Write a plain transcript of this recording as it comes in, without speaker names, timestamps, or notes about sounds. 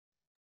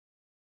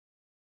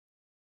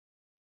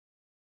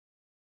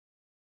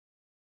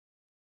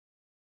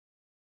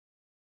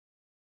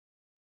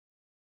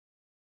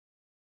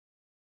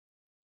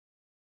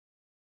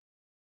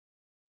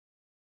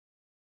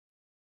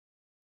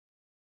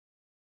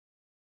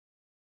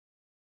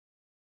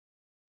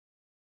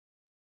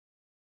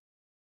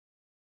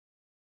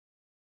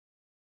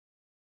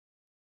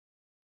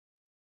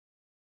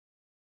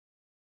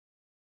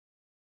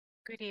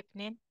Good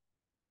evening.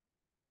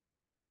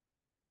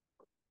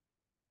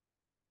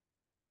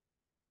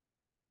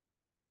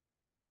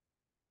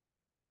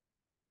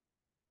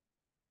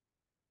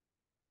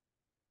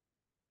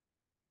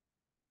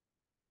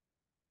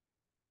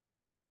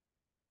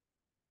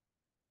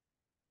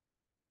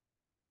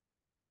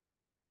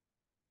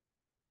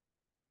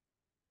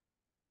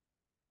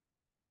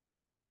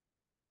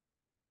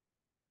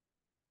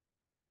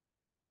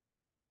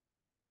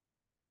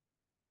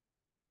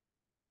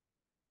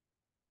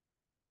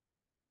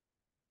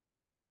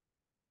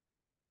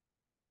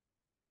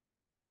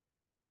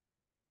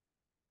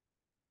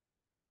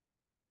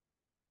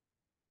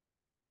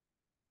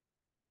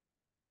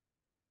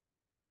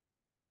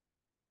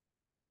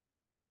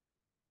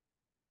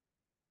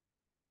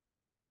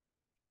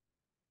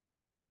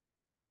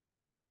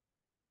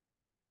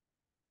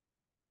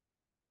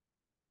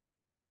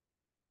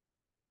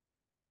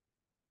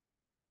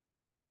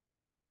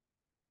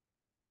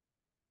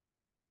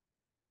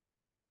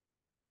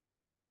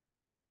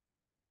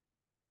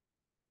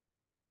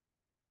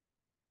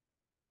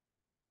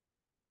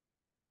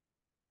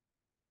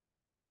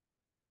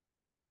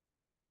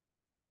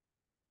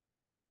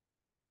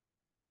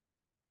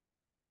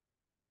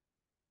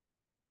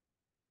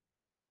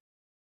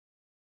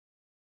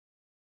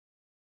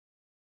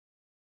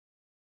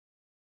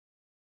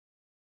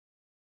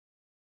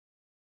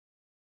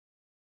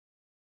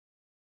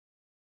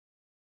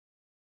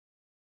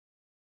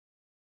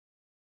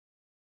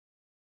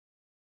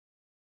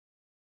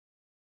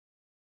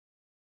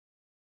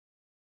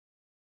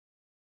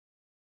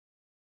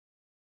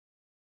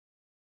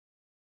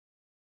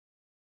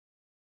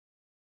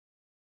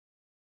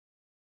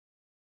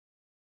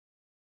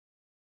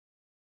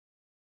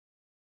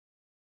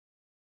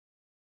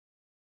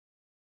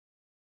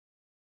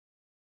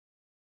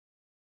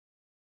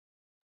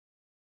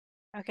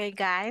 Okay,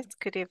 guys,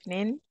 good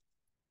evening.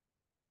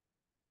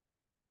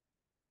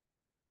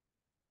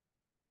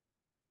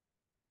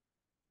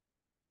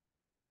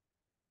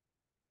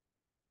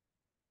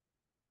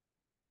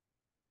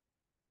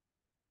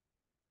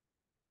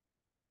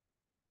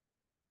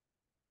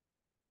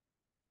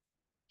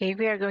 Okay,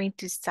 we are going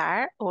to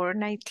start our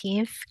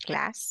 19th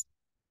class.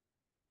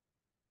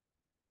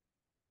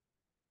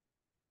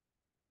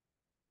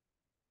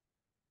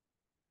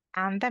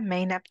 And the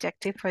main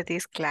objective for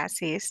this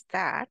class is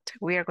that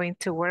we are going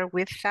to work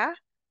with the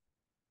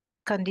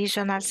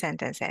conditional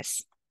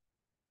sentences.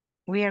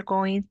 We are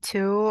going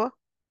to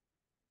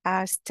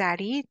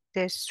study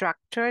the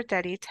structure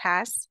that it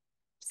has,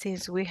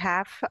 since we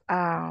have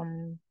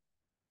not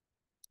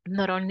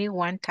only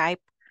one type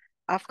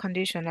of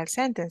conditional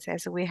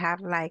sentences, we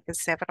have like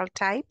several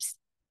types.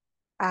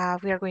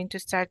 We are going to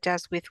start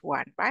just with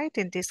one, right?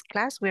 In this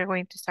class, we are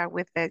going to start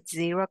with the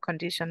zero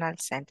conditional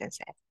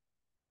sentences.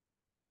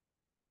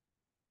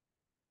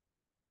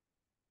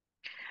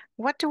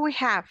 What do we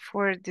have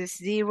for the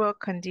zero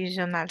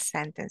conditional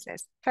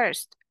sentences?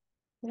 First,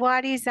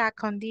 what is a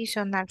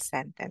conditional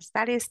sentence?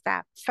 That is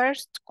the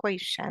first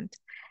question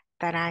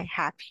that I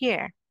have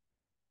here.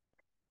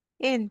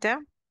 And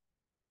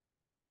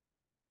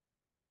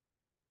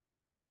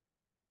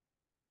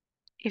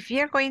if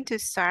you're going to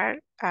start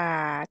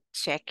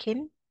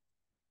checking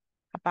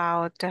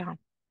about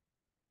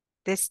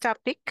this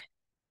topic,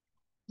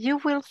 you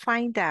will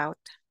find out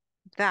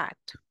that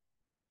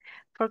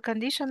for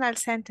conditional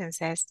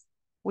sentences,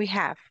 we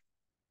have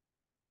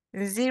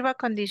zero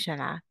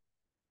conditional,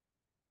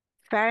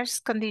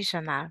 first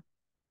conditional,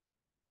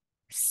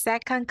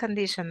 second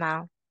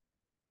conditional,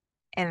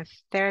 and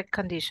third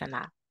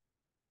conditional.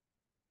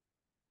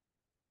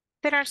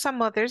 There are some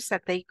others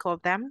that they call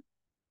them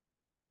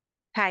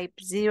type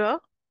 0,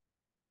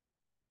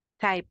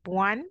 type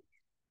 1,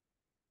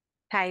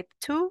 type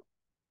 2,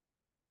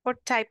 or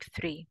type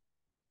 3.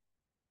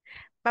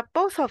 But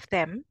both of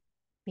them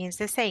means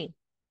the same.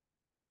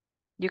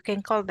 You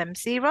can call them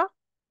 0,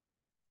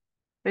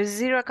 or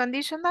 0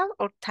 conditional,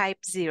 or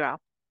type 0,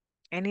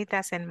 and it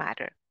doesn't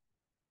matter.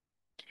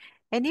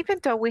 And even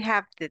though we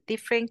have the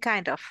different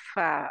kind of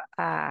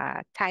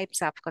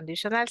types of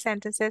conditional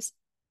sentences,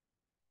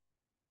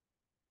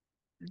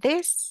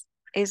 this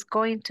is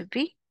going to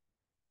be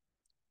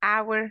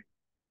our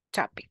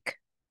topic,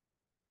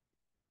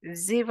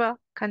 zero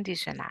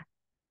conditional.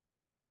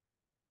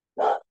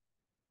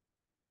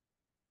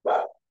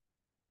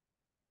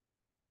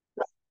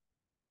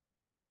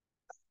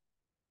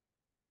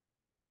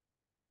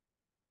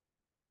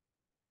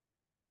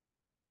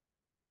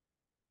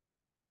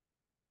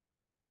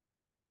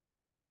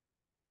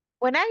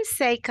 When I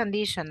say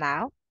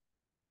conditional,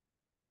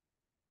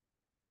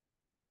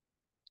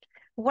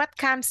 what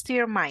comes to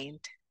your mind?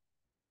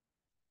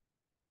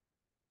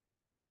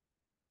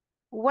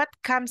 What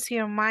comes to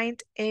your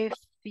mind if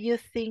you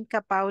think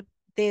about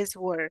this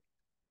word,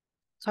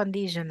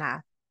 conditional?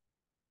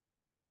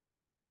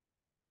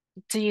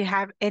 Do you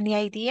have any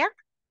idea?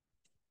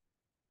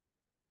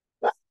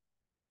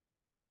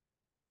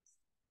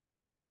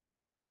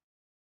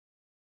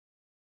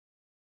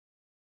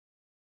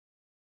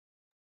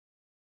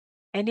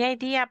 Any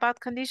idea about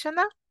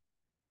conditional?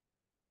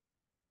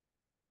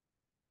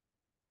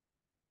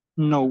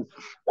 No.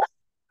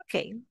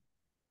 Okay.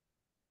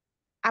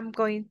 I'm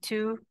going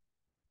to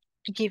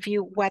give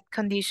you what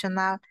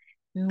conditional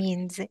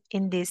means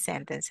in these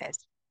sentences.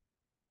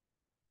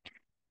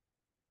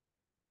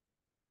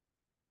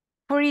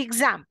 For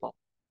example,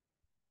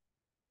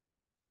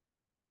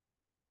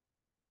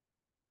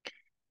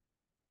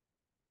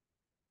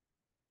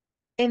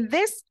 in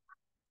this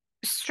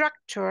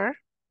structure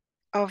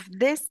of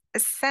these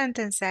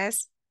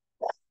sentences,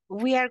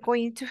 we are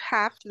going to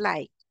have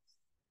like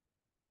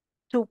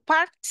two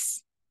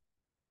parts.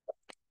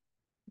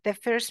 The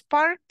first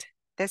part,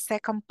 the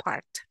second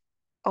part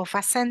of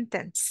a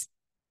sentence,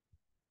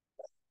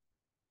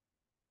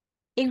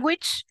 in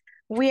which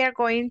we are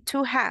going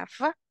to have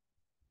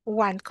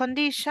one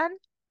condition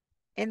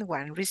and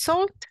one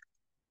result.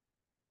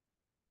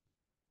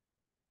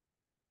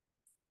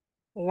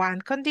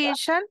 One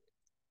condition,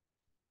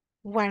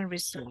 one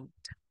result.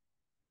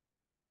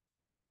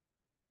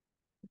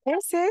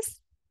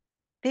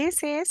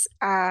 This is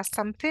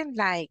something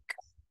like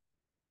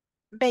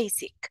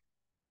basic.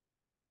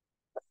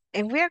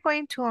 And we are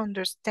going to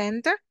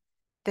understand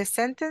the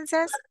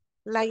sentences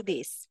like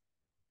this.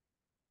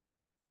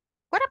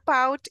 What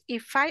about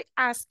if I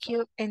ask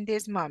you in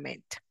this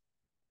moment,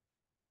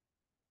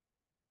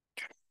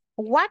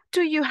 what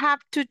do you have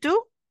to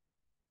do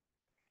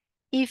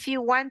if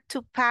you want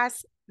to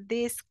pass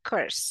this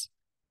course?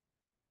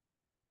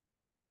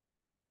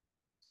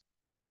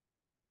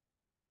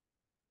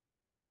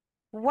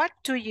 What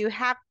do you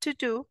have to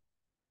do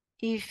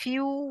if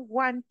you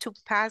want to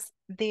pass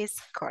this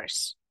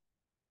course?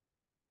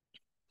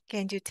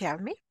 Can you tell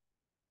me?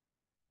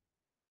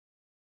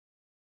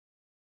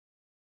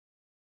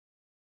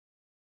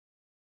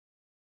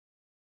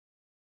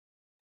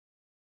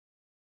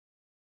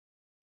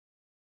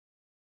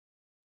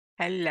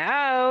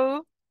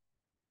 Hello?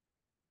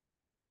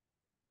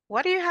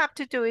 What do you have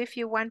to do if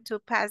you want to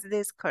pass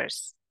this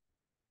course?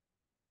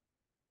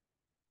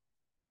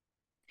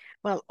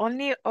 Well,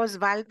 only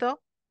Osvaldo.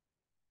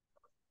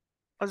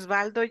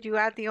 Osvaldo, you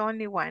are the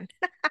only one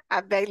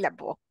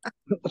available.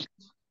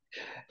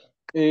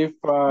 If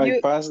I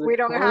pass the We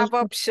don't course, have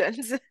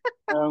options.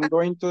 I'm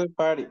going to the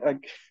party.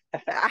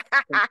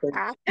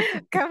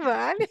 Come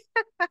on.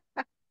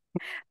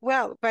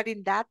 Well, but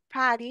in that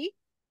party,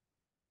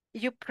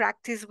 you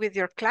practice with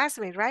your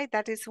classmate, right?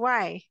 That is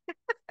why.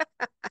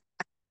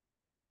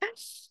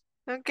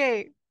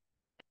 Okay,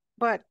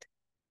 but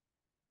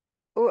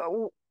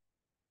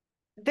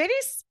there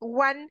is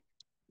one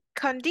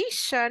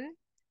condition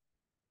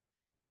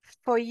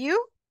for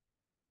you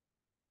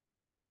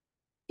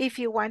if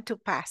you want to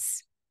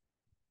pass,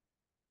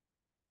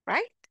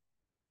 right?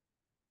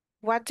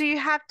 What do you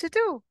have to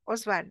do,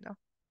 Osvaldo?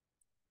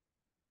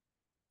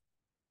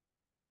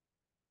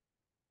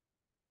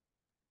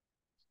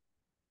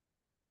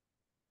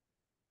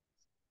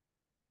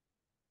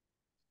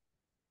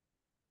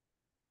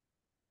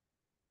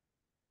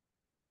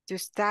 To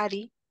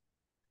study.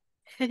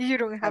 You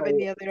don't have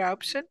any other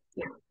option?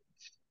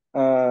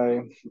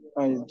 I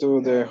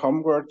do the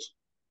homework.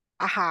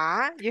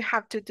 You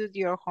have to do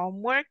your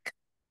homework.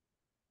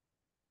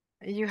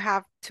 You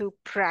have to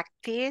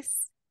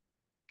practice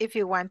if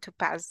you want to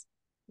pass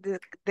the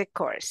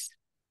course.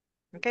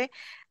 Okay,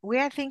 we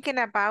are thinking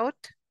about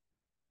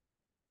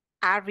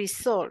a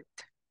result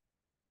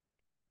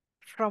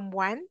from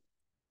one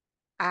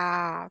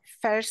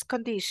first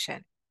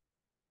condition.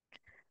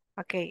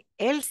 Okay,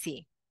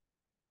 Elsie.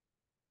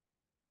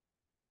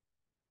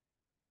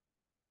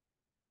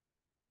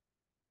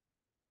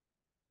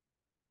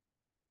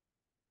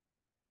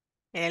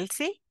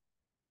 Elsie?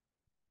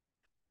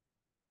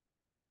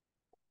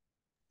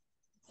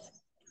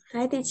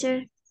 Hi,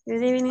 teacher.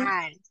 Good evening.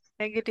 Hi,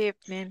 good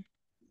evening.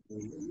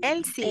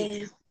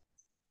 Elsie, Uh,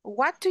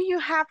 what do you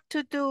have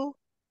to do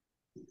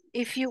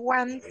if you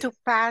want to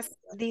pass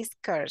this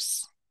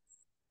course?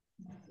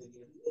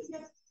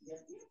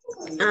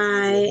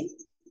 I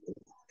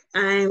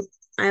I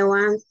I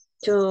want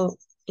to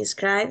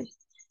inscribe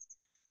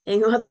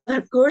in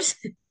other course.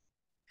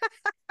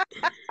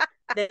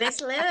 The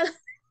next level.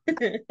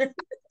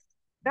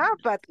 No,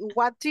 but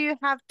what do you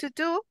have to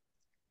do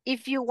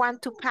if you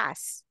want to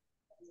pass?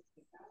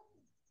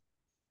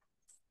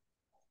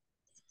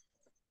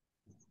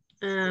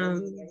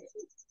 You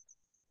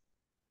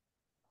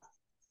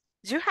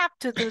have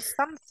to do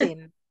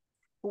something.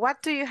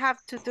 What do you have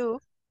to do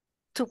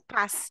to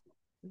pass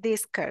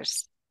this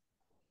course?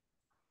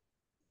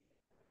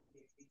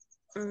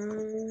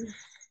 um,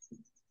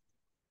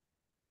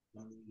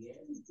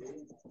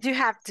 You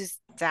have to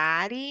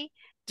study,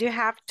 you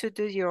have to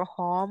do your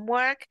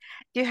homework,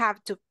 you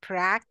have to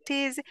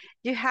practice,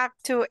 you have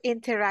to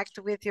interact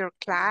with your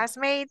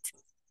classmates.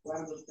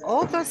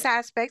 All those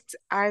aspects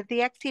are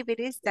the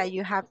activities that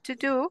you have to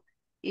do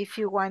if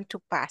you want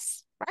to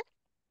pass, right?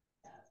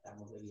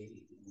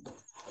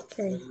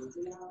 okay.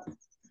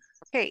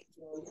 Okay,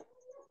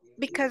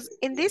 because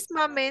in this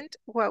moment,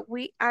 what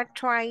we are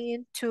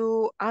trying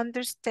to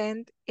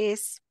understand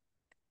is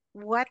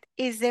what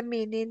is the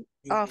meaning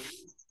of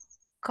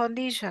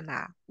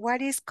conditional.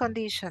 What is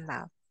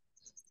conditional?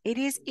 It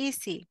is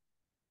easy.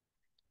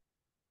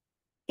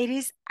 It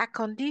is a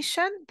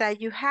condition that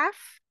you have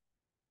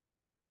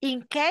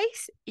in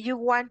case you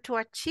want to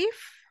achieve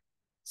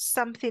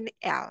something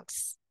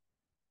else.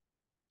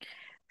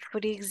 For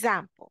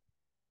example,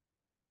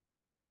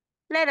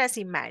 let us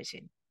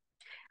imagine.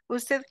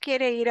 Usted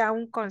quiere ir a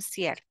un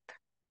concierto.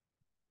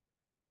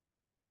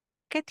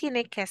 ¿Qué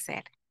tiene que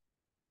hacer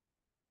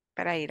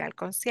para ir al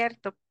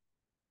concierto?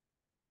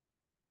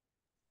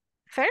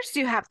 First,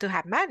 you have to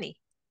have money.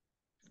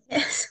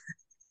 Yes.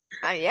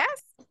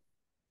 Yes?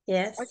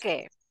 Yes.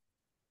 Okay.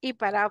 Y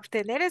para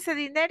obtener ese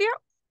dinero,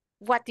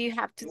 what do you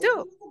have to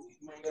do?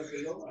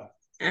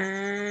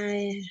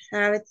 I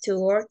have to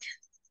work.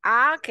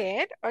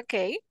 Okay,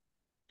 okay.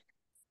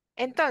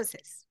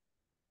 Entonces,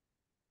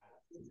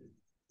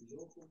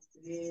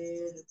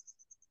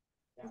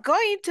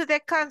 going to the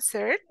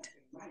concert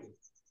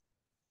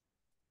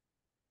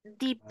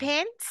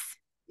depends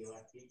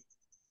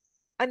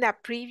on a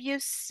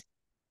previous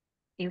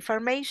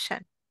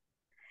information.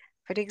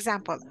 For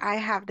example, I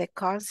have the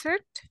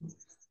concert.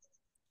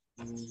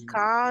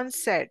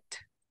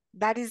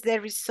 That is the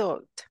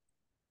result.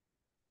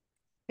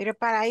 Pero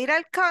para ir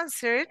al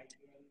concert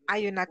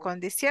hay una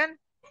condición.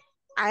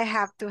 I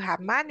have to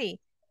have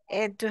money.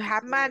 And to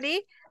have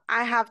money,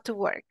 I have to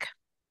work.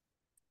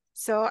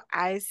 So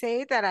I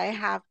say that I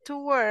have to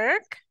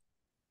work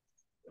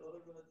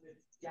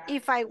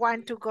if I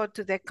want to go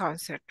to the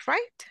concert,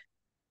 right?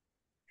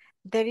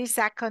 There is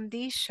a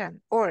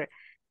condition. Or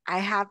I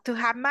have to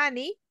have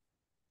money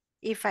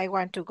if I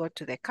want to go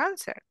to the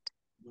concert.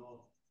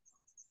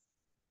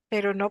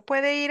 Pero no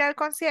puede ir al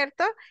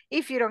concierto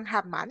if you don't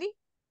have money,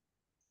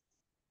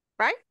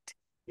 right?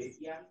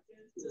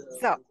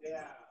 So,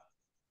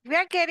 we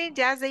are getting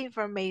just the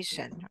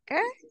information,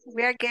 okay?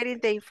 We are getting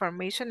the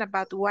information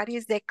about what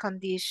is the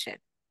condition.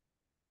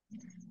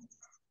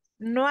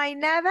 No hay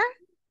nada.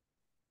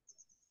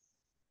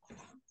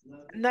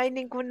 No hay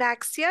ninguna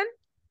acción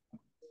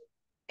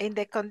en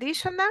the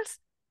conditionals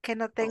que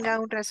no tenga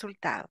un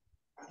resultado.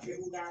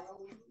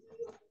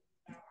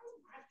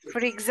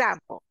 For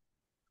example,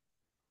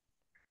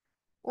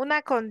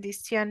 una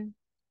condición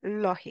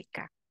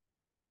lógica.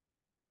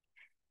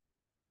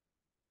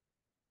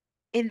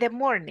 In the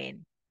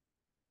morning,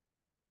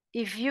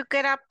 if you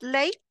get up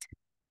late,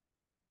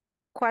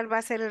 ¿cuál va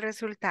a ser el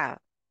resultado?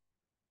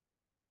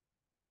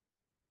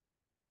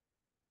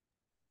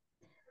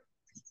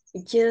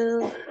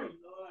 You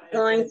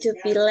going to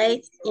be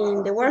late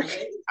in the work.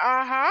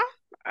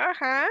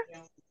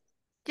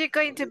 You're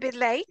going to be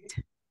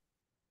late.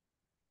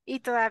 Y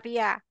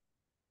todavía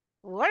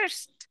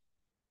worse.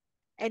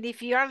 And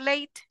if you are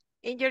late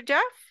in your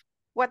job,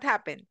 what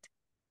happened?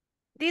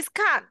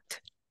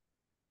 Discount.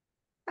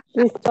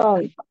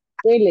 Discount,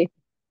 really?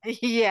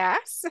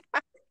 Yes,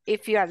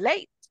 if you are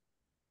late.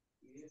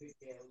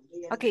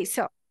 Okay,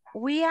 so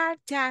we are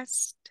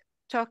just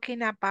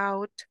talking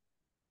about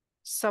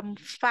some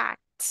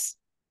facts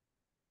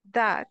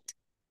that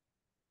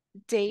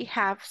they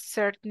have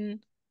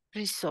certain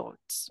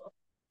results.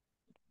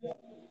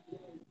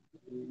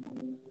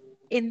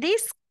 In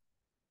this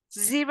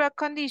zero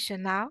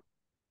conditional,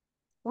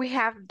 we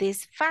have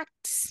these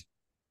facts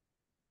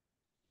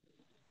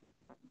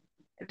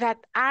that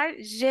are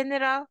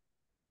general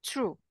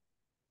true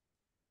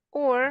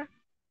or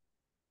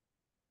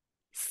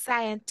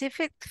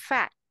scientific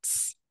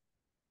facts.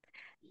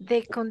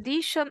 The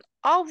condition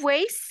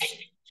always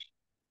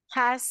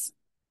has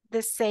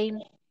the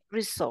same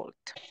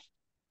result.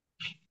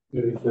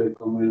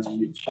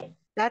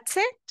 That's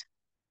it.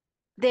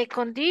 The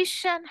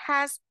condition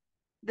has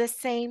the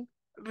same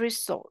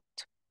result.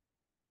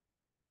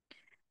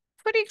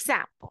 For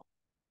example,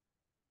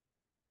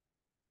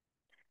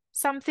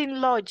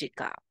 something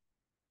logical.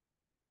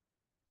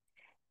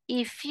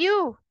 If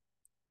you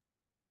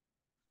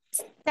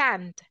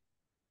stand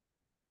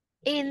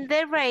in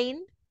the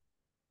rain,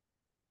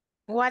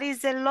 what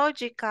is the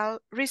logical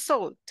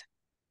result?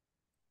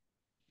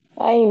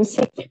 I am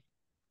sick.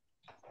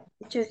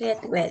 You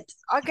get wet.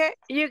 Okay,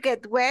 you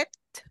get wet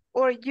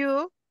or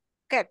you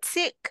get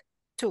sick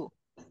too,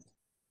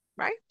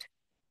 right?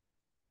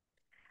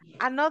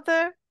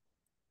 Another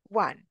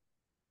one.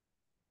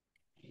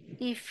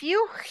 If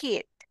you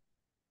hit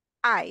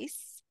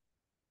ice,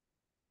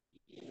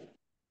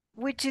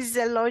 which is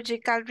the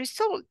logical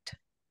result?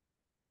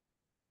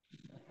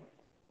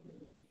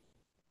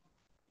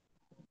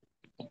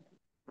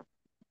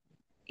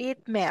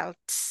 It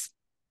melts.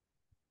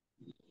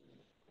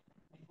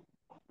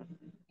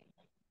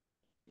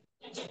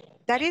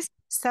 That is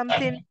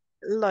something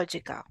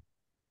logical.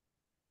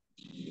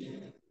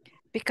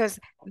 Because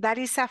that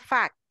is a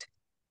fact.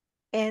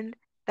 And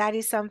that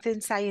is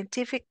something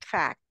scientific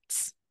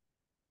facts.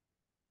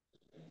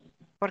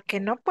 Porque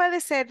no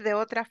puede ser de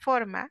otra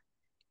forma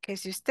que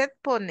si usted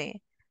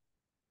pone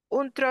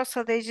un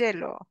trozo de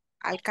hielo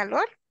al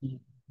calor,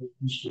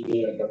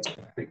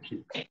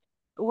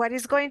 what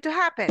is going to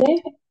happen?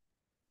 ¿Sí?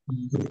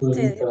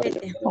 Se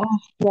derrite.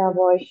 Ya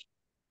voy.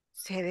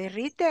 Se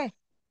derrite.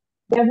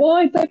 Ya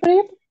voy, estoy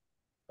frío.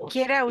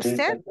 ¿Quiere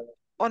usted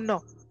o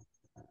no?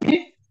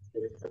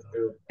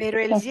 Pero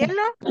el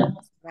hielo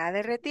se va a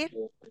derretir.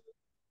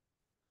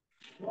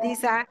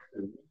 These are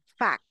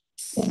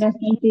facts. Una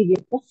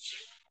sencillita.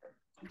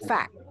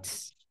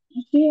 Facts.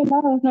 Sí,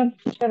 no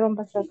se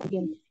rompa hasta el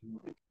siguiente.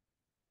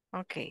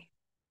 Okay.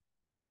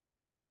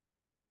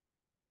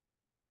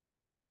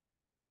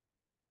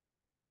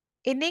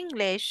 In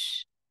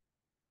English,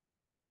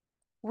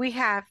 we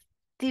have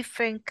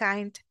different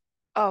kind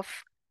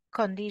of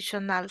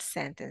conditional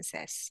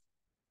sentences.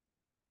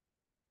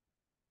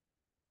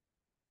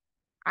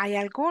 Hay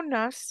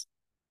algunos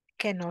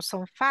que no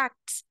son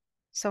facts,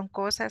 son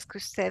cosas que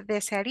usted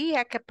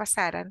desearía que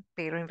pasaran,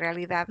 pero en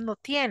realidad no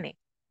tiene.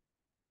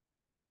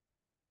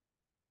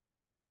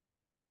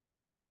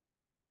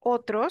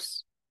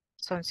 Otros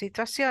son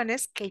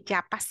situaciones que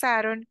ya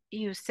pasaron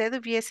y usted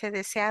hubiese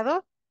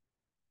deseado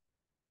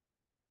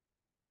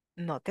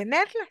no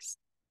tenerlas.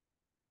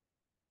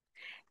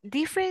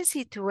 Different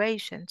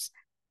situations,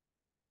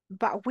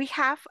 but we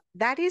have,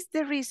 that is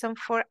the reason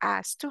for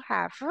us to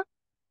have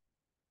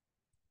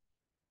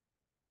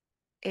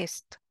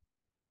esto.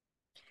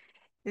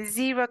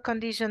 Zero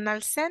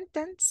conditional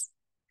sentence,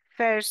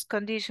 first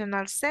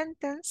conditional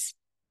sentence,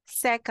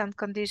 second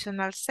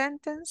conditional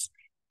sentence,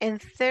 and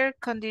third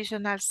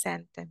conditional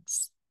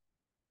sentence.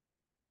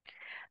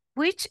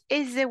 Which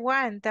is the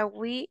one that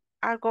we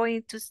are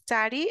going to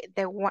study?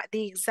 The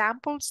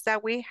examples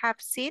that we have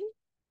seen,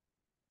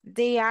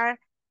 they are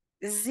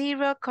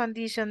zero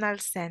conditional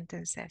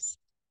sentences.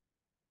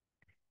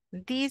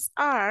 These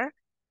are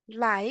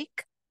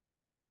like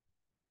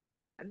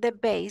the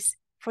base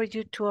for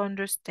you to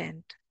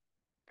understand.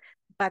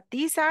 But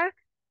these are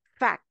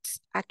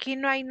facts. Aquí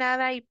no hay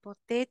nada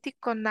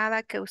hipotético,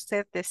 nada que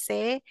usted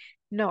desee.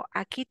 No,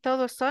 aquí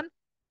todos son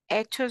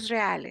hechos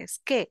reales.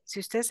 Que si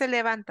usted se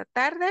levanta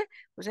tarde,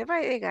 usted va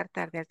a llegar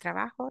tarde al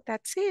trabajo.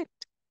 That's it.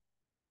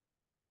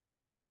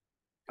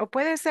 ¿O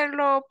puede ser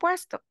lo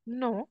opuesto?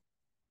 No.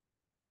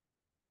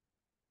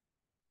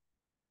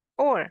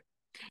 Or,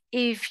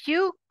 if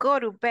you go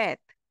to bed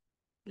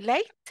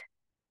late,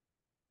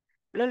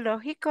 lo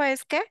lógico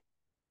es que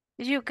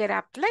you get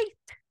up late.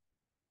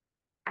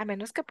 A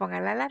menos que ponga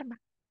la alarma.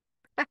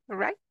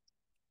 Right?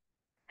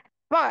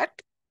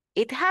 But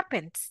it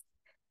happens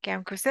que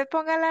aunque usted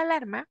ponga la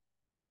alarma,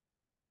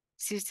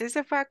 si usted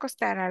se fue a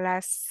acostar a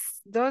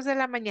las 2 de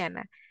la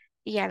mañana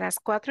y a las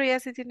 4 ya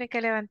se tiene que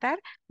levantar,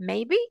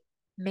 maybe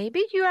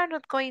you are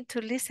not going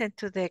to listen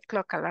to the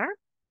clock alarm.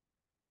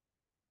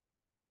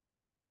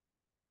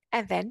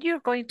 And then you're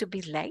going to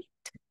be late.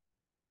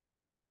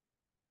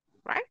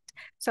 Right?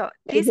 So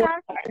these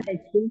are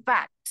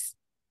facts.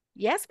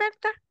 Yes,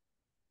 Berta?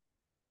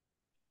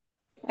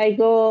 I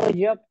go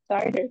job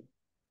tired.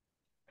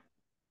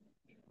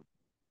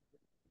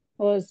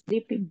 Or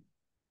sleeping.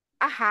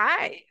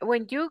 Aha,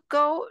 when you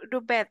go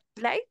to bed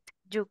late,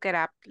 you get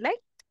up late.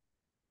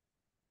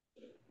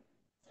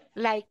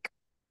 Like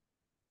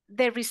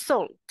the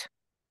result.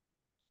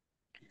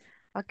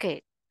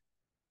 Okay.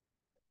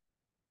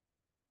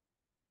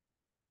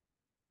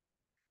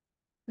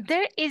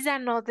 There is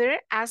another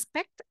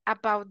aspect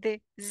about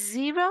the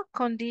zero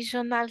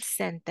conditional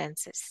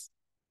sentences.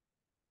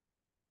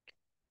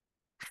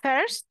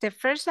 First, the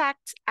first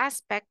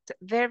aspect,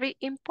 very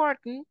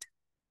important,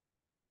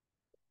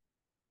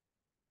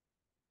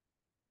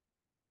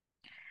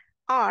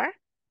 are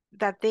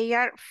that they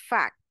are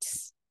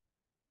facts,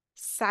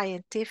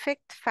 scientific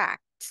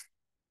facts.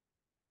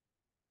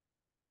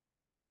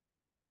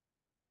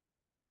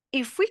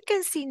 If we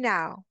can see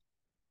now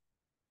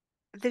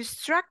the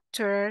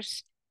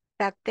structures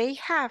that they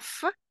have,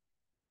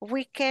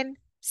 we can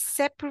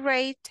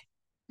separate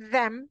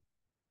them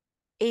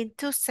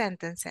into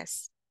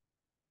sentences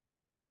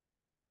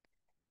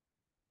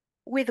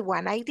with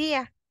one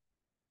idea.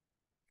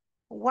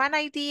 One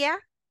idea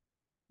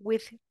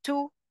with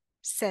two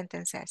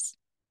sentences.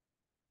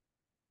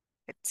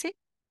 Let's see.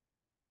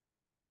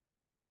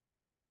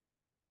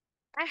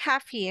 I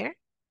have here,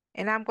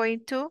 and I'm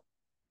going to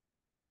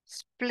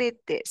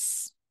split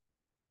this.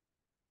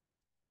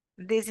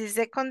 This is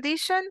the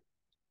condition.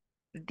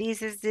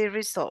 This is the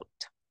result.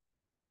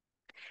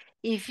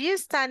 If you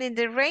stand in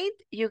the rain,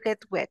 you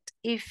get wet.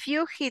 If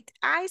you hit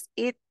ice,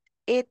 it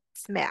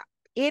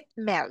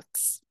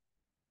melts.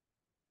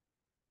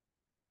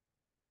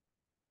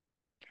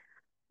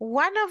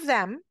 One of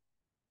them,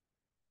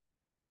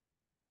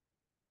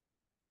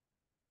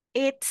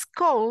 it's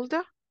called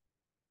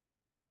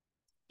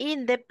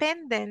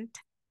independent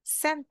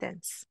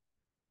sentence.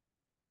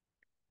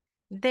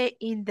 The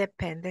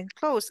independent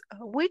clause.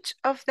 Which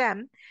of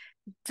them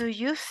do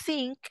you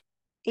think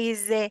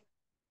is the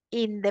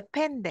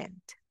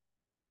independent?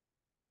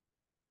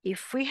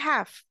 If we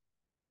have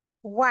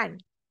one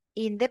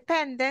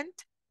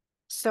independent,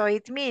 so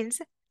it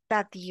means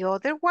that the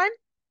other one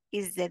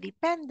is the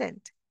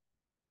dependent.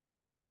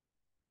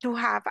 To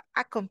have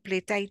a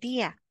complete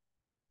idea.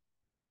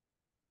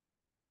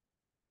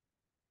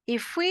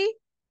 If we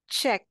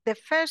check the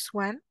first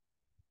one,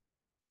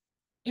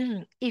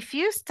 if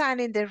you stand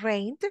in the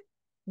rain,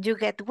 you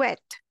get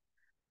wet.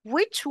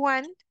 Which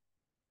one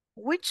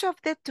Which of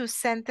the two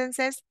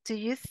sentences do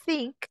you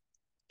think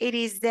it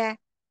is the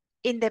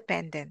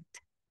independent?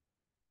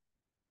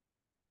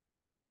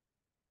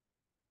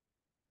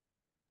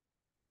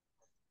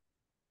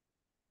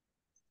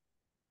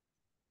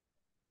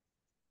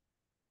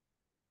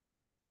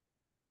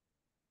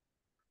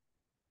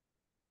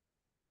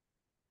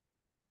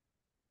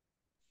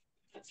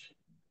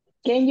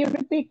 Can you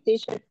repeat,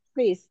 teacher,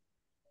 please?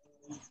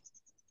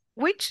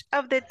 Which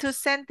of the two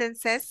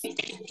sentences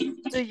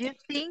do you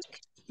think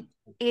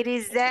it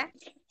is the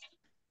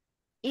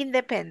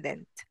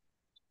independent?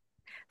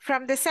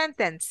 From the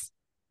sentence,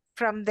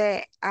 from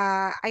the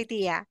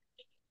idea,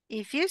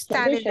 if you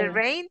stand in the Conditional.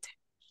 rain,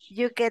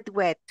 you get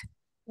wet.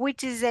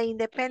 Which is the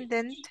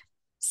independent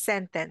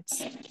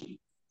sentence?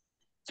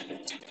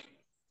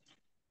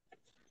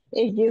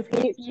 If you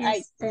keep,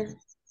 Yes.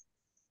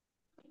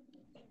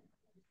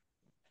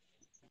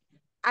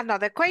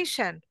 Another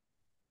question.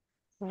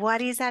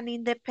 What is an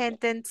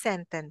independent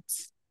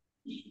sentence?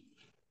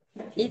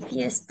 If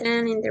you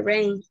stand in the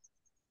rain.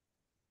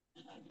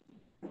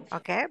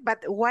 Okay,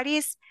 but what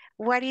is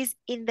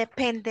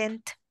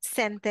independent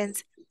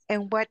sentence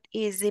and what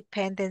is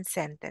dependent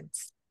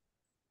sentence?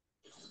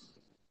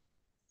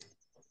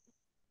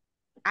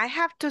 I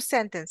have two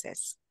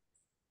sentences.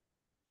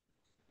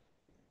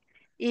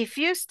 If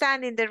you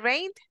stand in the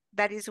rain,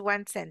 that is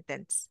one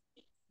sentence.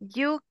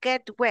 You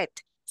get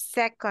wet,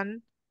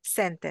 second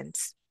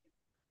sentence.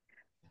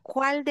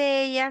 ¿Cuál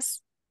de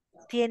ellas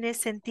tiene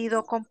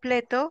sentido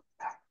completo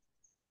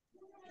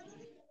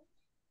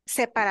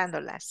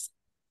separándolas?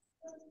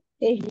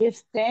 if you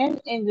stand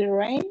in the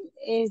rain,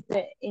 is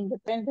the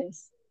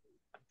independence.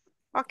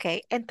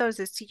 Ok,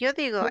 entonces si yo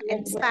digo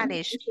en Yes,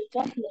 Spanish, it's a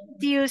compliment.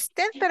 si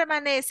usted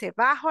permanece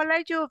bajo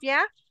la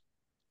lluvia,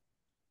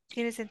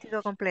 tiene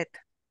sentido completo.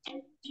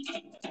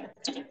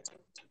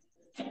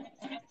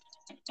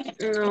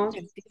 No.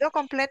 Sentido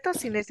completo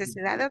sin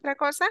necesidad de otra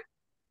cosa.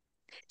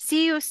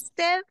 Si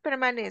usted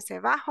permanece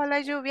bajo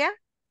la lluvia,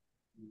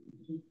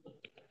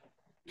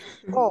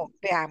 o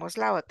veamos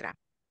la otra.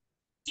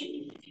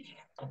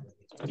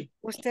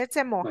 Usted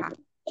se moja.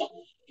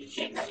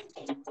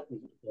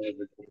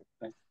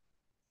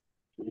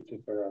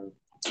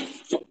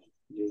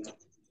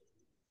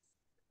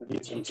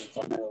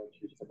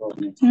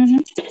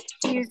 Ujú.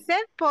 Si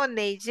usted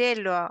pone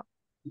hielo,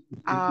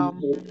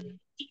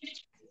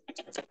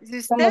 si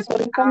usted Como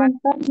solo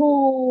comentando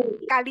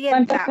cuántas calienta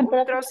un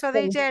temperaturas trozo de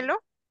hay.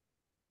 hielo,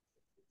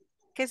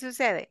 ¿qué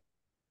sucede?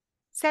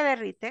 Se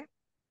derrite.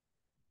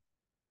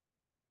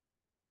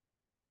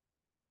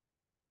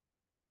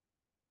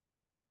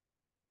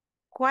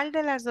 ¿Cuál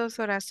de las dos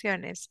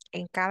oraciones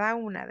en cada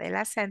una de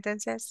las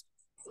sentences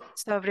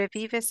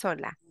sobrevive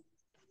sola?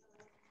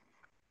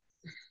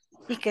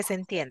 Y que se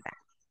entienda.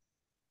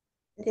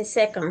 The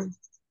second.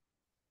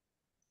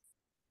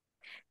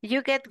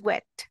 You get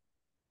wet.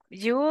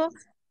 You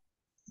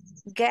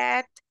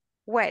get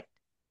wet.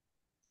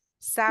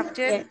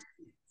 Subject,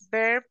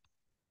 verb,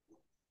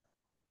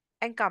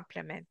 and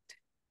complement.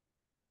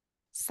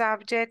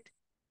 Subject,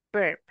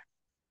 verb.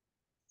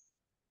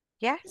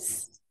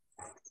 Yes?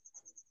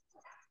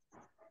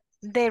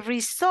 The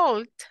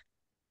result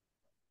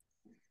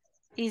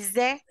is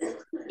the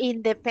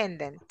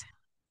independent.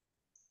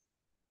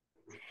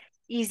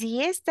 Y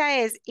si esta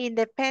es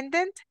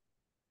independent,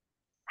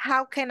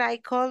 how can I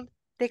call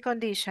the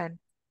condition?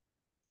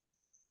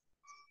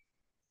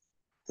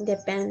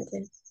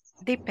 Dependent.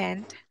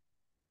 Depend.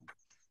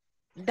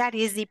 That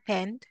is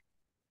depend.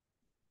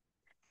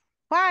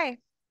 Why?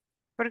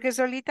 Porque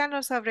solita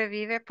no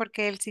sobrevive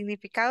porque el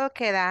significado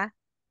que da,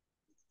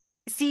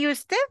 si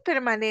usted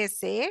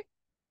permanece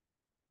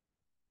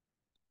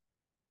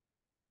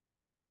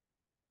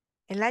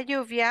en la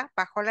lluvia,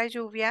 bajo la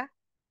lluvia,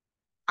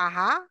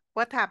 ajá,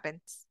 what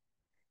happens?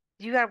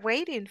 You are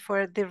waiting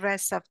for the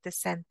rest of the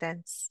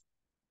sentence.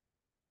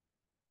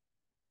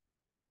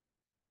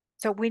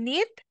 So we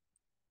need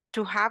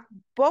to have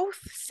both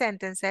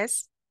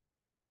sentences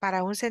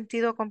para un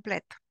sentido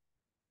completo.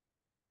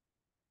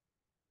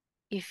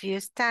 If you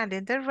stand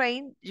in the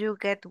rain, you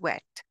get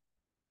wet.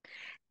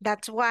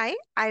 That's why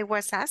I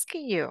was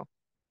asking you,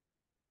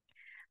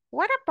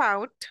 what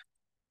about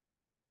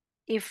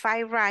if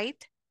I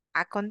write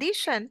a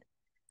condition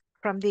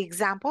from the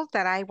example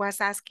that I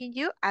was asking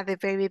you at the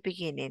very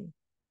beginning?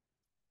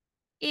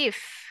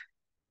 If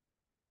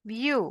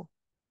you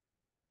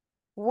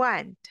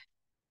want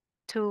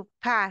to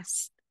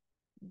pass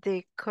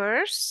the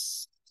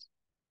course,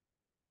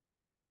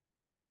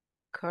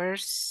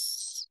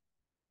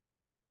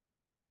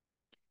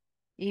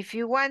 if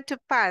you want to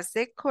pass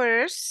the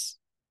course,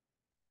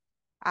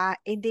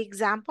 in the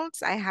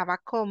examples, I have a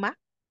comma.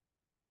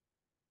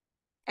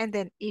 And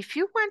then if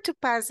you want to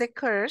pass the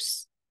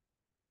course,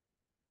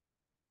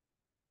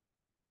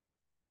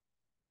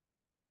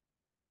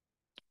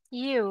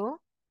 you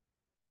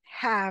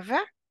have,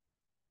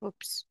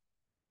 oops,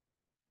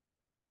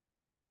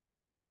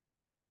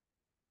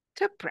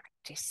 to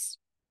practice.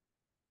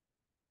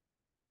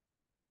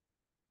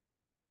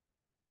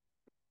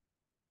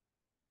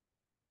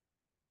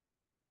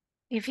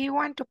 If you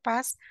want to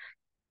pass,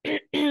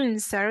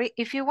 sorry,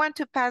 if you want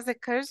to pass the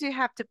course, you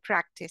have to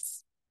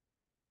practice.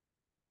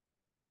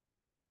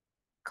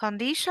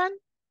 Condition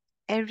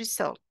and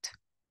result.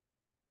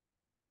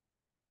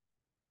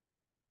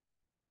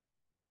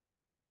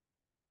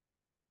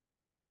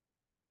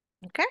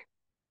 Okay?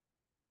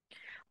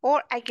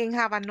 Or I can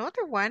have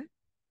another one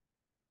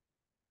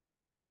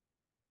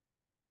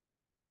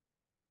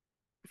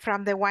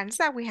from the ones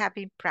that we have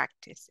been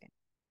practicing.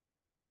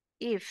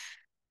 If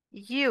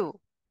you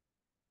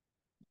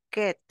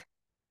get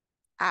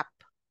up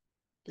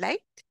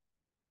late,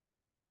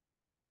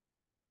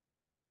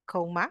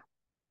 comma,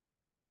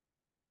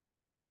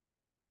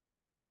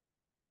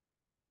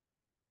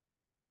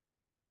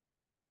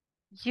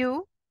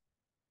 you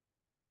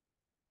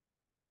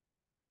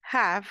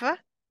have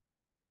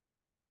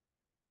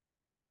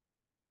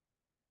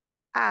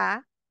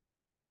a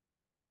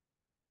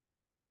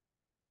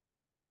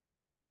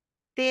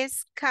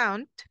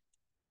discount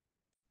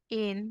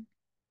in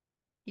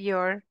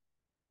your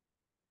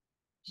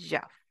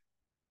job.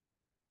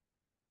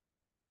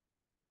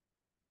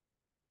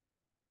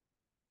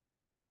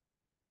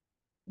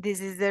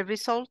 This is the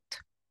result.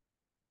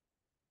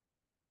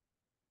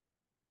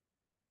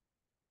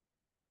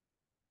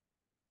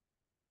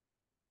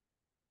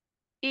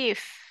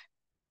 If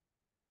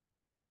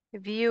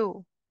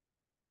you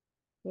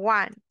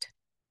want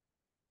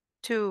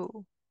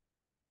to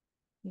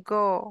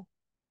go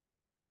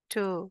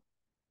to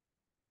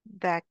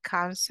the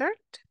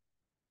concert,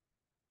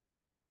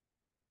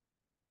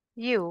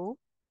 you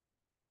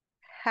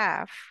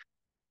have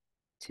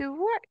to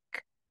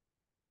work.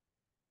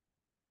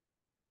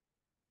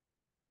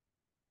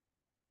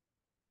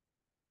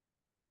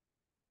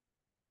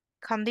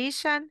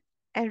 Condition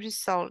and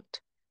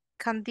result.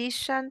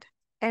 Conditioned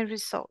and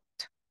result.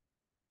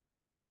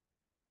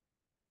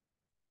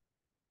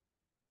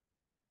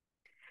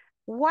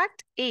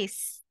 What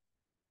is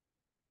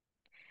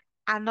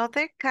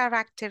another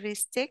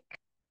characteristic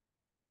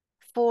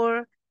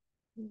for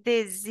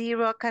the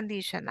zero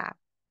conditional?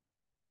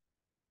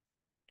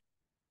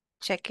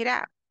 Check it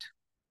out.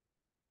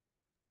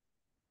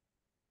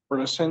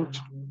 Present.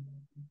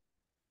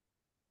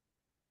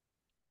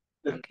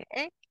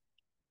 Okay.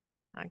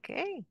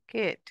 Okay,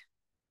 good.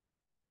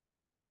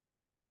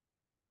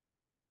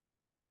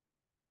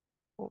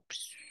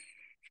 Oops.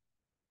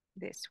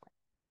 This one.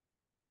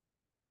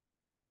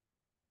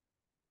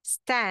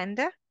 Stand,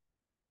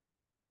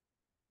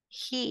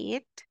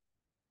 heat,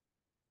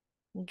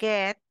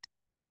 get,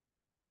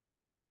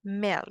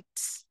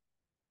 melts.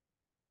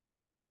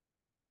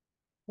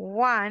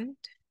 Want,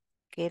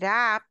 get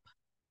up,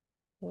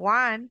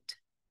 want,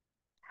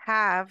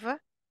 have,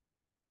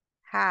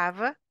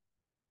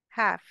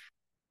 have.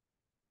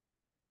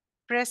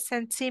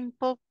 Present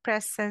simple,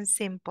 present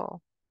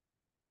simple.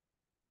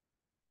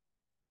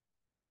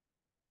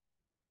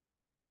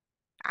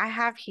 I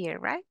have here,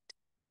 right?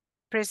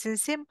 Present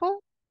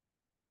simple,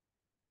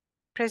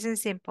 present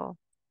simple.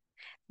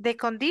 The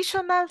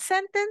conditional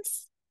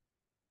sentence,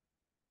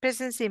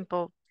 present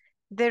simple.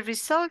 The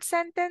result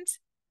sentence,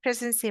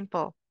 present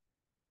simple.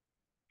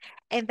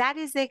 And that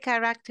is the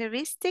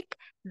characteristic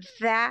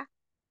that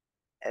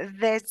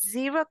the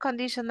zero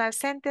conditional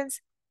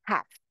sentence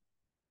have.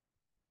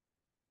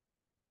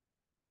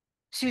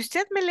 Si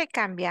usted me le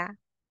cambia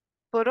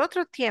por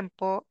otro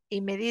tiempo y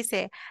me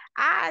dice,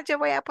 yo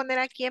voy a poner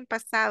aquí en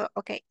pasado.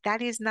 Okay,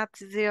 that is not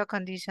zero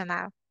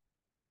conditional.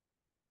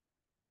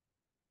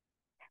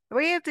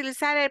 Voy a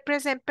utilizar el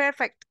present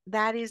perfect.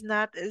 That is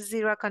not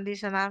zero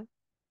conditional.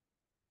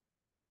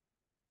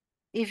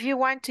 If you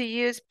want to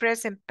use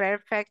present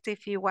perfect,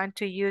 if you want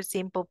to use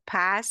simple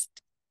past,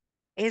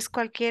 es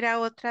cualquiera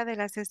otra de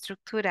las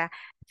estructuras.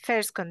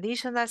 First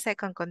conditional,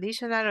 second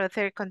conditional, or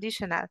third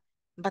conditional.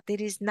 But it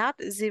is not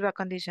zero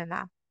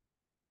conditional.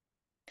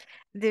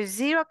 The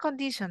zero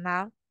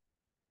conditional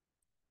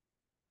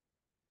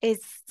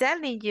is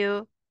telling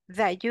you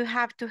that you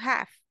have to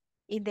have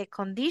in the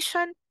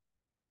condition,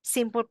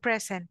 simple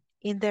present.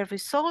 In the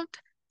result,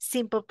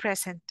 simple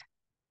present.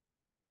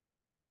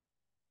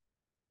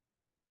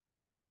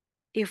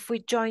 If we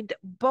joined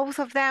both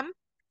of them,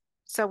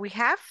 so we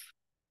have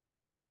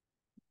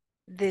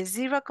the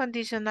zero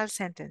conditional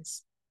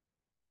sentence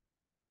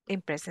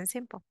in present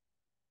simple.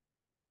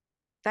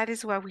 That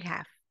is what we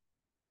have.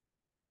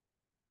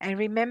 And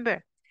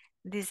remember,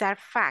 these are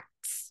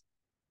facts.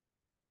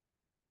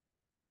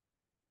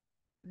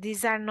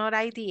 These are not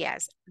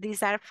ideas.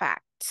 These are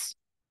facts.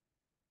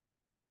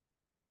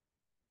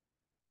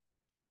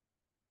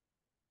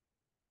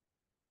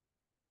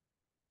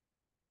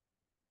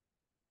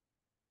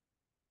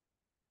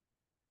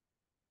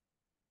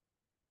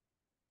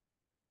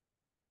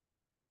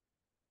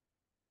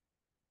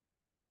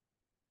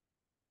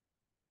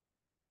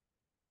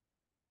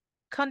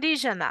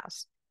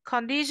 Conditionals.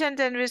 Condition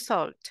and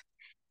result.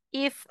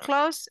 If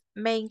close,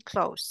 main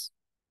close.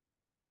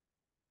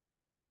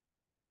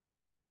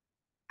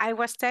 I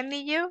was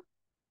telling you,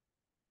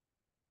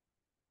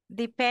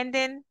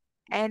 dependent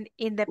and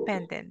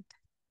independent.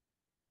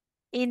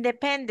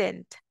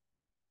 Independent.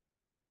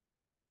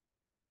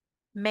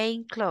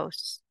 main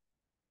clause.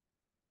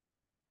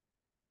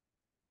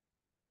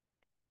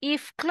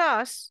 If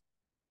clause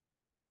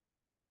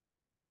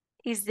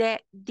is the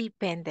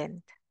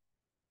dependent.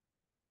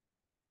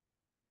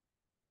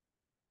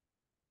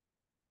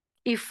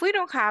 If we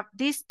don't have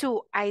these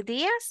two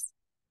ideas,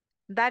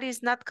 that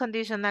is not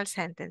conditional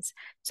sentence.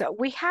 So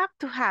we have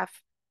to have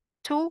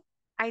two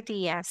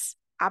ideas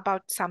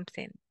about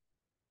something,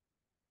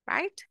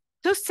 right?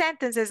 Two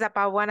sentences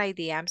about one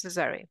idea, I'm so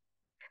sorry.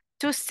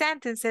 Two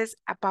sentences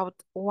about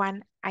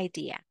one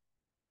idea.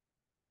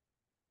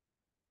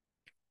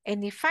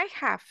 And if I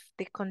have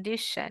the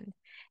condition,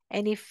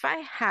 and if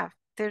I have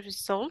the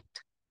result,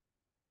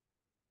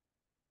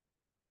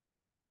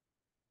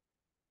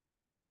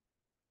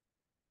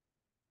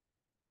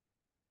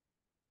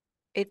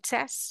 it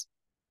says,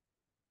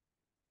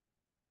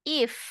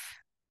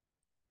 if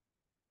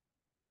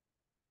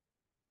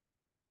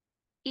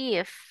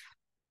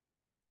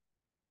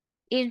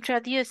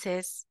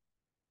introduces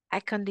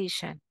a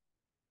condition.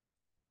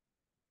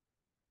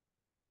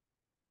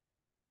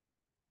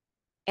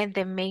 And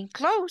the main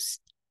clause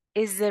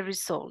is the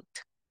result.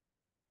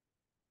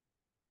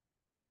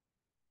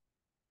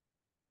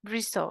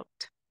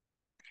 Result.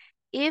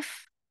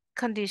 If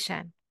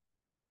condition.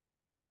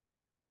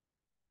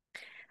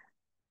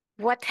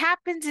 What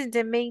happens in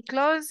the main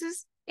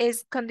clauses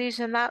is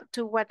conditional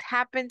to what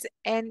happens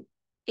in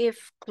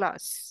if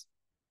clause.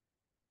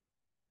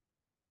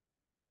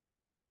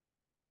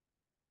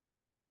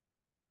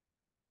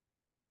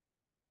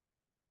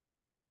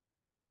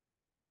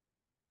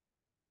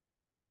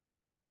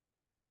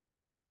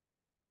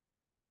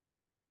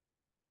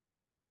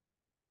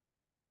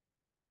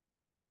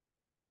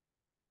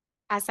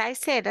 As I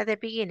said at the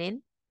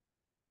beginning,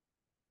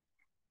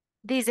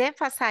 this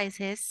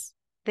emphasizes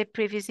the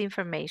previous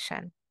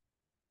information.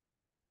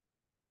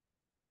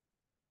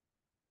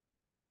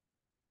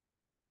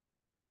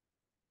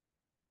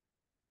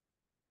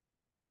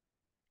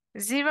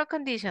 Zero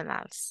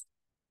conditionals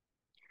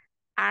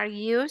are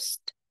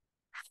used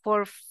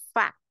for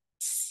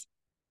facts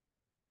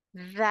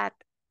that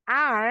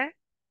are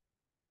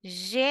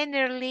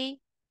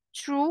generally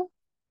true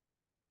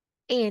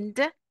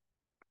and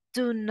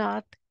do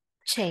not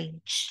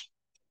change.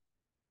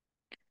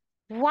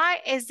 Why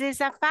is this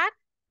a fact?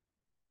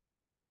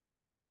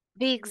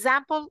 The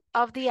example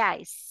of the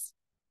ice.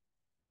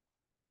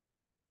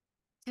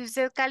 Si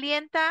usted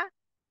calienta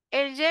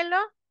el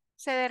hielo,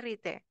 se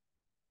derrite.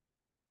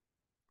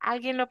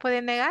 ¿Alguien lo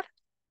puede negar?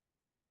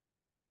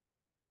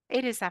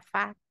 It is a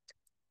fact.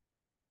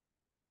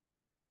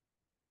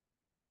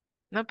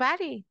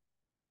 Nobody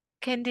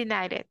can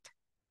deny it.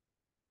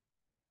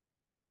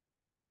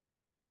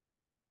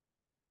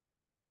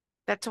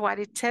 That's what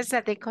it says,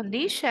 that the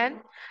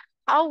condition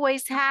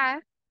always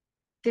has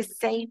the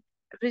same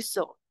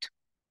result.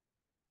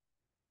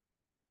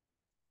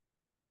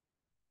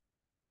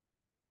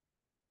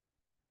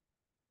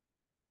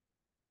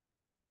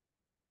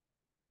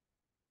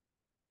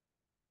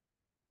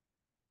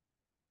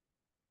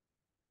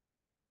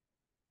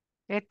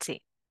 Let's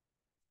see.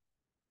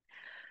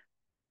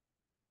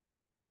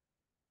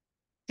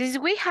 Since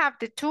we have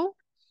the two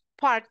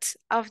parts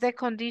of the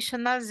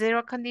conditional,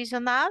 zero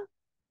conditional,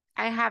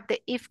 I have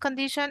the if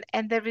condition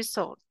and the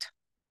result.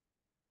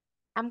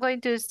 I'm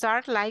going to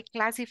start like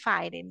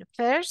classifying.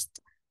 First,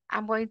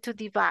 I'm going to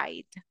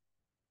divide.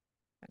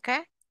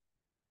 Okay?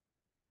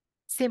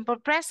 Simple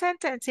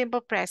present and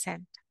simple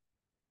present.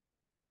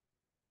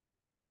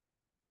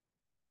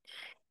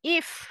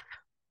 If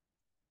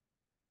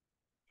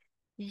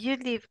you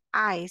leave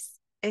ice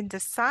in the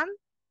sun,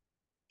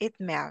 it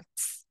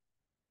melts.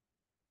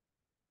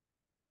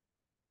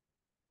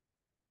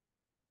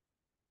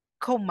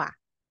 Comma,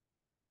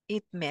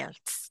 it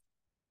melts.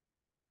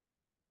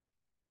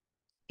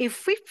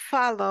 If we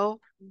follow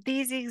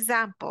this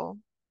example,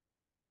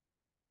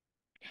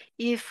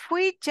 if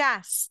we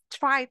just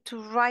try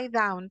to write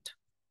down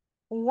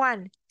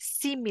one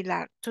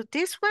similar to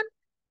this one,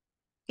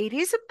 it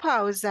is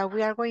supposed that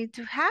we are going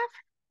to have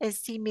a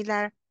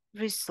similar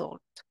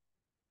result.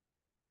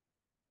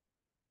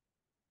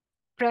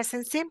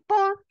 Present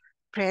simple,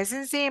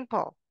 present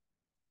simple.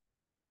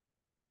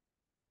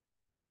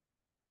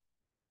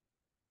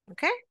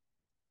 Okay?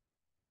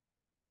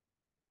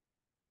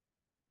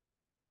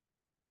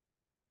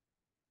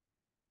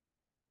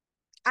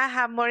 I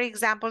have more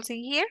examples in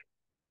here.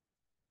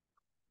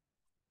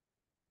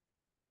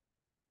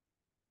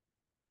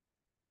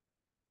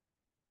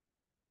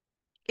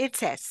 It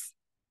says,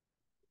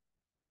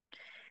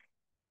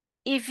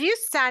 if you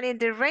stand in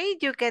the rain,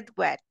 you get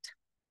wet.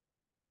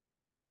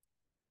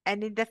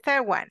 And in the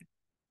third one,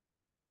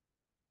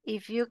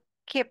 if you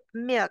keep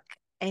milk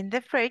in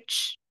the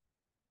fridge,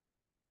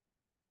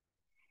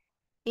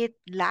 it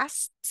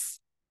lasts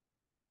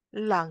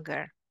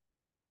longer.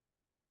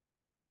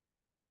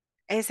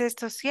 ¿Es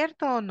esto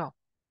cierto o no?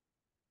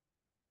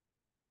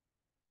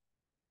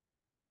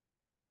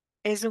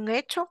 ¿Es un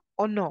hecho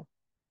o no?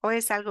 ¿O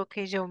es algo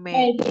que yo me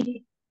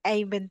Maybe. he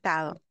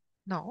inventado?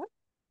 No.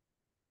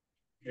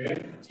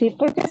 Sí,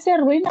 porque se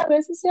arruina, a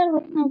veces se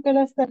arruina aunque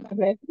la esté en el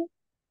refri.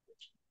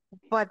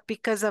 but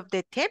because of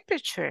the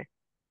temperature.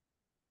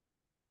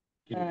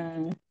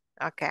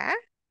 Okay.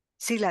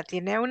 Si la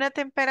tiene a una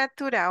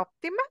temperatura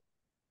óptima,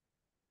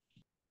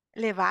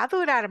 le va a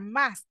durar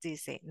más,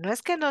 dice. No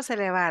es que no se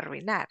le va a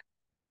arruinar.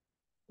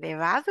 Le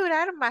va a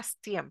durar más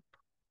tiempo.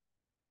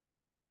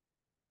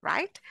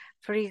 Right?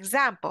 For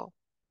example,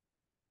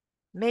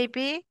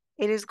 maybe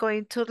it is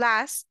going to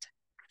last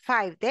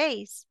 5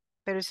 days.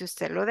 Pero si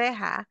usted lo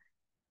deja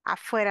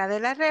afuera de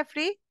la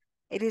refri,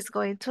 it is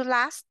going to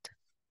last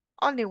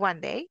only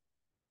 1 day.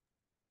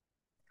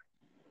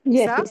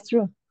 Yes, So, it's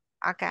true.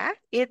 okay,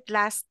 it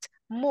lasts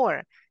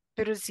more.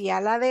 Pero si ya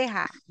la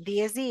deja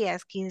 10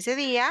 días, 15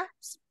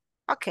 días,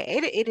 okay,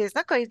 it is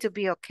not going to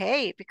be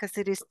okay because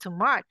it is too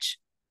much.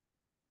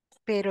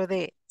 Pero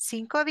de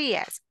 5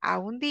 días a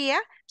 1 día,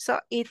 so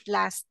it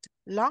lasts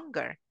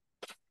longer.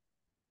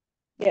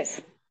 Yes.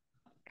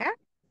 Okay?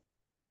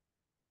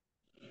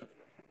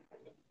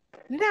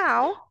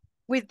 Now,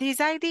 with these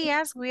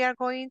ideas, we're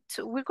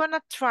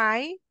gonna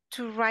try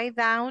to write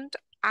down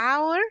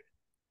our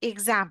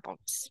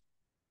examples.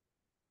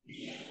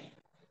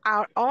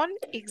 Our own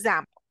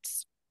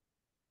examples.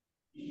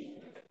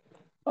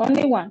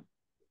 Only one.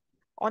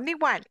 Only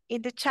one.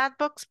 In the chat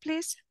box,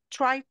 please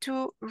try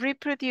to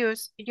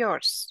reproduce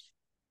yours.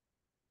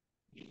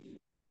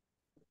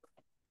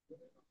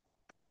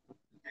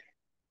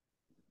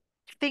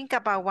 Think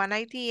about one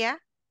idea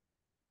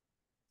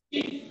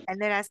and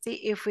let us see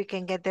if we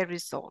can get the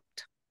result.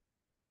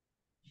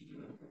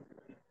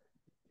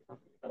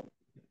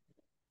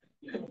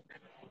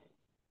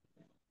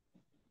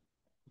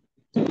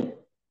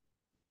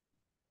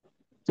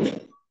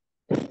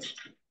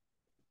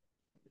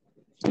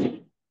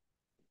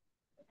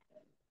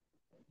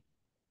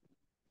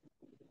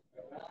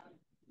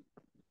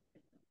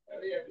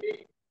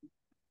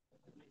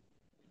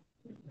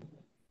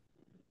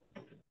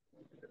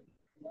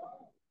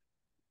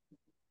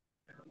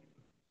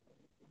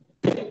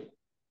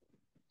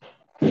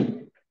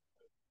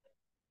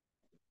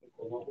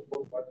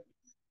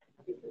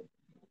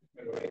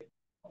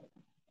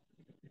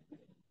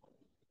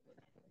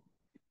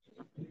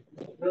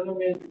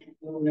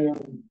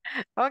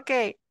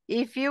 Okay,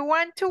 if you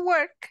want to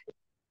work,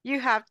 you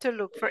have to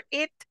look for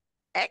it.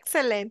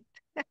 Excellent.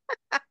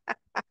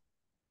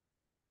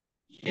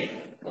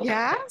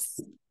 Yes,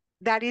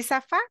 that is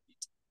a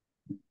fact.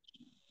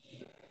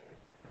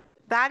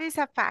 That is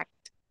a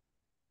fact.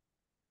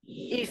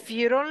 If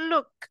you don't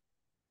look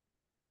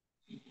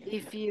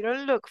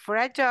for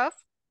a job,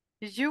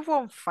 you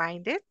won't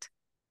find it.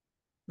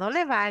 No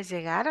le va a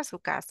llegar a su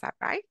casa,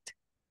 right?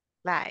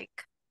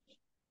 Like,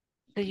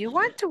 do you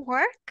want to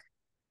work?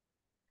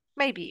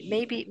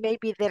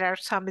 Maybe there are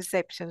some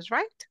exceptions,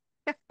 right?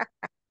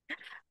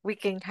 We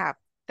can have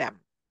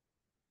them.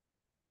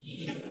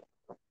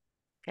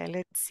 Okay,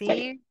 let's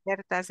see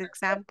Berta's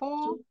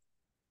example.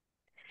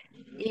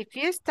 If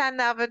you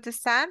stand over the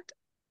sand,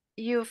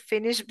 you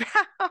finish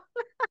brown.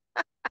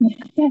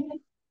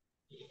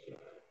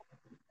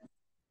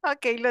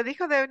 Okay, lo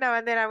dijo de una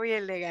manera muy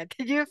elegante.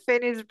 You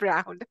finish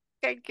brown.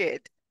 Okay,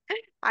 good.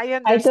 I I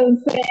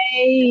understand. can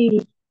say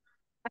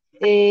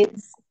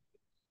it's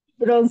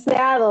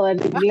bronceado en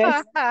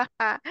inglés.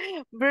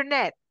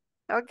 Brunette.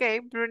 Okay,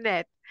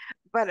 brunette.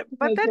 But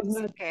No, that pues is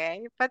no.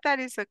 okay. But that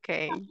is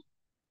okay.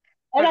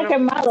 Era Pero,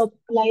 quemado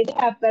la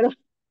idea, pero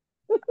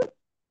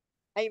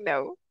I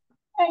know.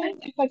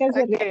 para que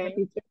se ría Okay.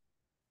 poquito.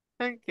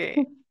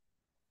 Okay.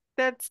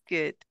 That's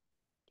good.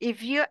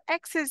 If you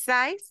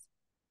exercise,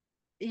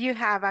 you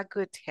have a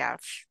good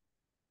health.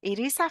 It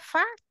is a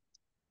fact.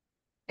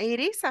 It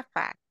is a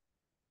fact.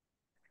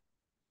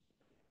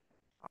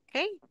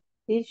 Okay.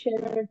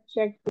 Teacher,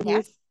 check please.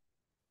 Yes.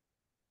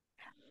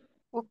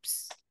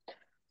 Oops.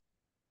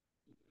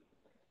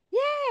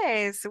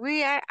 Yes,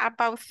 we are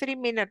about 3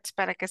 minutes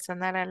para que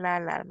sonara la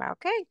alarma.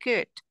 Okay,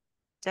 good.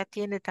 Ya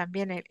tiene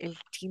también el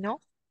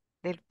tino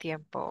del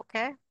tiempo,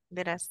 okay?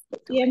 Let us do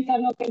it. Sienta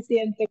lo que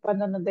siente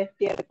cuando nos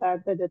despierta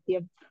antes de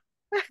tiempo.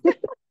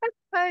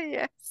 Ah,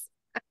 yes.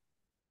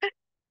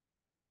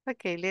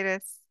 Okay,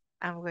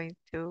 I'm going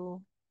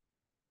to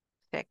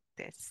check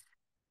this.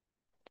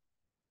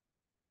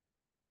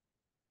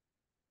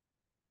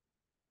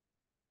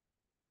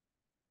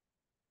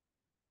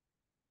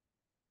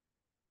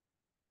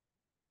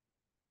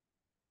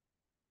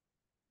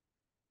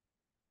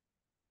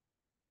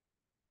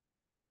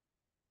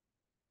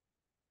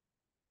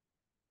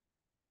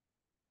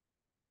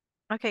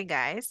 Okay,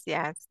 guys,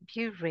 yes,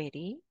 be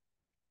ready.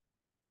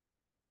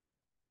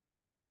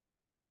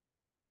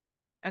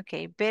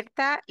 Okay,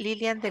 Berta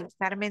Lilian del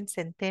Carmen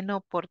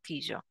Centeno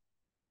Portillo.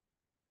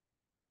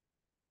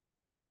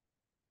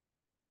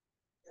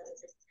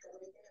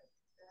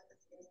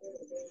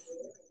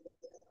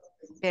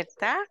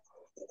 Berta?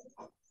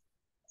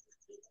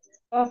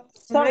 Oh,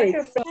 sorry.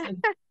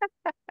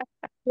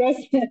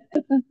 Present.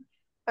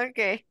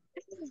 Okay.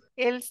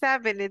 Elsa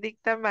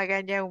Benedicta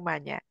Magaña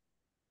Umaña.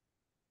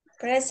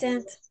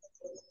 Present.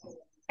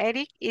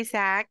 Eric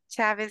Isaac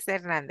Chávez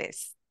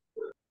Hernández.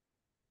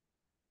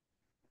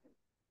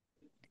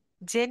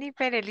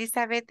 Jennifer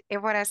Elizabeth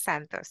Évora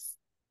Santos.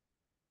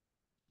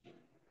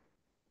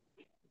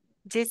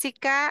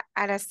 Jessica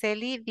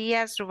Araceli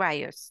Díaz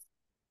Rubayos.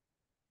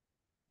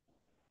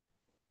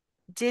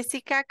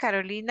 Jessica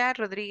Carolina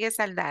Rodríguez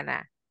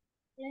Aldana.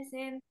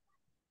 Present.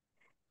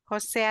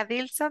 José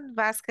Adilson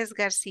Vázquez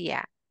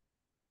García.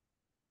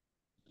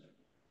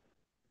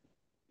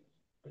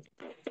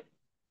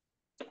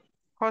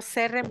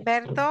 José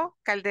Remberto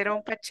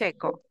Calderón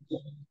Pacheco.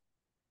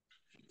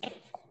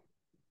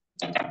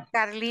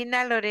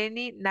 Carlina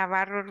Loreni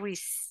Navarro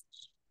Ruiz.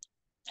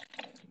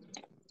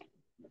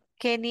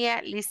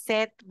 Kenia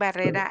Lisette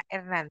Barrera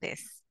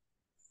Hernández.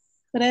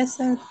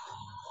 Present.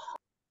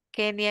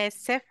 Kenia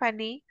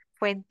Stephanie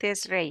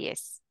Fuentes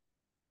Reyes.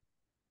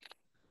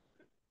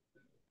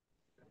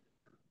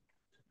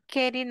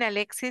 Kerin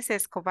Alexis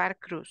Escobar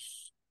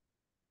Cruz.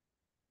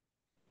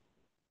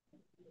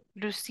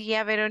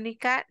 Lucía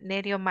Verónica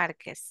Nerio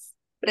Márquez.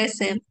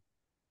 Present.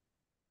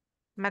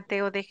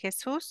 Mateo de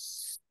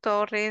Jesús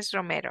Torres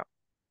Romero.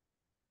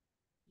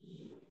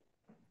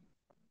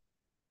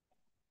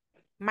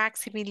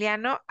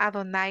 Maximiliano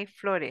Adonai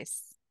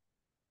Flores.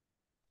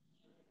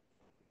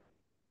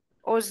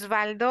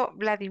 Osvaldo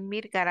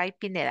Vladimir Garay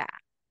Pineda.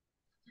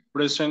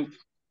 Present.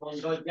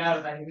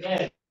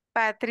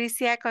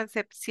 Patricia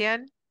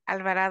Concepción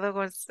Alvarado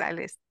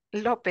González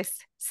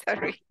López,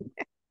 sorry.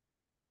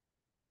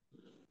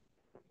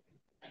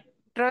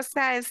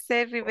 Rosa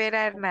Esther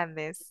Rivera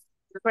Hernández.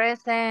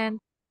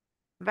 Present.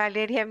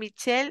 Valeria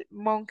Michelle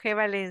Monge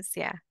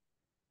Valencia.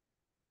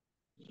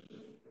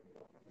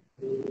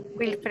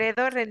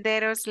 Wilfredo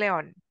Renderos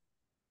León.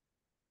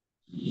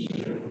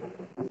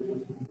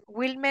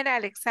 Wilmer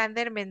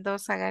Alexander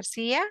Mendoza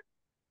García.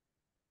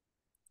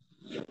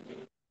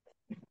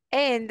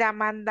 And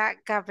Amanda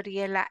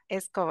Gabriela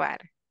Escobar.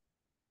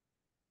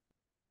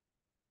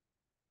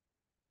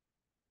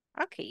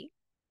 Okay.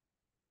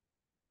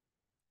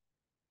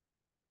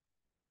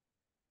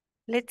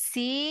 Let's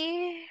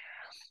see.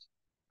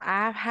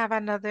 I have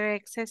another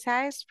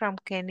exercise from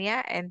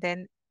Kenya, and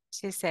then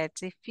she said,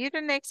 if you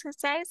don't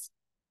exercise,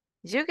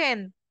 you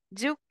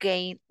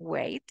gain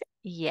weight.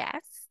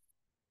 Yes,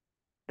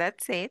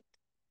 that's it.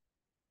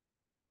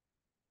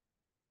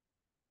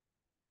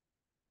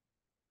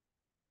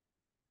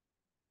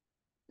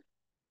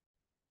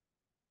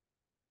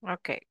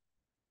 Okay.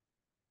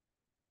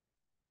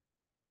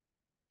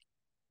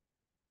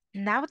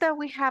 Now that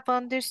we have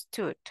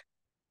understood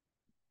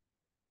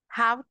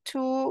how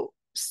to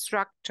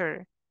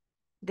structure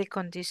the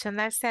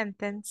conditional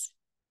sentence,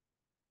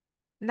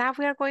 now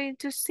we are going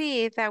to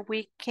see that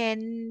we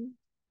can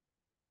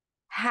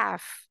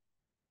have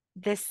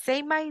the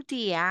same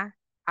idea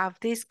of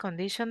this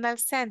conditional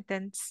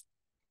sentence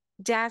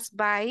just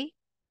by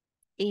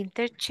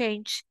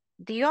interchange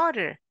the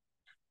order.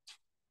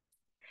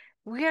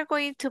 We are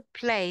going to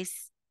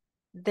place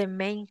the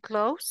main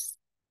clause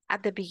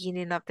at the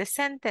beginning of the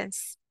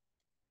sentence,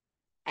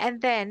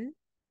 and then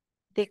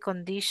the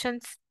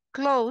conditions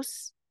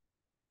clause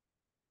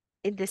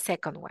in the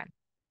second one.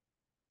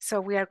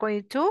 So we are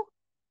going to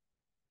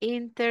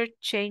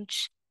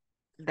interchange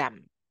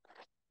them.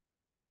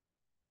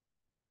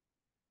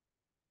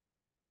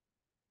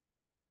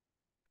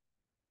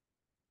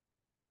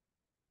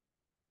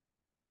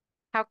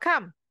 How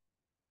come?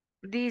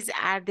 These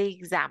are the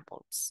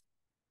examples.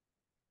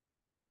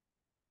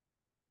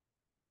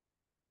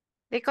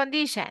 The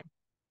condition.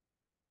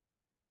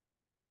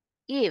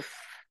 If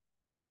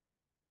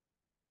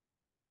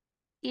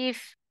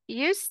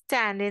you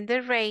stand in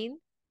the rain,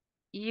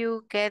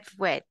 you get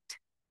wet.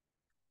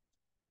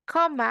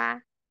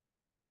 Comma,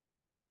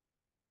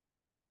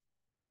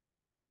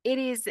 it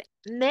is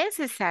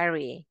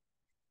necessary.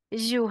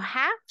 You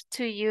have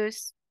to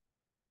use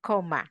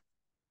comma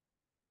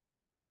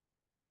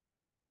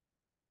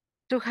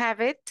to have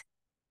it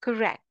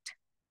correct.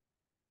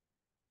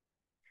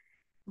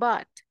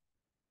 But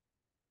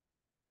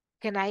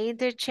can I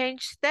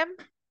interchange them,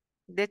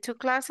 the two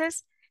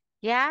clauses?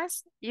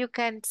 Yes, you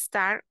can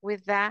start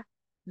with the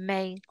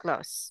main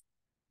clause.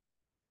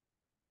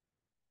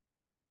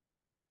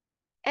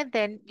 And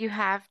then you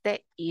have the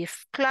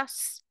if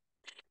clause.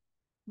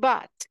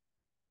 But,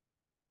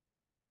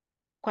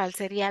 ¿cuál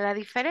sería la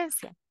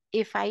diferencia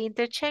if I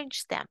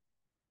interchange them?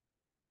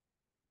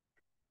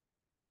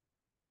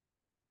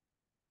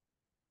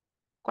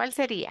 ¿Cuál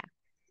sería?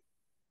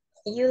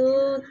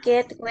 You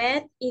get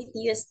wet if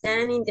you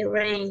stand in the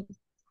rain.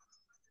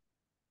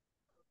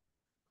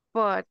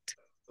 But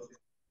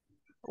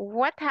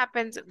what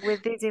happens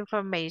with this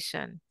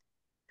information?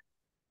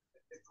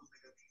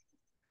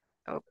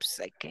 Oops,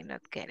 I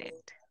cannot get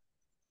it.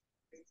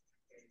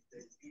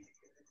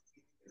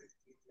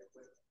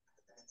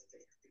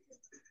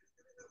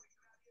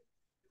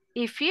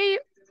 If you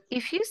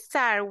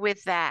start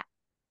with the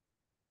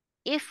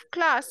if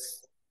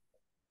clause,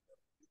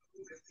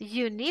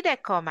 you need a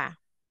comma.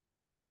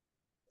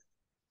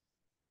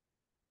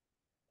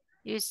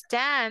 You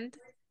stand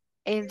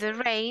in the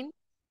rain,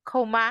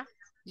 comma,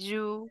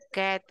 you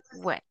get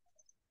wet.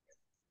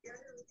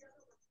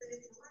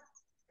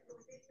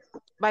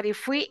 But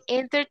if we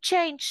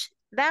interchange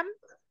them,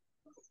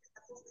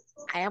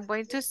 I am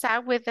going to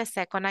start with the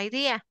second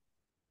idea.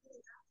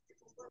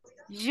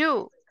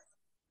 You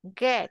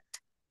get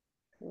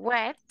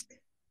wet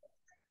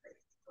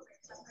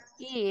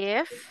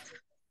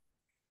if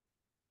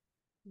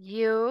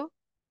you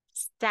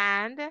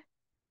stand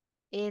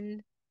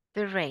in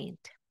the rain.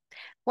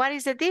 What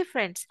is the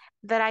difference?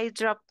 That I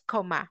dropped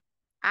comma.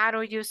 I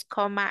don't use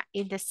comma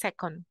in the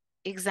second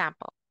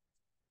example.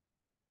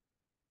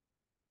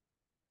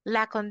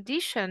 La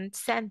condition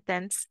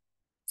sentence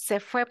se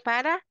fue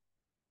para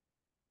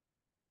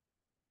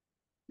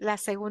la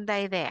segunda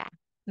idea,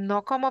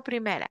 no como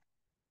primera,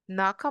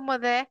 no como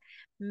the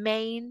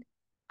main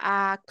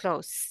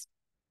clause.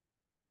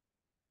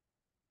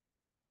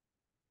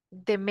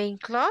 The main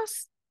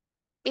clause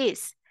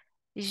is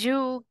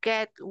you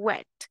get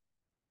wet.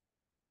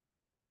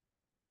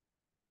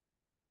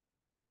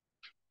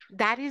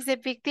 That is the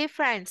big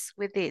difference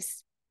with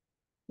this.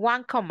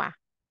 One comma.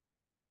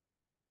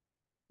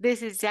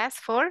 This is just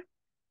for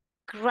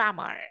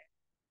grammar.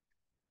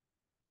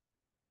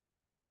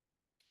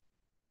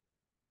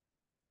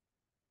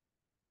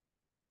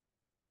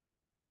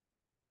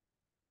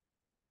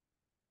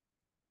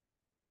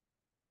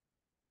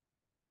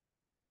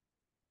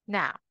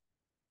 Now,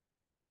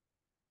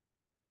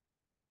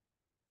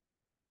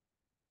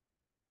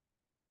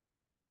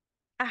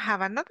 I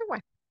have another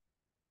one.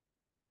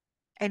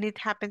 And it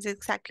happens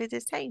exactly the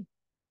same.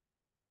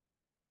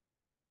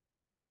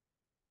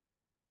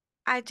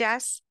 I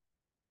just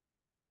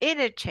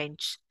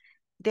interchange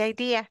the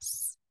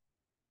ideas.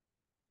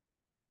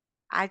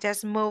 I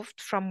just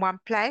moved from one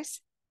place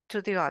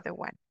to the other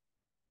one.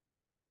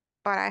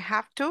 But I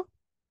have to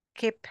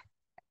keep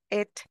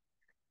it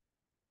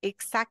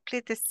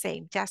exactly the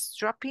same, just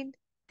dropping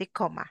the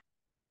comma.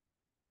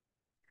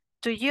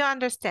 Do you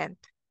understand?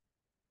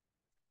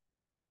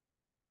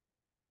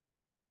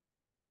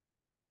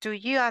 Do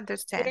you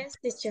understand? Yes,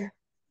 teacher.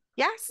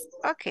 Yes?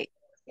 Okay.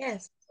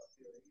 Yes.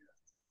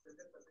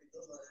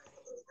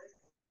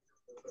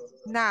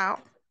 Now,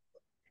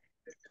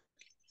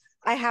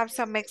 I have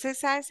some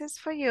exercises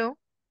for you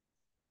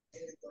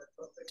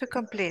to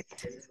complete.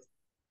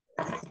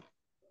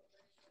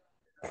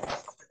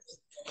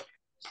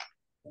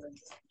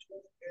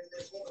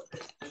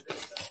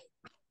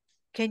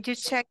 Can you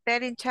check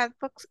that in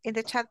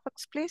the chat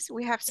box, please?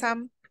 We have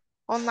some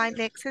online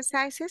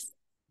exercises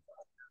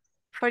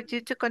for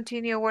you to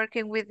continue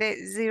working with the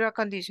zero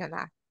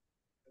conditional.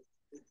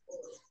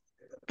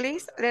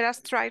 Please let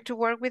us try to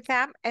work with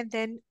them, and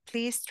then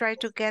please try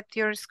to get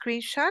your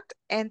screenshot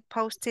and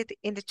post it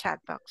in the chat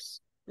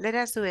box. Let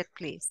us do it,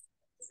 please.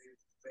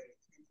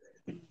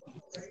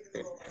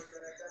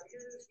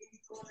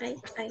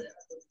 I.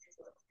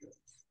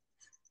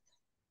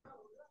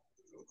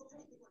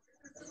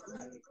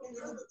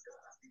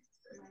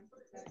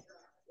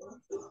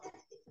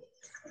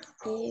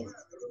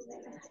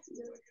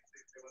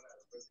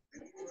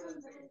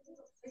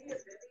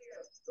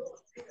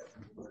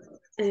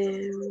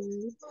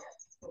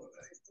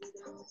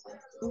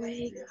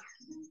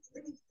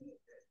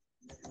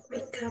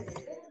 Wake up.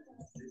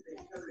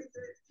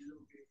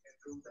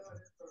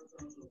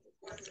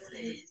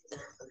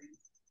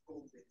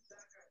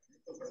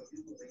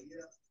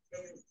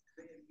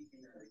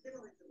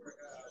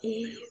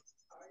 If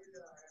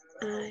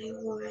I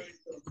were,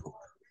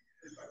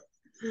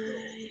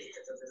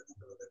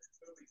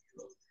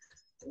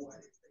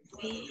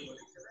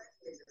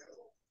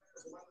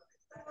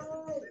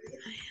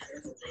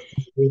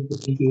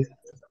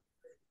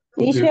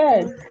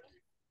 Teacher,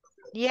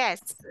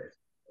 Yes,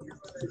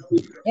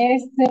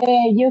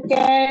 you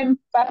can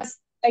pass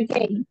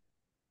again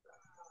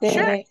sure,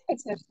 the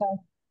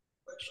exercise.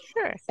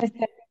 sure.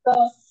 So,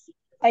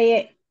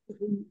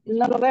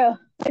 no lo veo.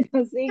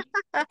 Sí.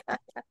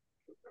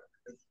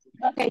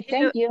 Okay, Can you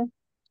thank you.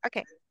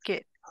 Okay,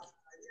 good.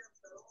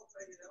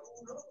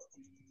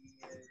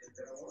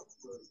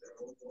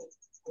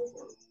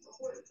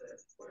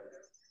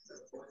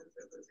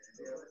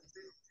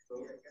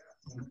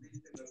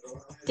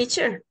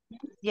 Teacher,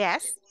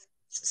 Yes,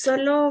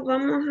 solo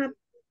vamos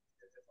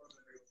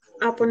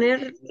a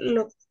poner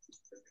lo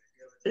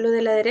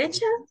de la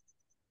derecha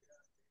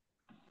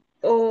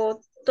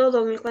o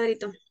todo en el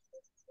cuadrito.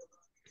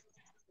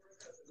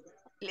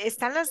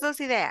 están las dos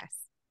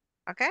ideas,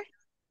 okay?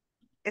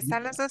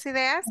 Están las dos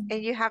ideas,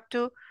 and you have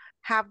to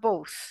have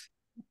both.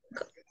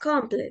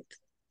 Complete.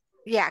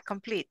 Yeah,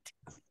 complete.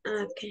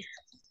 Okay.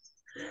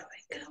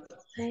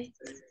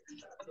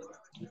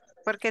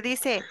 Porque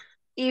dice,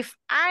 if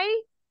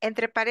I,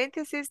 entre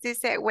paréntesis,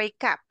 dice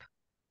wake up.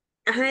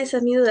 Ajá, esa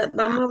es mi duda.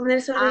 Vamos a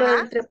poner solo Ajá.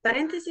 entre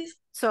paréntesis.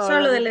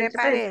 Solo de de la entre entre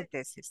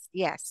paréntesis. paréntesis,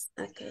 yes.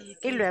 Okay,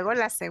 Y luego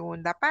la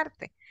segunda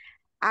parte.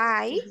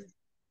 I,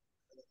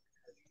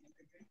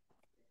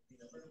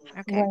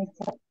 okay.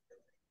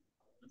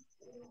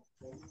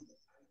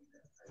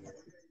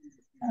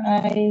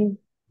 I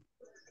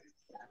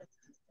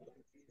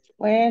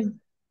well,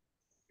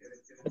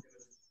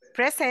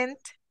 Present.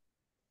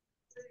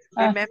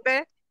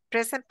 Remember,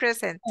 present,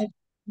 present.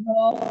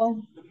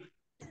 no,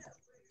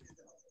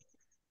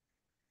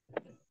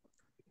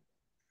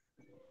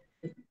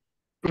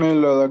 Me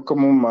lo da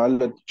como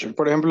mal.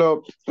 Por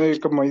ejemplo,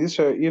 como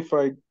dice, if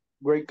I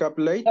Wake up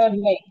late.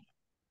 Okay.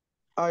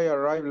 I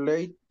arrive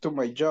late to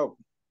my job.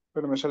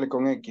 Pero me sale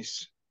con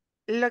X.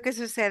 Lo que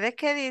sucede es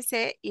que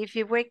dice if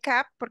you wake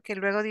up, porque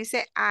luego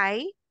dice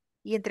I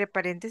y entre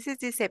paréntesis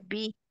dice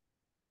be.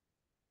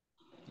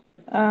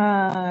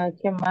 Ah,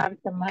 quemar,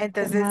 quemar,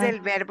 Entonces quemar.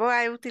 el verbo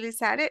a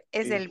utilizar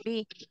es el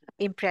be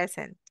in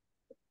present.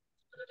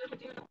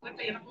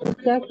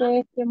 ¿Ya que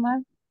es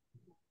quemar?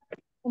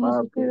 ¿Cómo se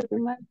Ok. escribe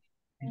quemar?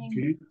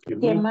 ¿Qué?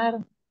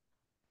 Quemar.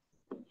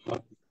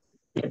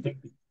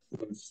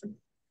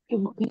 Que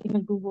busqué en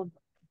el Google.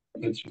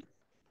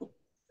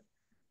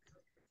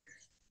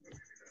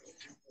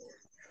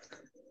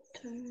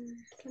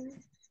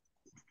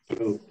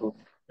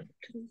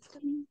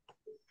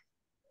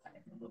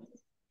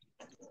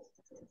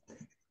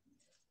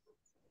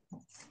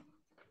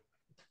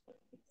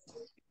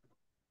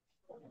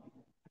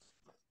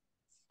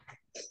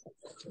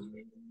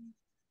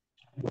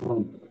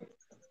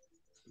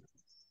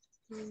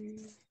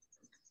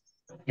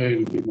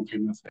 El mismo que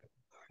no sé.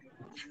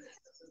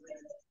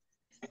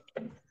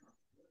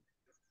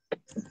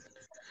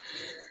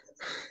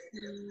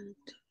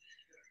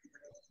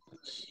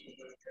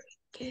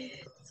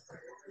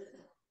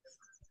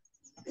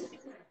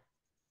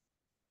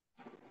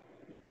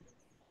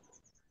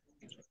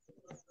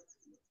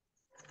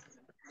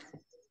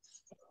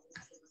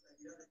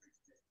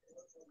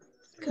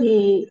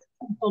 Y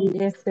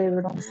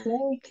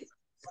bronceado.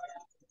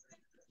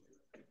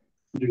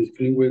 You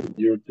screen with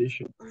your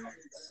t-shirt.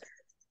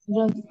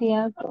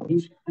 Bronceado.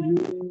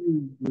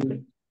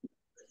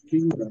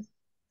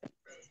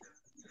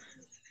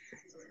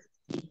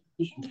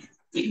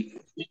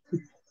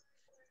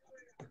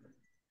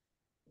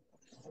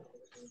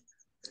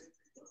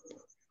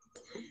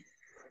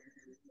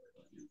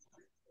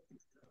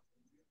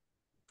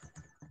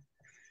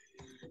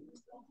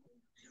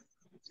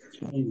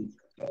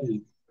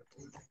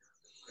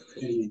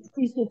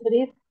 Y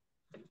sufrir.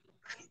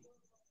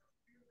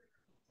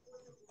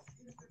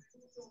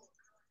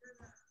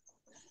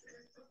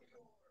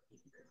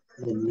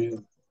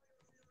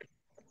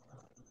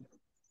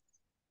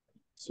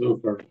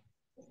 Super.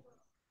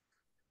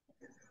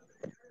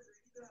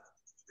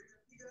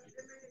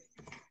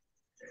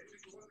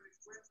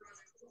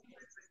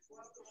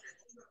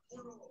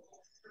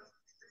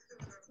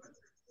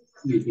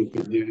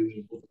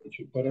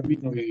 Para mí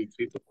no me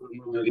escrito por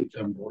una de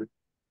tambor.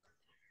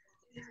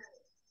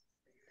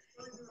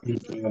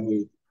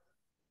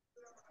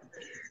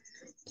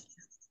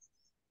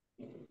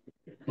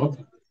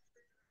 Okay.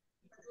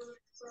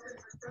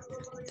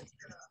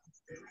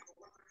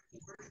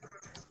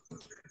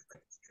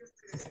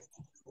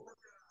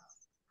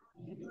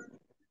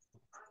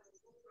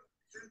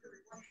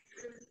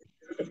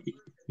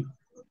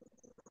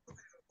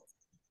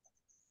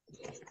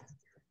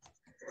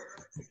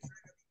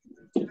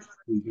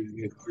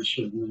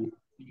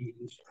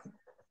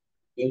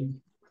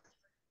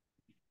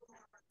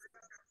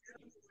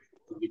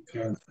 You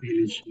can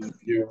finish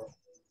your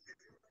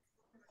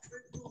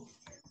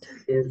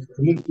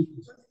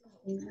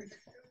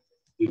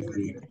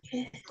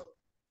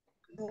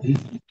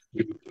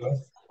class.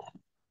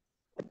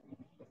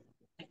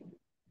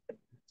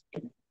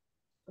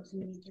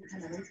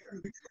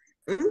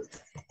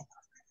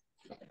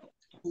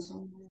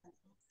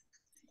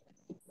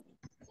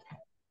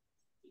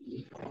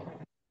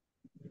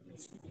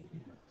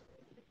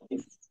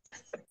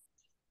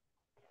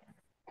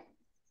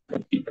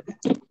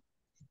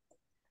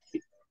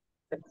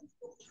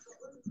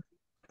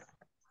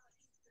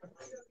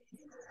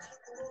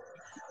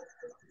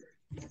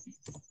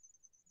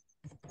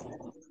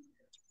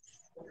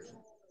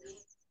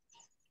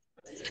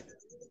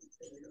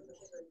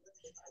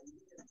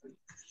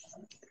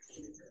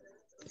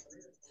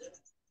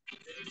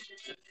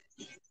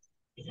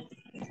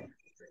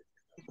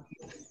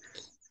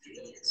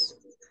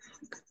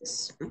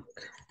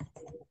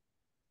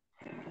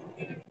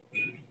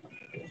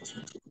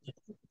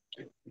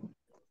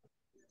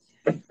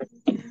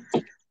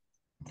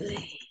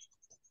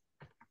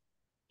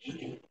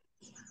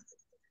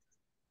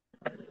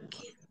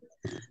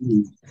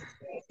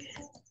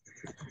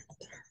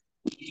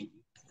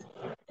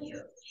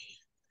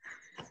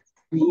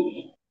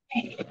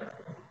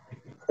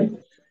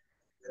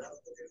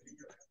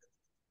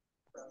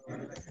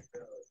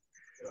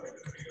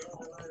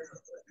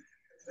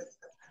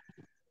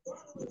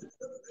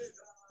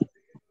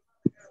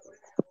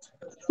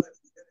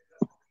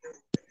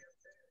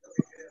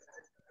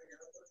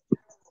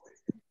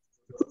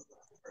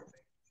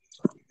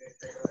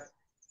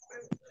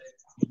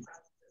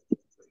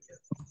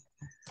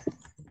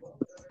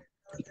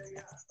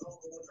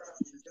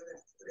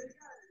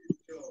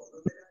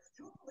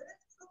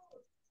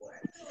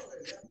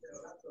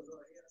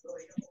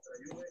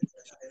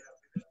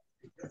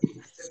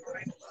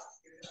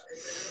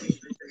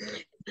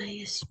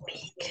 I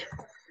speak.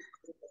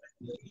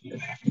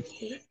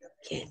 He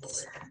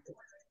gets.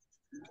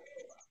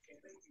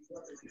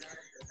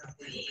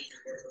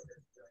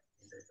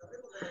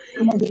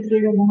 ¿Cómo se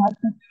escribe en los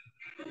altos?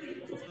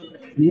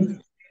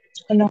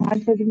 En los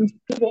altos de mi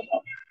escribo.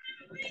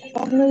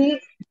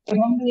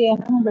 Only a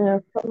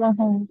number from a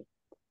home.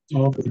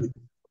 Okay.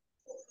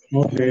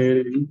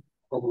 Okay.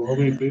 Como no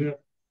idea.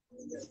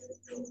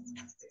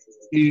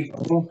 Y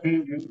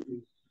okay.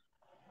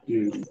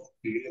 Y,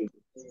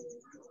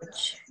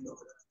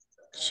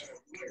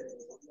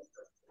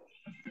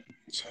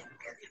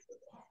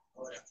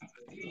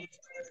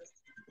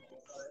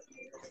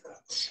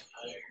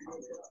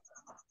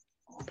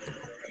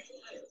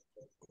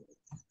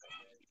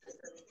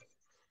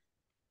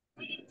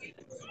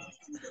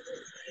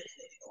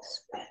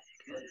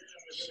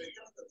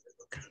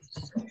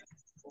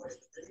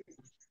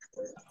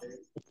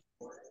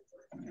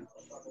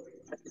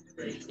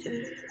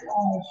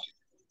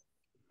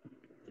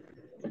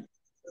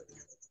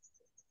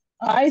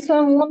 Ay,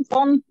 son un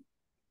montón.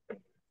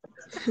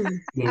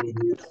 no,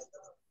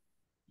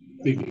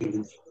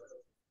 y,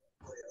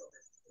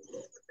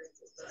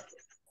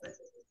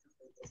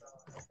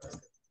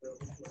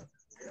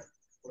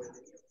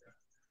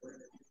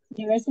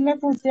 Y a ver si me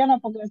funciona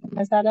porque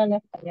me sale en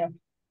español.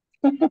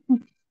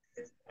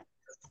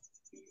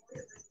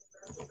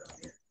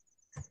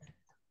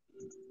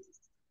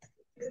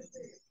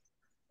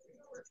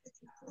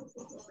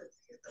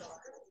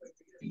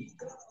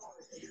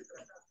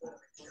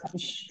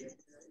 Ush.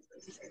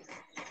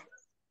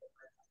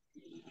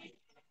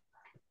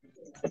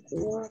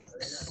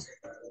 Works.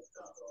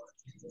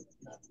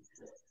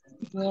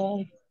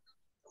 Yeah.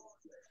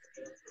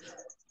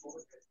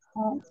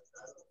 Ah,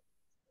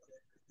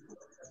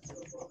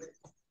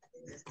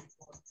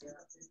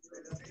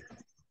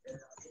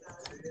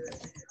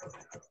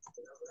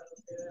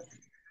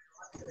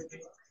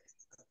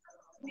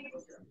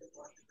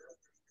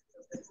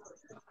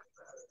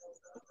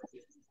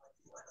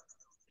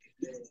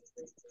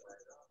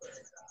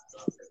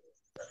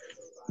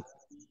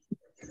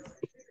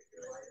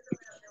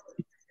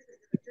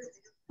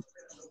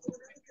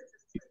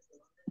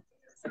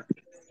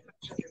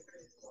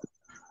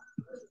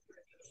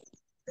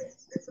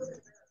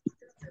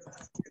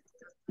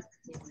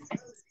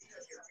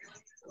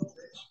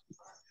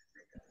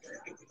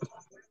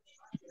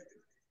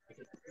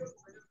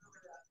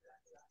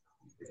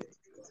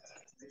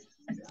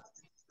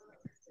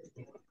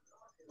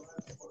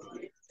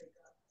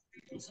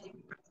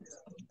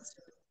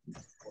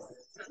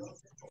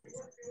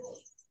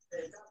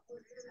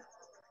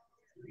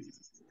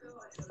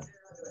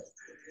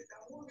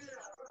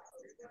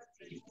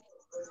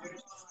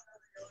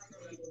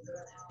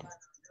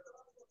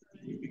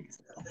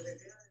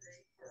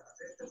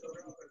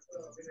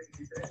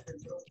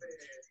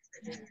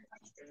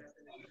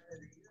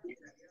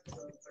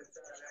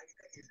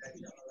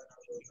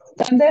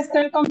 ¿Dónde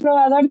está el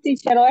comprobador,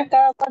 teacher? ¿O es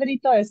cada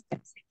cuadrito este?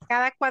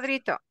 Cada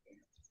cuadrito,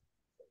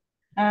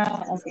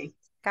 Ah, ok.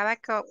 cada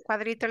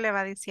cuadrito le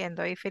va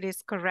diciendo if it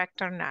is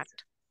correct or not.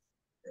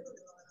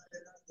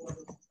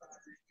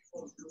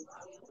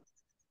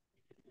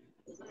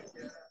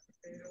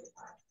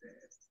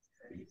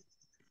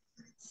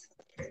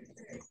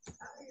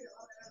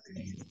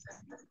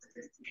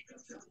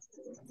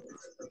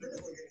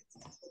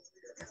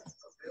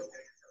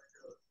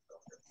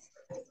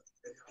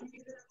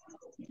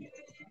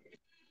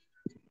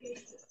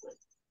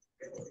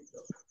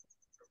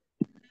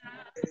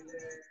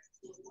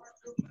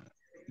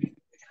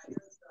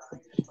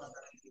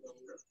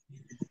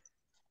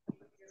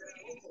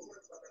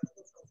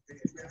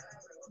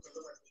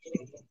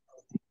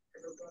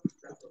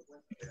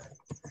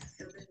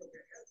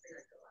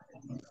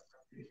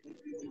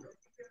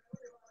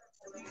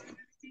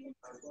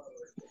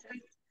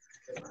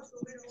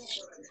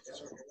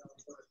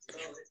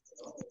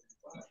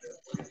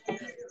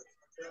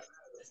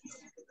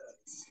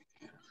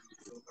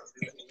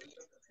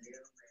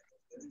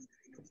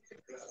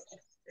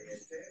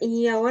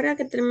 Y ahora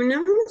que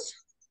terminamos,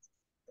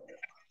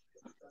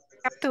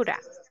 Captura,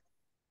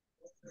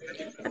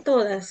 a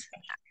todas.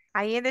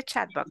 ahí en the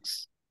chat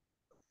box.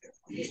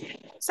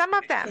 Some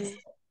of them, Okay.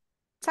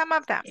 some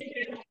of them.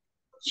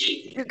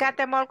 You got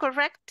them all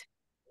correct?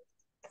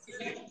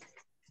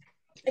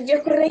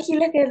 Yo corregí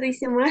la que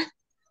dice mal.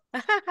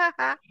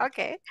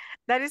 Okay,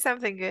 that is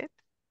something good.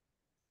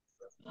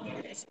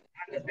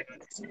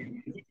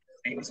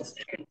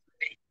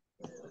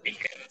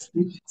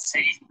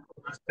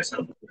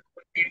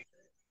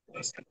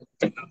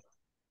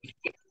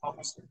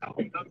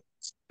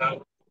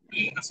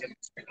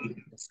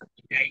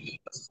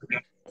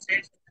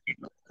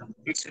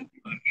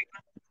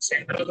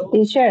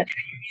 Teacher,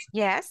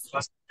 Yes.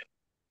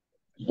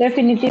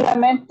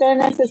 definitivamente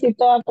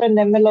necesito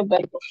aprenderme los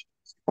verbos,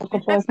 porque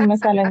por eso me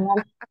salen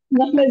mal.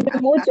 No me sé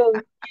muchos,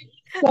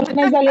 solo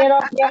me salieron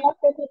ya más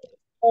cosas,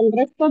 el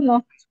resto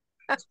no.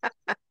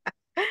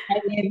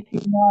 I need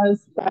more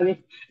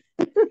study.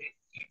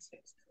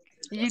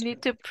 You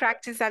need to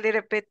practice a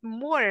little bit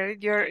more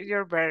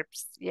your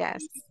verbs.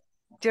 Yes.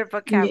 Your Yeah,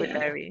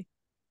 vocabulary.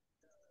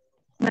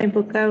 my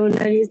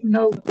vocabulary is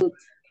no good.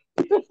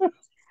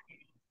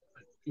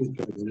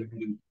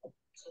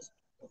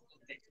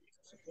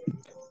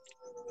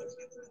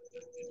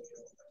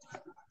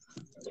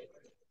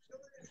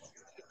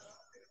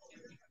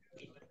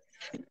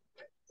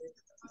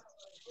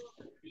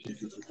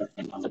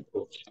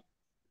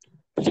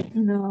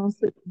 No,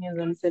 estoy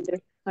comiendo el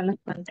cerebro con las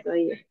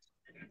pantallas.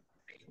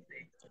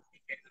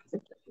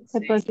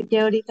 Se puede decir que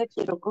ahorita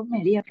quiero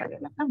comer y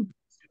apagar la cama.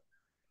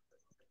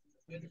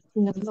 Si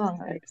no, no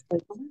van a ver que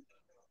estoy comiendo.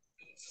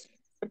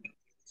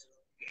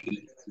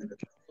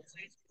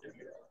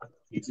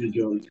 Dice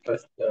yo,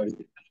 hasta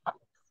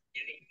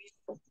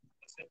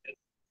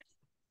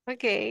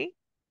Okay.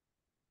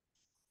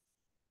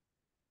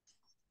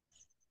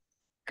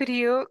 Could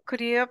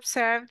you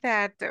observe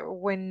that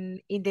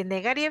when in the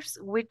negatives,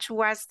 which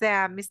was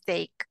the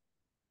mistake?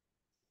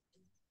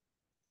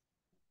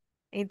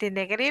 In the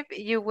negative,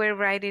 you were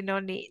writing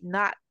only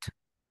not,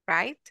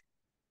 right?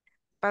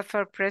 But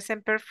for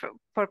present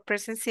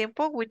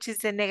simple, which is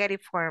the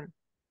negative form?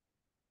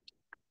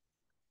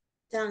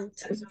 Don't.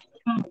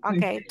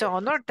 Okay,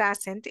 don't or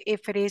doesn't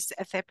if it is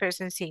a third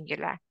person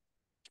singular.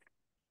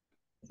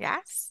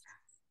 Yes?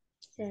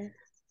 Yeah.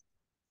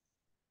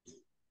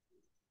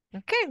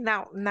 Okay,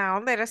 now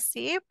let us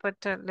see, but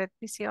let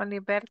me see only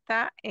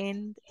Berta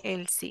and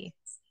Elsie.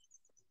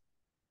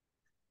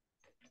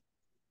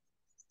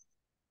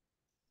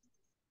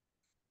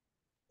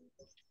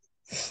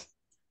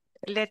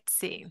 Let's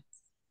see.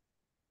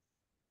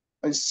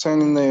 I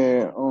sent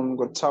on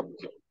WhatsApp.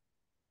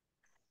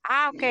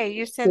 Ah, okay,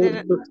 you send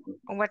it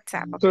on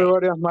WhatsApp, Tuve okay.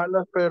 varias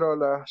malas, pero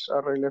las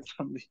arreglé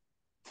también.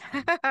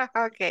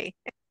 Okay.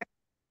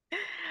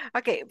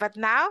 Okay, but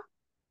now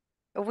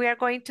we are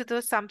going to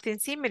do something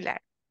similar.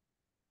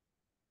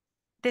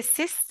 The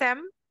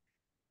system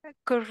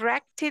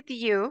corrected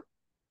you,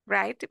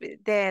 right?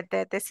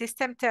 The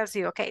system tells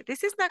you, okay,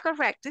 this is not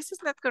correct. This is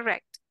not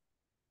correct.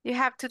 You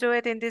have to do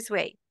it in this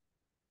way.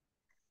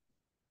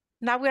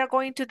 Now we are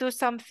going to do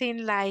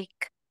something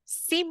like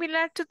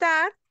similar to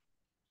that,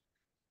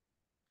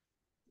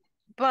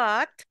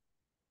 but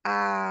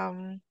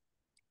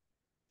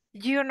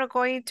you're not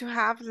going to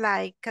have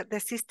like the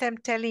system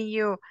telling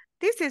you,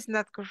 this is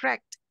not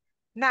correct.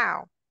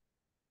 Now,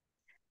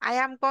 I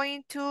am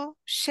going to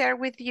share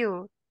with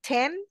you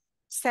 10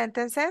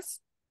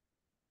 sentences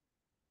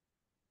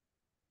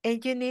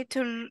and you need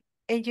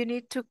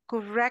to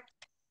correct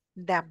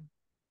them.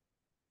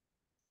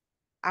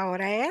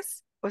 Ahora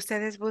es,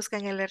 ustedes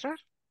buscan el error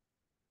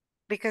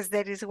because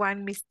there is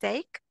one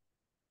mistake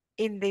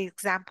in the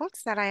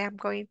examples that I am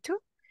going to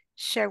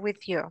share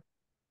with you.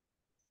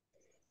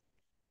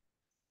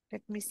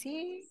 Let me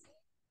see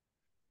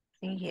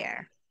in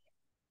here.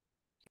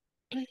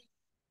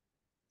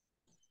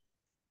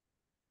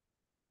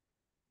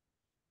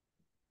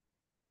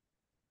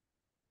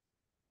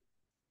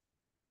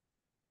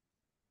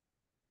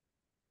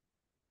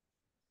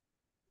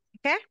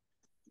 Okay.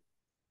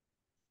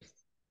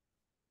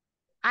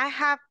 I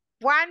have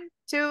 1,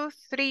 2,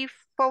 3,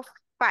 4,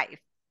 5,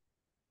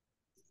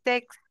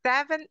 6,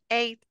 7,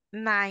 8,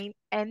 9,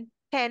 and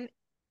 10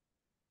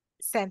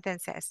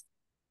 sentences.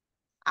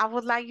 I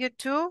would like you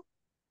to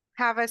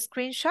have a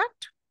screenshot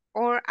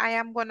or I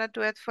am gonna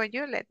do it for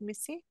you. Let me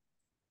see.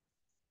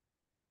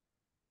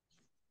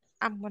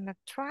 I'm gonna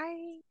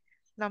try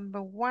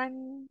number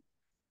 1.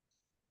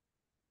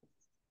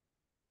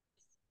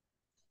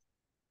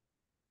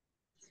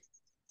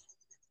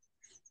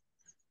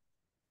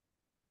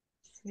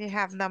 You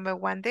have number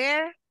 1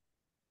 there.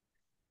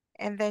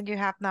 And then you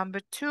have number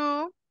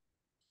 2.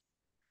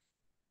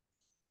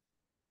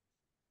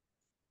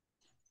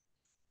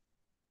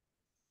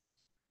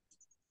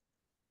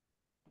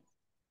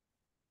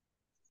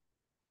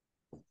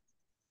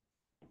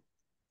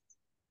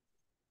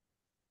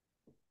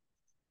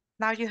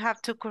 Now you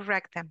have to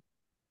correct them.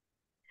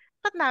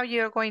 But now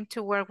you're going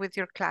to work with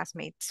your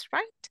classmates,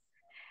 right?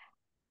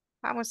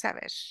 Vamos a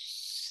ver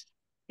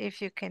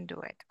if you can do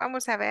it.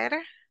 Vamos a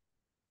ver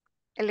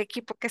el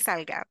equipo que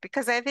salga,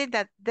 because I think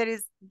that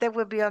there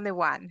will be only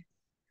one.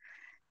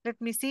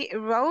 Let me see.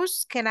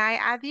 Rose, can I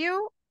add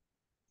you?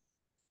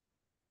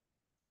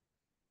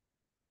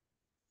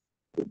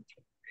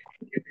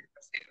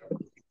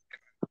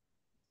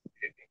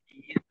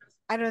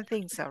 I don't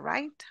think so,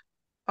 right?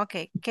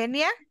 Okay,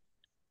 Kenya?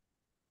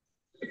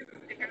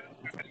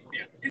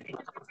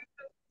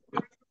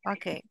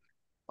 Okay.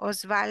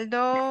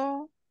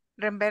 Osvaldo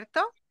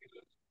Remberto?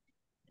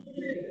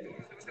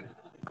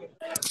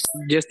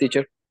 Yes,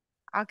 teacher.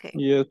 Okay.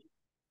 Yes.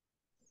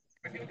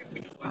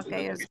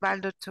 Okay,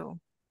 Osvaldo too.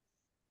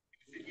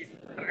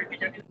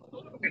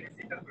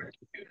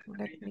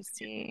 Let me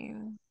see.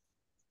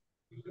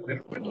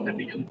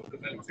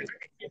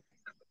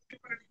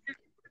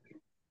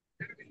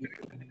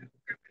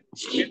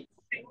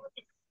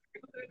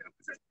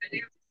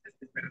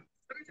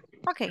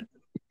 Okay.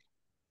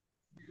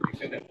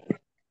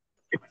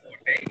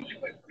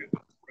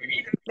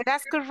 Let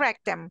us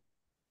correct them.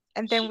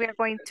 And then we are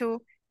going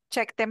to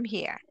check them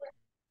here.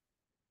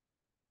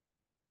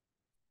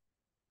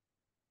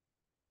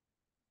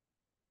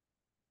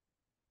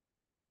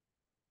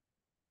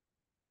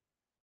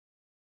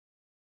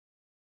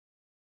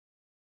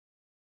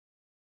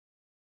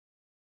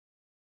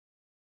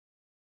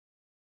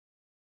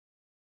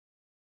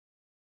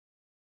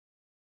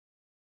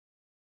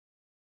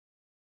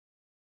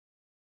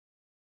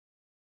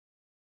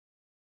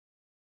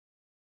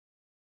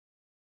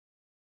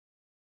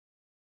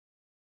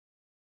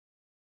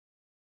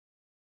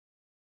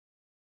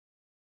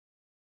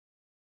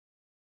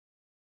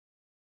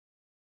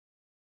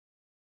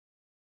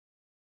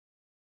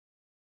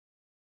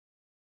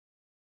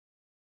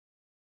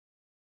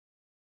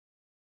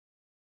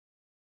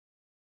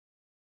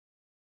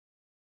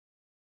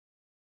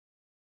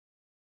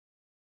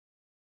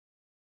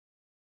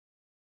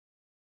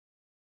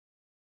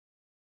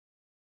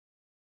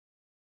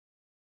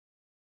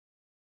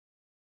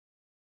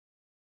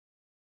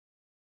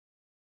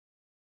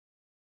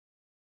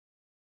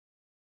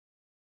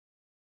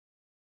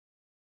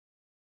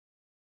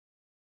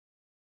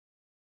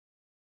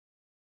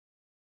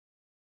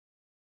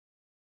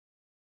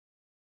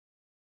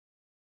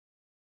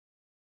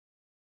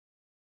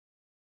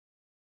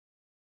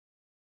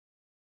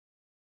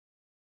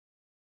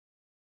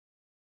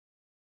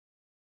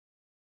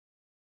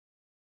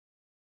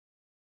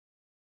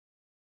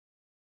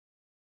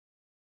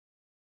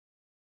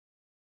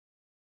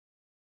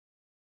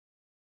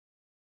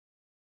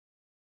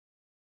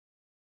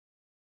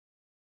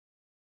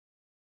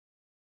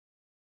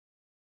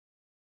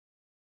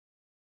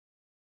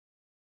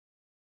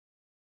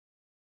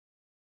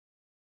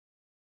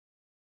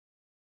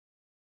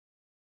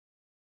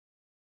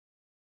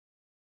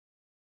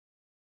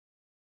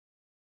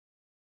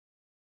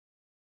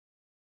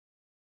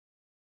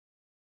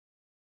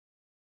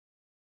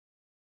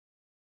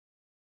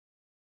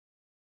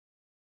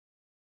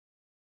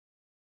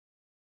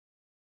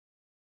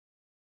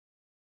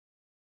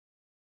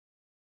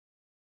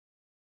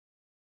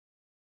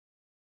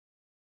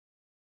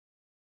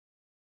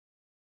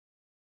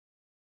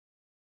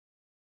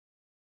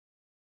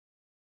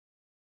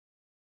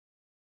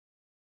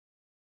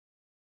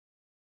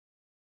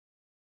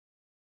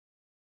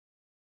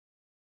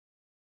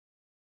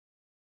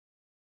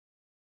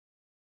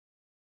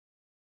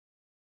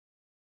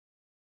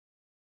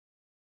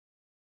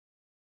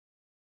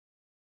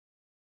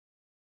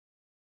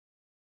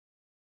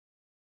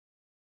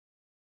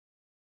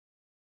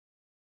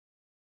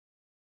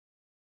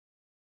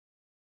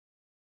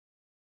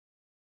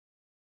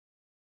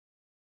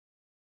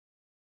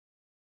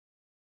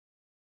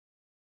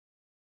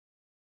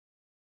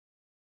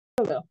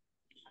 lo veo.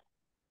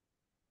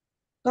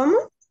 ¿Cómo?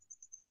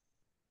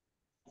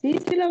 Sí,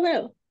 sí lo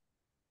veo.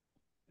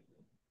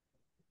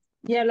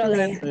 Ya lo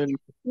Vaya. agrandé. El,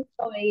 No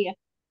lo veía.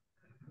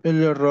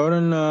 el error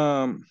en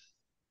la...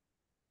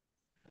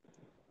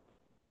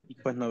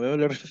 Pues no veo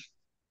el error.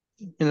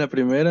 En la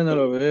primera no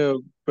lo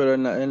veo, pero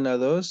en la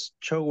dos,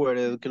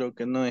 showered creo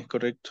que no es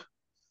correcto.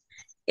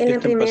 En Que la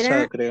está en pasado,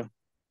 primera creo. O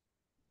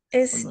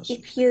es no sé.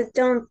 if you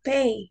don't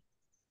pay.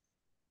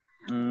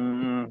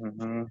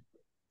 Ujú,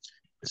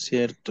 es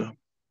cierto.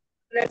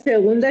 La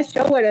segunda es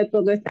shower,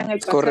 todo está en el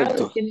Es pasado y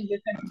correcto. tiene que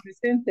estar en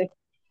presente.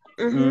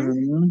 Ujú.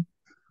 Ujú.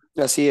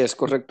 Así es,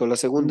 correcto. La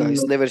segunda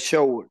es No never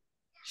shower.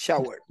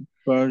 Shower.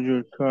 park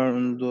your car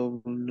on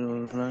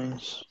double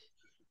lines.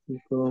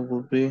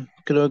 Will be.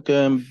 Creo que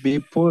en be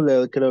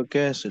pulled, creo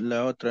que es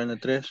la otra en la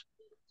 3.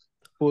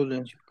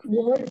 Pulled.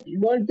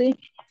 Volti.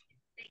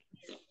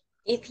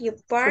 If you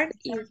park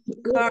your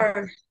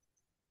car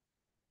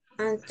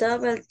on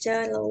double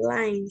yellow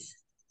lines,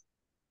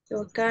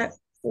 your car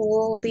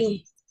will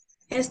be.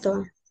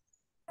 Esto.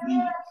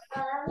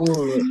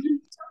 Pulled.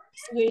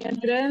 Y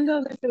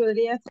entrando, que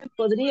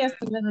podrías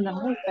tener una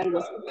multa, algo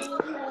así.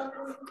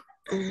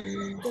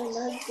 Mm,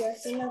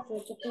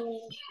 vaya.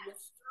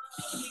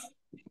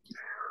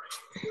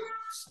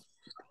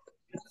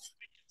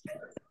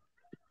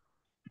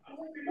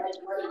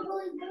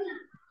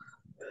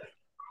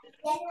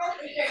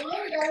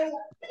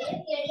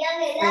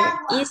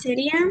 Y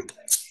sería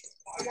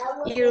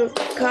your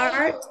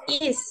car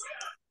is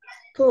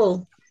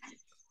full.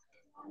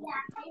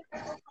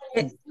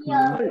 Eh,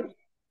 Ujú.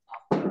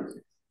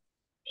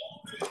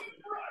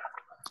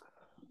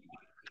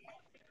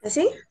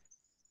 ¿Así?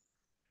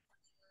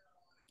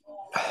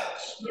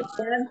 You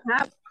can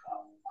have.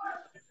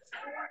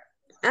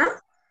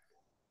 ¿Ah?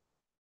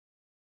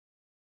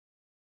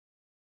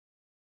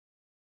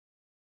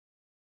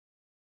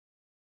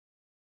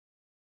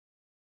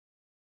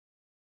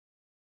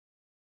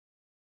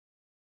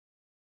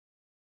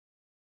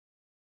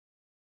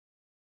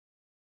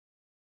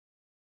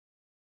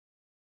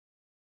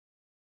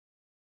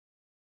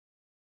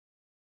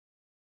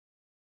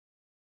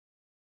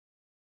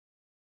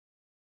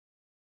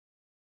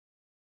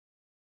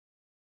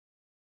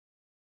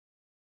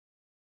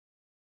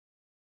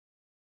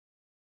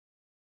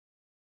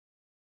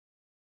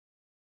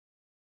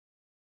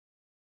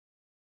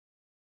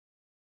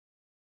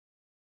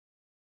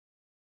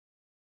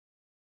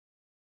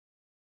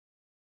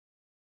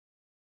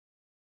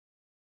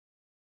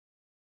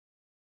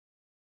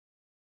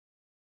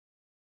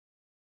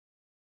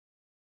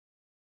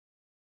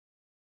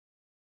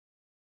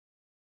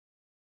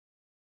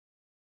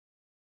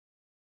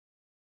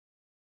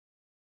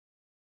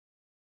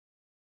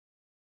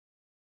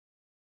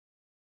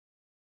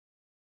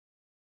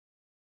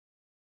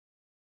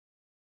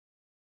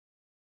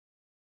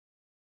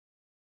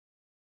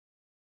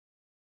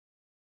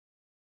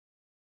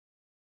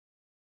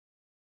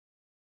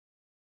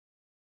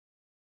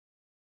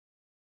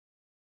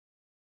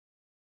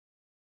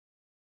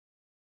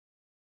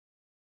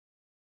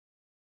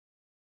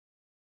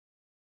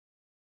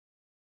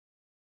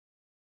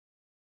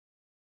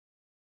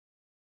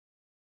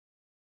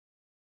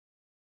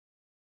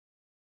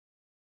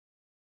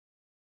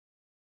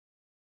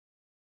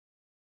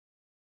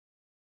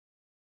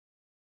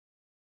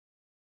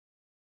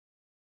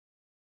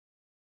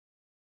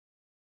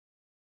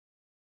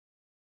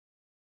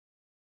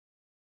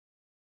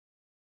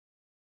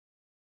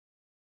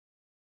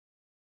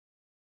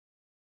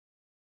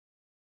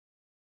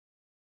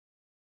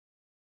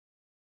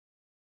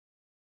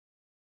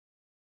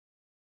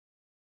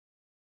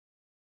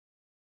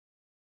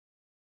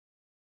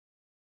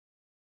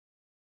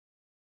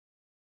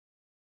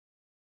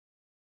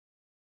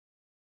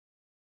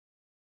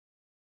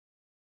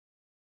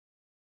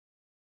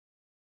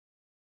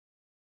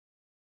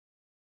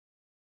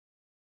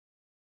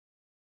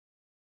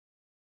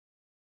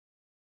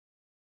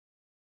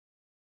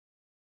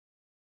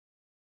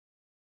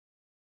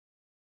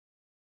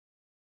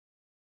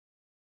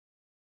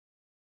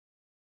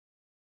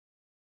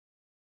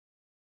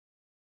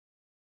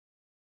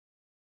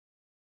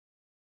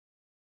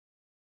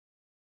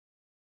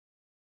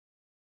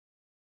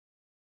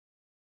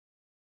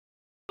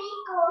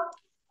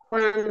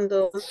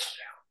 Cuando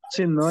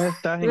Si no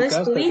estás no en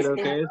casa, creo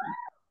estuviste. que es.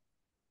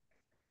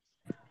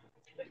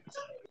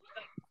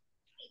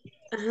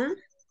 Ajá.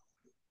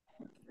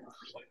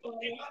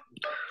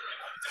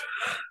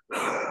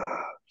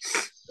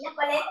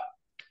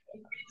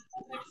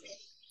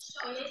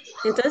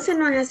 Entonces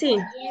no es así.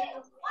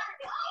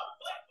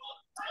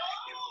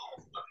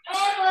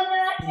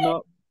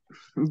 No,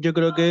 yo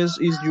creo que es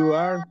is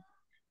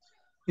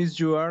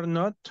you are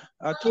not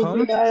at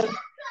home.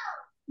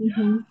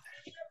 Ujú.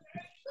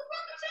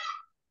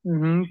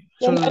 Ujú, Pues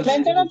solo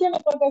realmente no tiene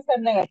por qué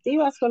ser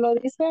negativa, solo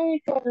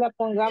dice que la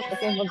pongamos,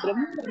 que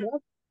encontremos un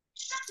error.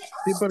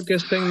 sí, porque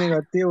está en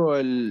negativo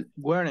el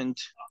weren't.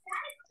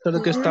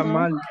 Solo que está Ujú.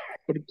 mal,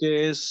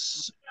 porque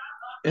es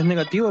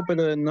negativo,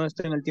 pero no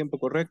está en el tiempo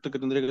correcto, que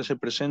tendría que ser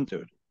presente,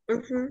 ¿verdad?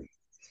 Ujú.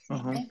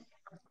 Ajá.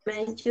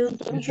 When you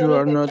If you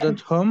are not at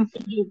home,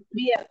 You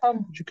be at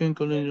home. you can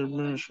call in your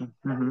manager.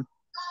 Ujú.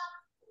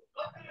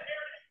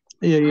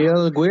 Y ahí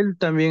el will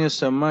también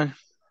está mal.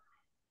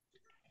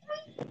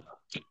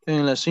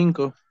 En la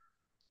 5.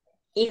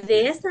 ¿Y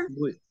de esta?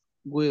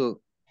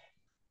 Will.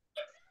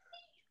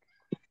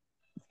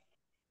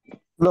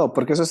 No,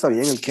 porque eso está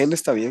bien, el can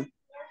está bien.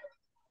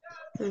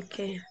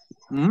 Ok.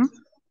 ¿Mm?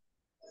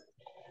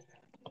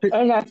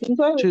 En las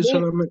 5 Sí,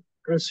 solamente.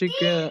 Así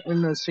que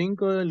en la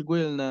 5 el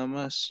will nada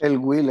más. El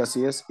will,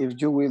 así es. If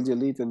you will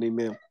delete an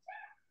email.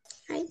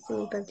 Ay, se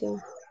me perdió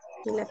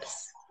mi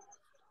lápiz.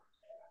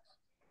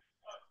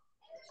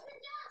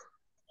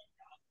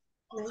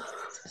 Ay,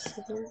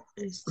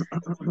 este.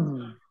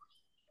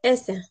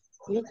 Este.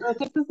 Yo creo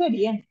que eso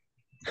sería.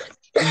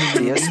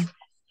 Así es. Ujú.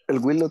 El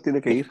will no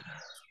tiene que ir.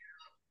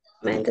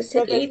 Bueno, entonces,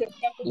 Porque if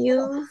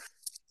you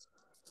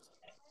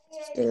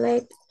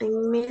delete a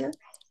email,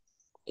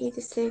 it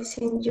stays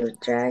in your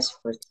trash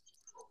for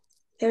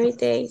 30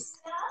 days.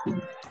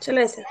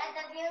 Solo esa.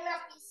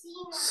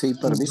 Sí,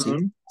 para mí sí.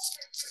 Ujú.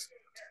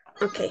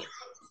 Ok.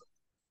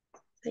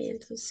 Ahí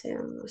entonces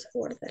vamos a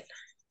guardarla.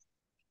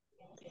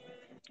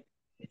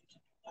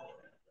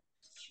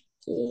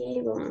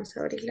 Y vamos a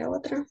abrir la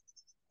otra.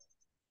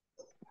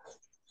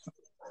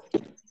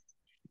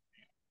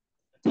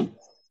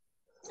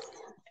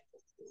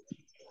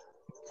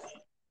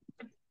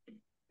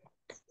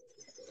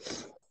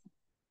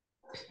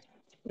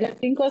 La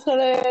 5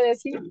 solo debe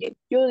decir if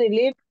you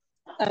delete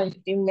an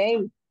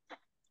email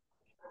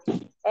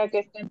para que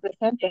estén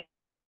presentes.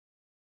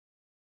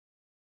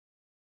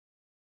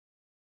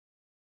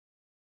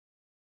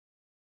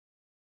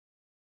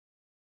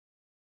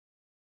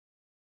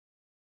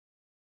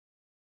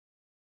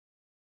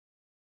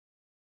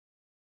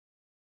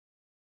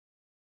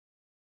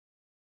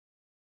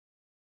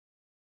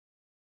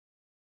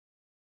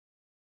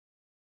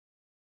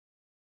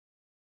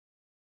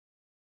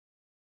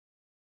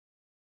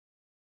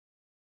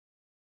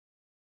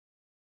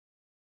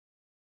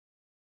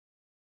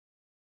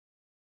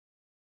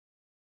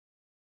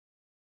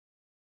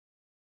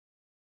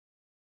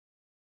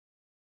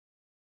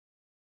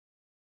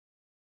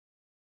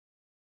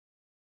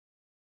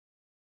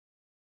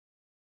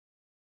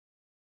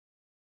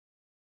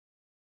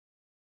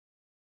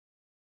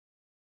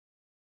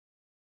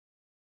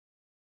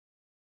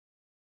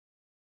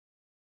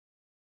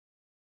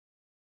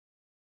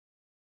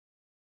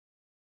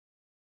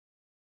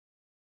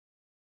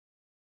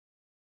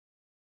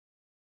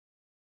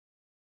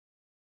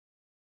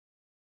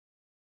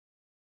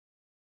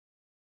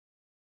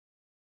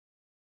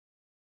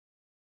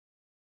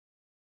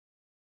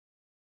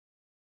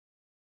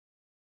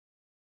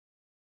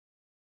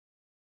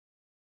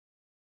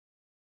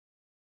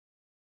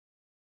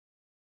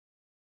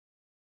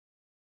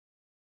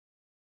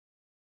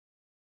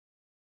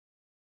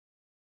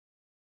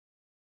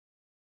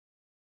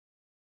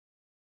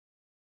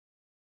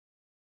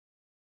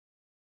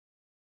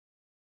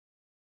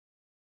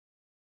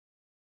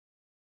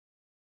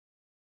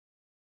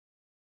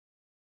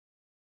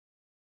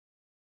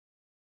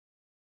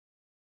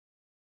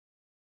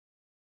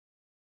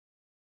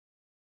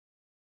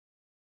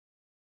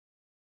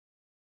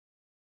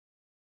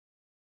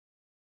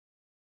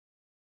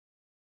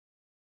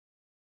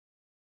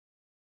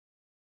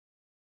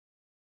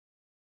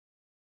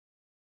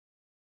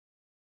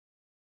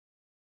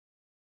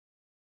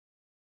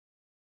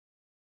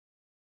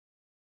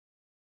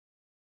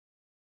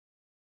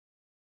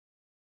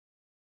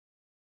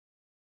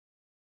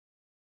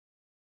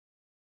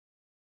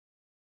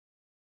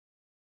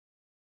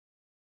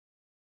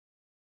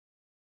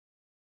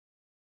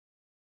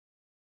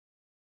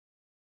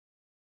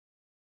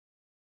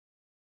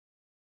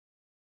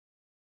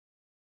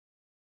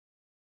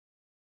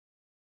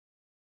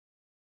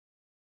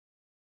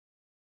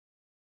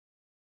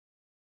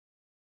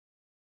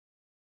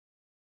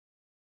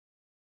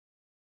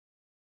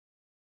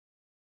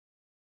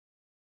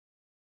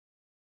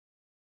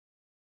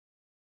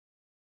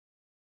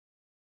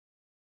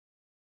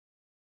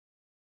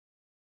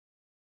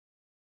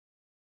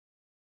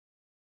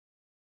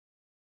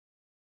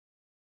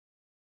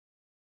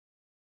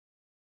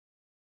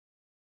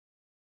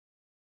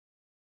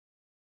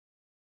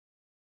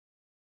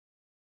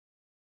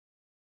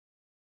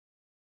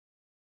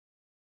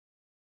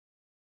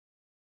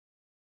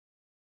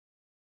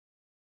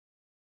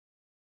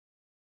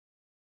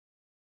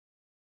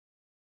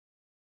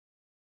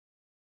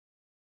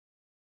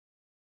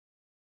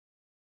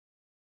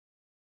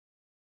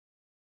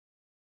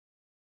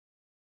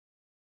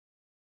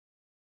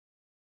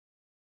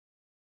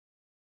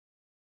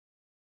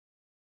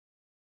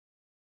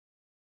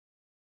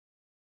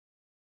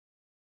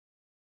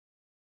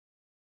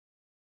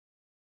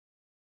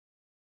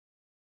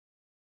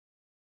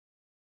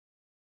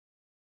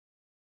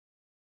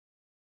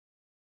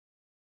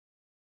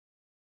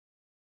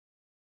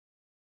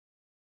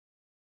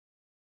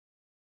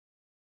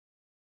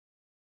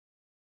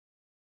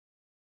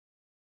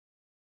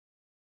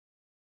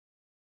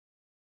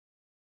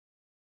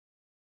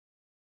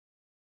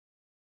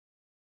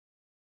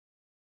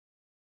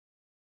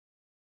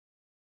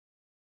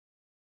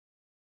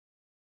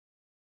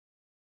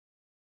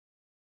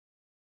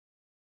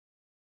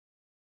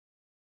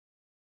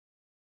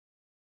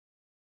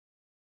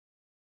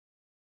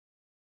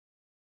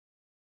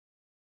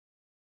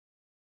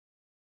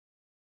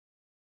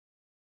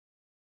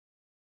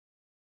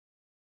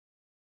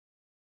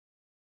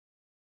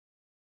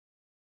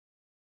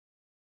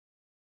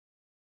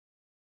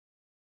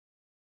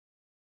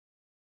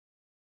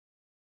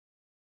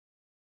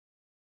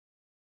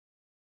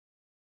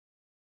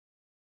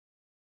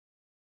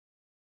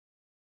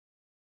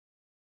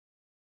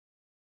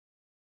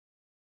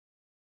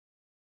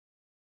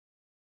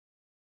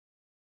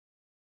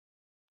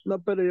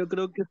 No, pero yo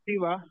creo que sí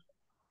va,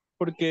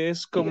 porque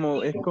es como,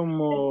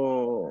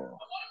 o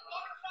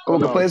Como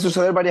que no. pueden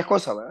suceder varias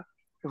cosas, ¿verdad?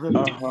 Ujú.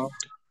 Ajá.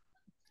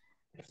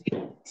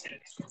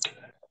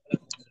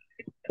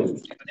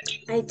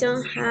 I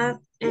don't have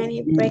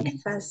any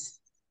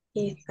breakfast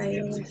if I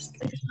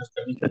oversleep.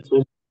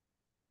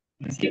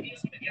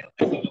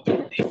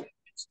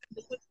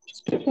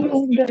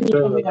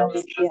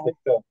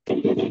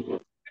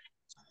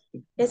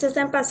 Ese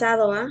está en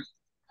pasado, ¿ah?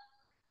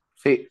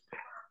 Sí.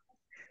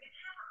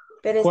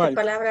 Pero esta ¿Cuál?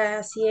 palabra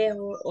así es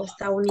o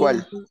está unida.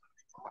 ¿Cuál?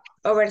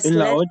 Es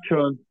la Overslept.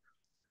 8.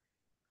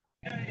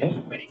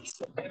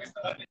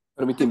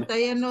 Permíteme. Hasta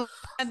ya no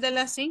de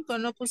las 5,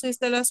 no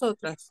pusiste las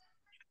otras.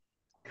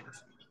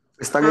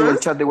 Están en ¿Ah? el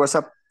chat de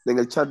WhatsApp. En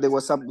el chat de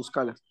WhatsApp,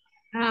 búscalas.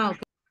 Ah, ok.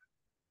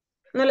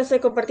 No lo estoy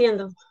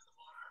compartiendo.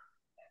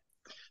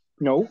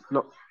 No.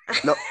 No,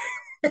 no.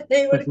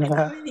 ¿Por qué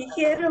no me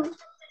dijeron?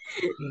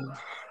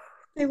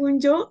 Según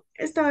yo,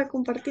 estaba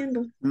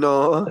compartiendo.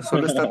 No,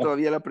 solo está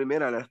todavía la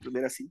primera, las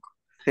primeras 5.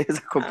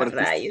 Esa A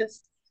compartiste.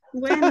 rayos.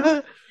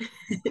 Bueno,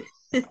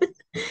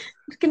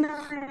 ¿por qué no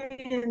me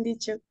habían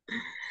dicho?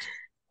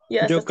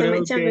 Yo hasta Yo estoy creo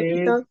manchando aquí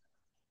que todo.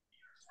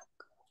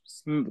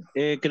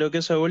 creo que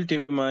esa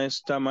última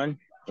está mal.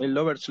 El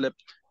overslept.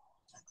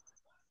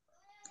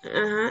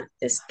 Ajá,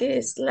 es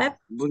que slept,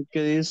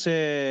 Porque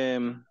dice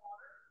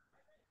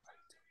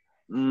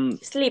mm,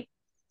 sleep.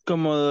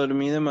 como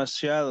dormí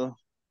demasiado.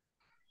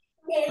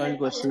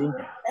 Algo así.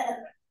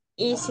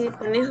 Y si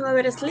pones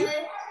oversleep,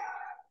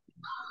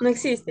 no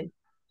existe.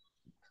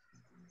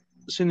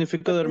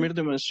 Significa dormir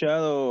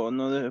demasiado o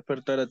no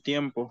despertar a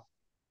tiempo.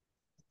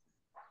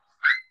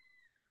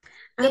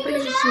 Ah,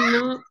 pero si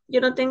no,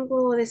 yo no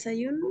tengo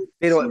desayuno,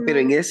 Pero en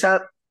sino,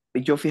 esa,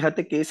 yo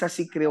fíjate que esa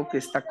sí creo que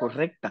está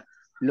correcta.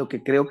 Lo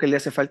que creo que le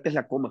hace falta es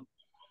la coma.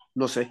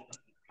 No sé.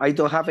 I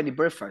don't have any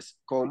breakfast,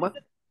 coma,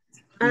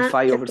 if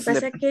I lo que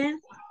pasa overslept. que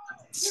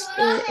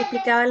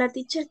explicaba la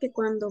teacher que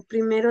cuando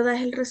primero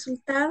das el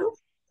resultado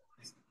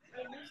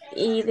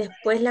y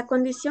después la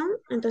condición,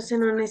 entonces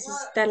no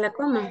necesitas la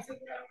coma.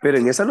 Pero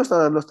en esa no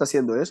está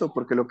haciendo eso,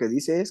 porque lo que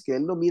dice es que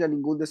él no mira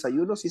ningún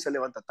desayuno si se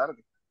levanta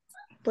tarde.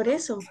 Por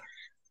eso,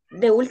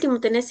 de último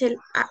tenés el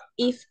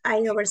if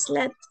I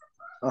overslept.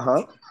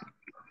 Ajá.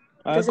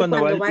 Entonces Cuando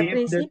va cuando el va al if de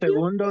principio,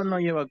 segundo no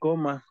lleva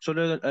coma.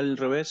 Solo al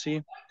revés,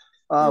 sí.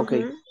 Ah, ok.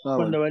 ujú, Ah, Cuando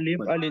bueno. va el if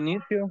Bueno. al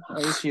inicio,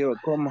 ahí sí lleva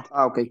coma.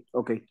 Ah, ok,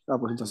 ok. Ah,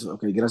 pues entonces,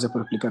 ok. Gracias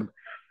por explicarme.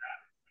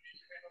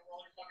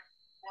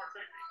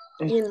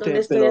 ¿y en dónde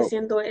estoy Pero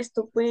haciendo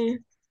esto? Pues,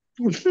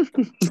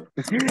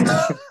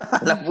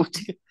 La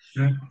pucha.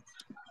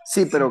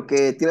 Sí, pero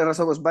que tiene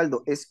razón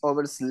Osvaldo, es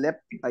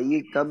overslept,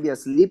 ahí cambia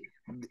sleep,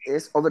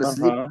 es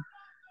oversleep, ajá.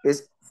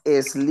 es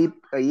sleep,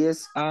 ahí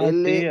es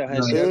Sí, ajá,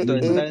 es cierto.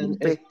 Está en,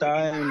 L-E-E-P.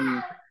 está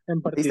en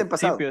Ahí está en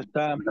pasado. participio,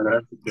 está en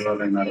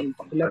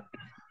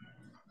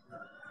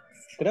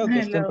creo que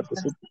está en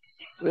participio.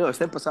 No,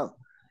 está en pasado.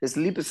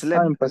 Sleep, En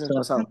slept, ese es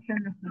pasado. pasado.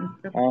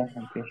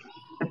 Ok.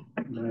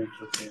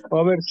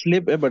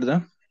 Oversleep, es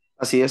verdad.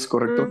 Así es,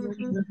 correcto.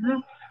 ujú,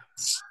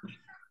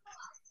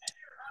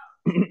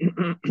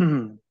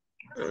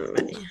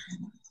 vale.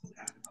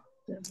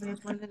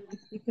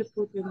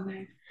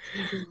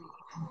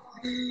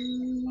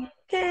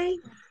 Ok.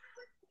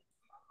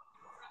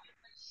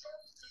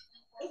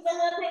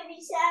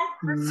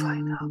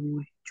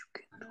 Mm,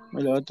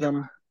 la otra,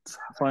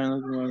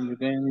 final one, you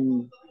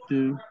can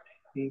do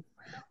if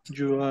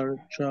you are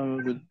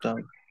travel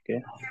without.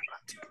 ¿Qué?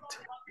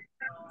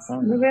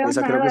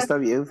 Esa creo que está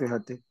bien,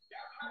 fíjate.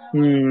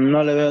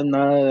 No le veo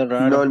nada de No,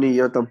 raro. ni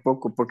yo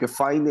tampoco, porque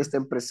find está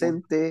en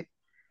presente,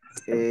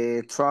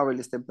 travel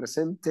está en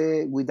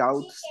presente,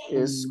 without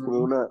es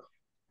como una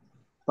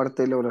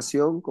parte de la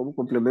oración, como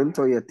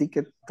complemento, y a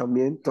ticket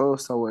también, todo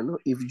está bueno.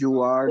 If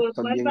you are,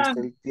 también está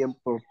el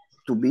tiempo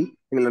to be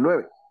en la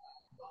 9.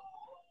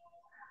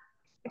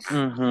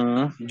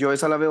 Ujú. Yo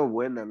esa la veo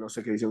buena, no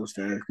sé qué dicen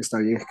ustedes, que está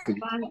bien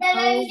escrito.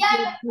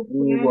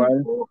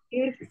 Igual.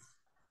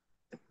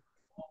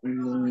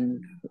 Mm,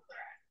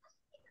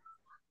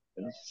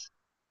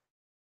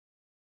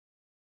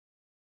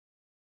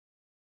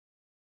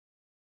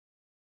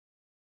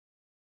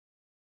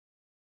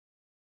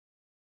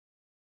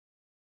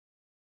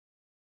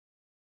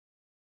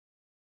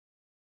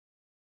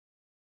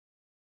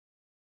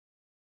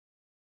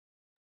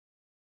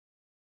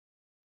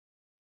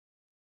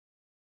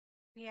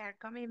 We are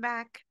coming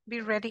back. Be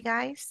ready,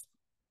 guys.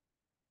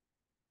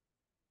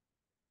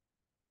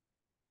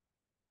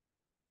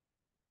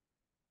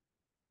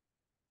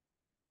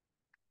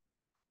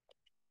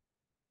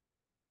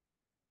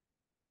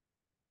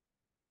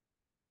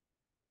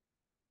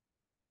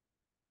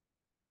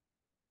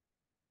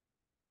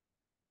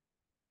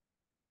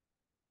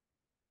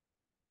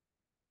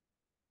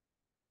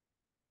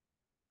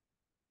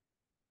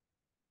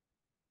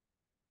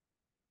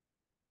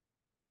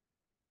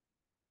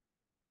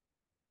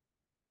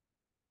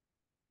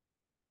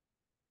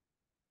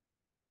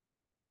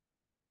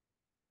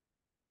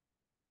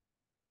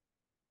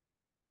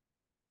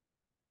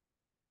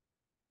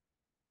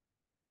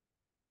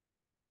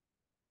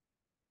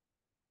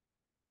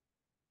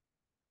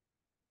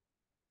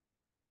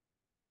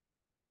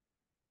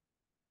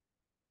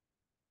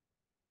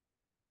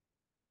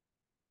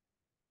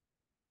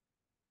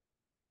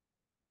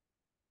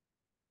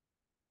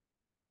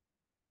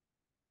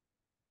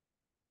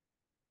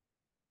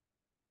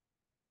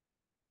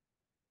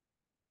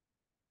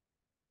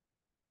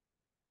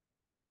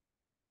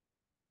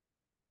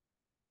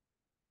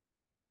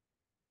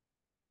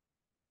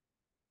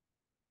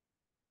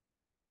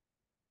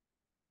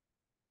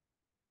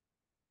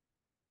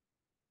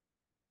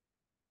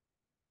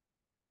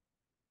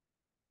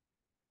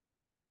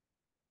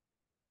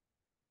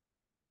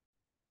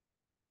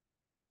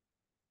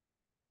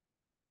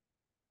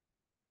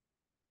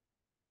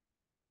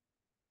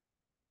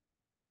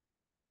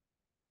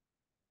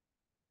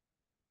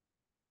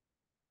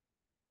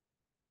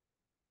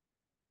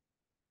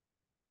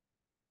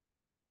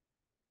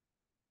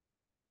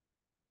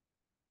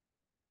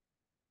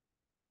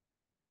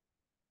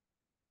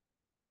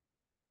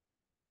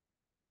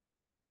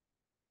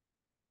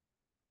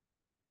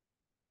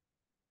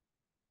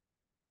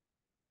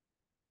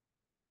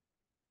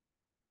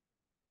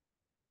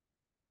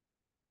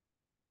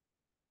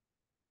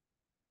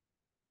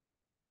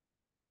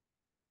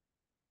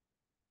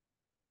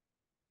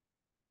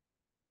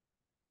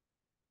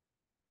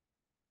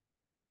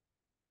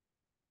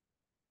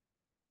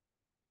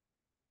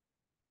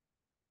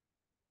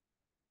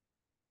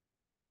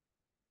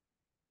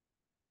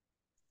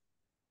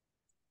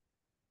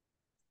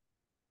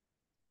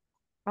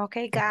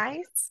 Okay,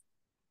 guys.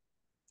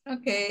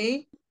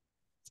 Okay.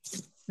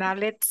 Now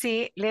let's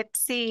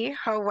see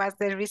how was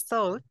the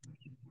result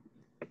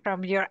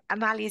from your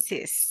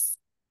analysis.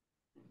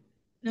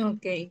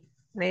 Okay.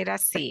 Let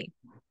us see.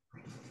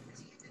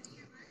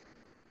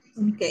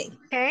 Okay.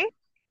 Okay.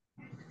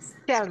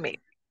 Tell me.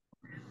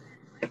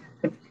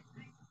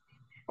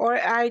 Or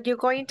are you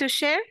going to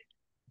share?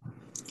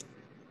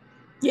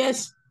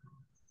 Yes.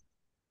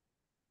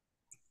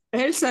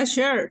 Elsa,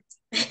 sure.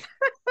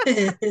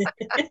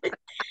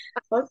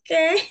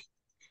 Okay.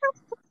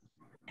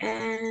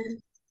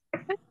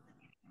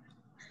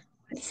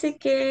 Dice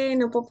que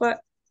no puedo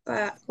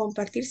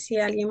compartir si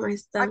alguien más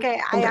está Okay,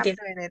 I am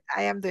compartiendo. doing it.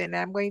 I am doing it.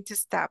 I'm going to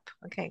stop.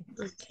 Okay.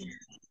 Okay.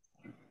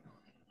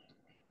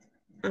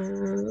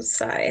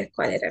 Vamos a ver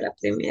cuál era la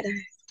primera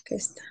que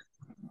está.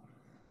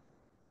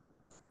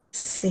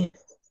 Sí.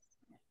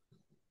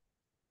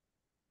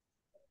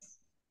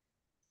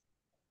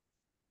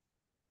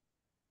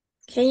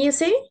 Can you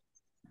see?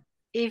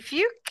 If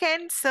you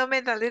can zoom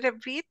it a little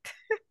bit.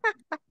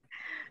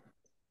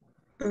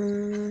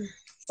 Zoom.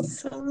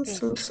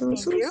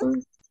 Can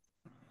you?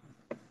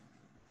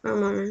 Un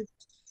moment.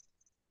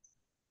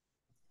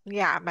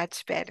 Yeah,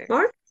 much better.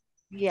 More?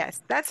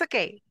 Yes, that's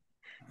okay.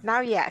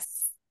 Now,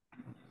 yes.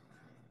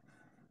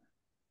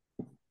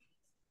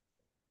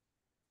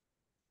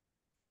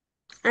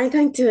 I'm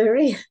going to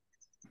read.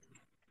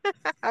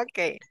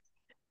 Okay.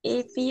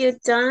 If you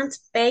don't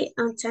pay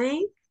on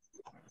time,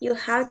 you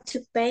have to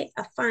pay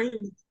a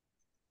fine.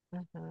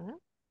 Mhm.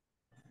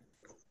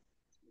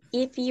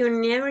 If you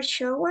never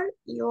shower,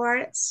 you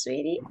are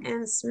sweaty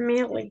and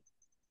smelly.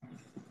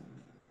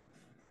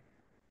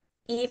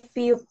 If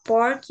you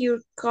park your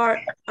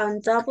car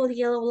on double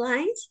yellow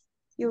lines,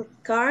 your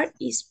car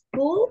is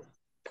pull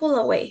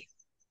away.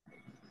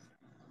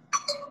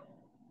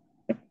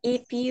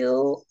 If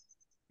you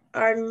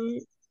are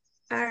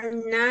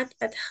not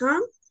at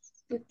home,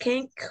 you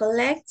can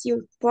collect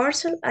your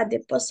parcel at the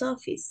post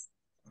office.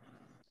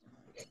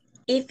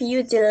 If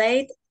you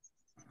delete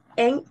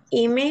an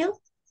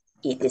email,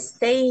 it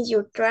stays in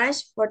your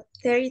trash for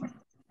 30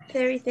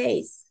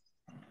 days.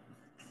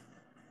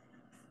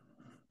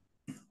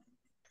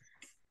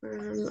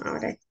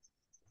 Ahora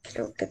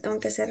creo que tengo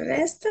que hacer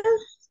esta.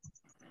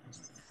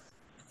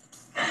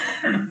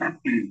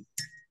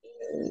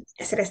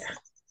 Hacer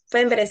esta.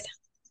 Pueden ver esta.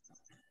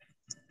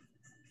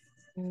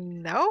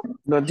 No.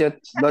 Not yet,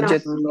 not No.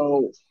 yet,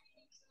 no.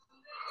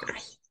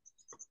 Ay.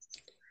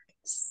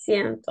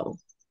 Siento.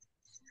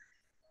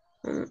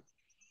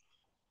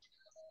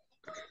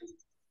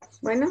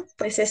 Bueno,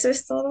 pues eso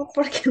es todo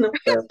porque no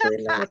puedo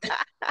pedir la otra.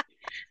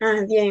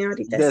 Bien,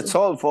 ahorita That's sí.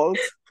 all, folks.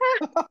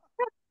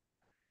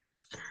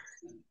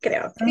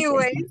 Creo que sí.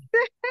 Anyways.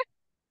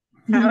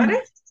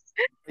 ¿Ahora?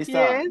 Ahí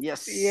está.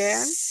 Yes,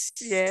 Yes.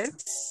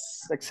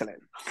 yes.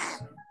 Excellent.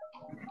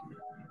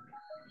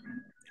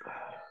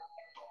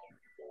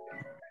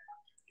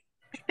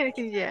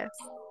 Yes.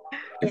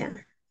 Yeah.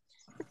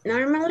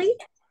 Normally,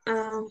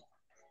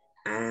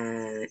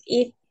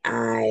 if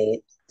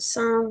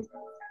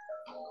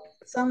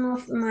some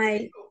of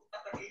my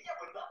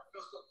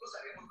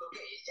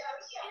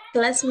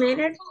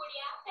classmates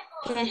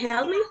can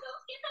help me.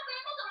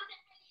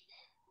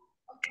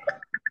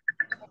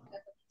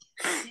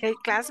 Hey,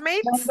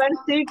 classmates. Number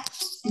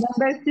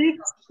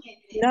six.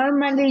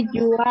 Normally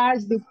you are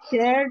the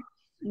chair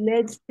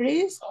late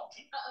please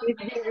if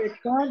you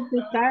return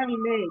the car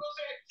late.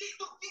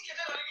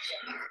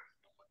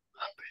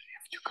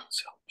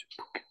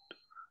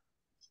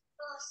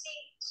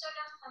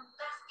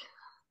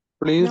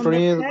 Please Number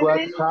read what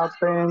seven.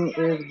 happens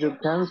if you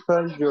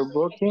cancel your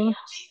booking.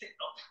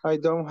 I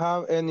don't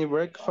have any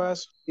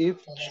breakfast if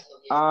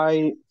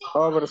I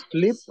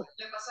oversleep.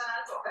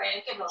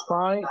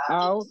 Find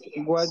out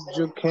what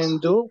you can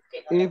do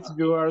if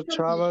you are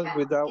traveling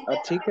without a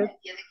ticket.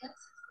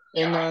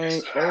 And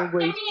I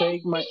always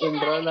take my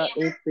umbrella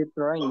if it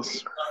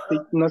rains. Sí,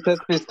 no sé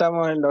si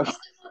estamos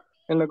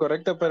en lo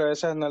correcto, pero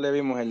esas no le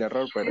vimos el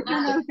error. Pero Eso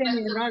no es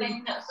el error.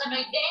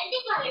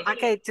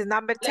 Okay, to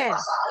number 10.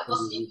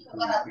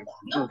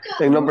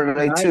 And number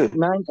 9 too.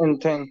 9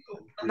 and 10.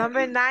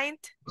 Number 9.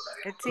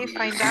 Let's see,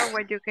 find out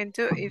what you can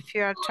do if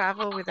you are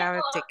travel without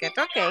a ticket.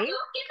 Okay.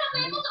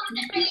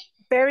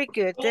 Very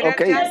good. There are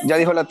Ok, just... ya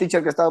dijo la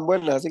teacher que estaban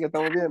buenas, así que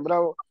estamos bien,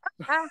 bravo.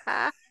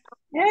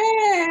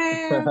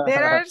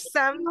 There are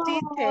some No.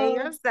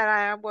 details that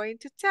I am going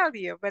to tell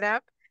you, but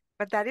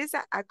that is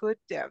a good,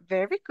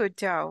 very good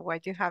job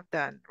what you have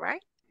done,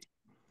 right?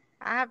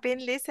 I have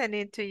been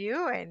listening to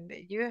you and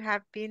you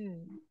have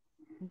been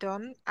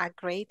done a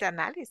great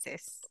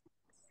analysis.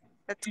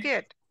 That's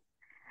good.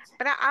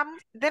 But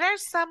there are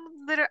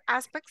some little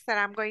aspects that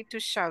I'm going to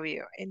show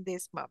you in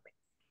this moment.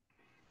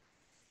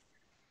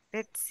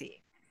 Let's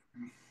see.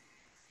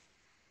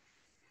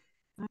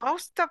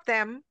 Most of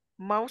them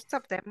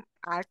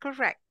are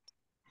correct.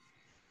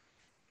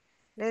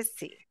 Let's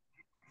see.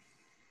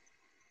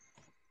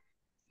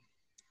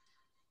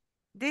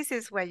 This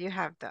is what you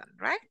have done,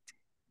 right?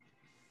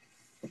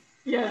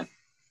 Yeah.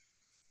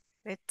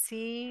 Let's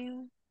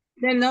see.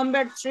 The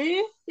number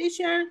 3,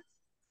 teacher.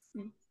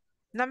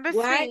 Number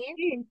Why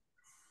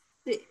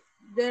 3.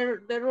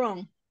 they're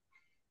wrong.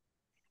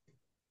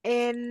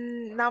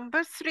 In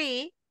number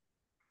 3,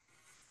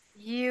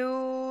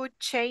 you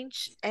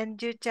change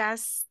and you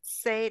just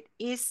said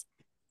is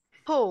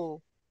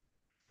pull.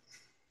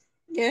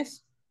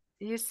 Yes.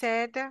 You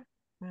said,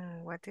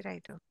 what did I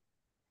do?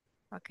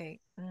 Okay.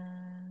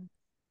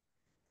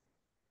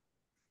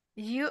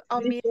 You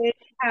omitted,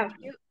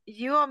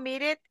 you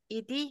omitted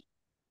ed.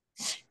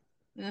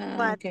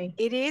 But okay.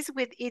 it is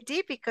with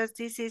ed because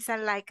this is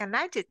like an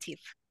adjective.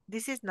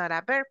 This is not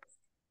a verb.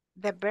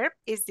 The verb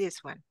is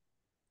this one.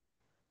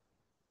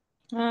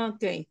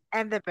 Okay.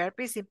 And the verb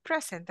is in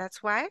present.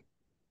 That's why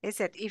it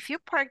said, if you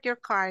park your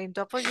car in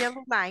double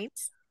yellow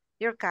lines,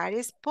 your car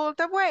is pulled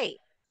away.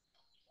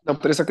 No,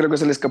 pero esa creo que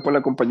se le escapó a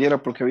la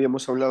compañera porque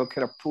habíamos hablado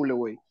que era pull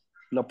away,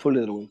 no pull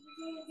it away.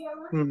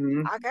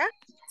 Okay,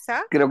 so.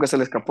 Creo que se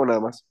le escapó nada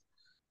más.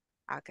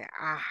 Okay,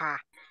 ajá.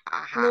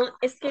 No,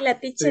 es que la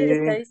teacher le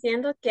está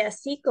diciendo que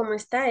así como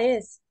está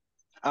es.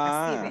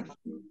 Así ve.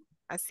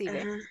 Así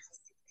ve. Ajá.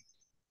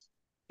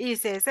 Y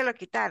se lo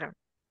quitaron.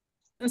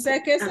 O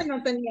sea que ese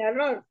no tenía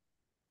error.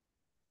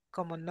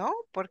 ¿Cómo no?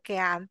 Porque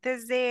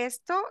antes de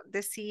esto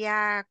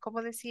decía,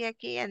 ¿cómo decía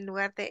aquí? En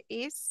lugar de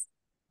is,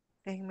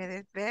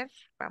 déjenme ver,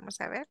 vamos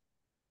a ver.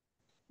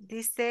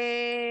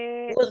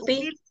 Dice, Would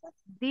be.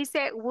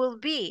 Dice will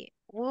be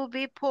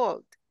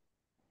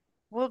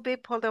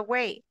pulled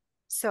away.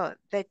 So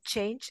the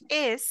change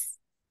is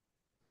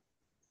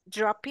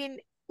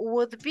dropping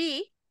would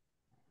be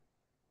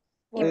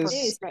y Es,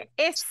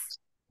 is.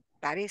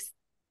 That is.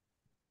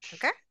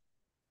 Okay.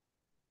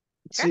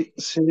 sí,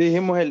 sí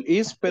dijimos el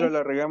is, pero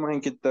la regamos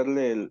en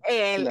quitarle El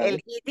ed.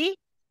 El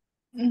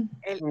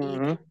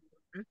ed.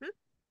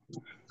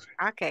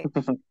 Okay.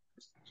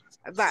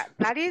 But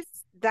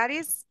that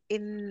is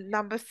in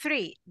number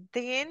 3.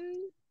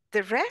 Then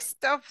the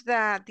rest of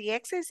the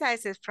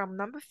exercises from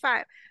number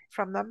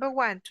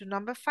 1 to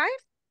number 5,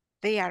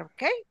 they are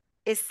okay,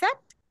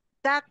 except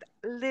that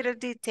little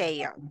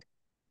detail.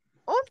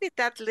 Only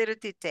that little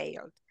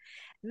detail.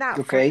 Now,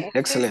 Okay,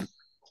 excellent.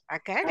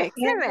 Okay,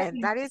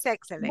 excellent. That is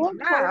excellent. Good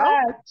for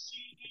Now, us.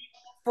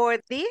 for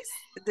this,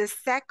 the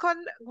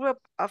second group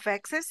of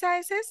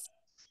exercises,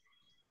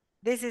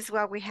 this is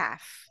what we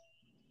have.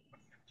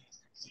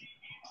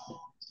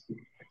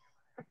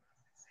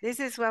 This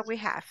is what we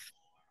have.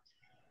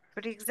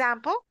 For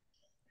example,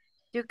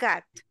 you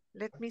got,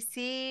 let me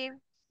see.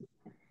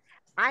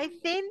 I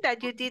think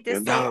that you did the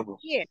same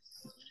here.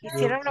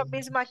 Hicieron lo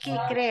mismo aquí,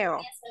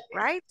 creo.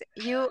 Right?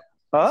 You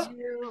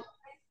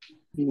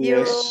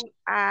yes.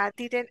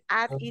 didn't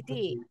add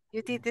ed.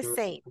 You did the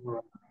same.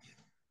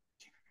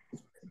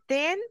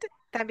 Then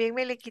también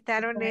me le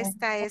quitaron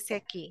esta S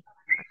aquí.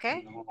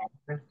 Okay?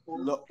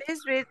 No.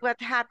 Please read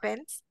what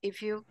happens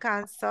if you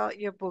cancel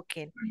your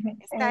booking.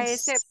 Esta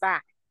S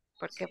va,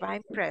 porque va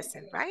en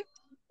present, right?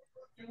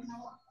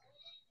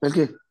 ¿El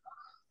qué?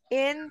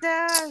 And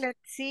let's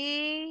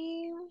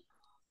see.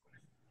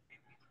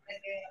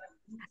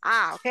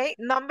 Okay.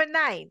 Number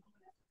 9.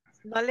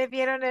 No le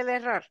vieron el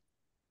error.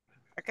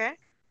 Okay.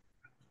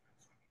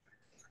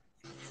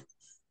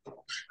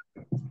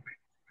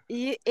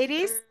 It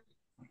is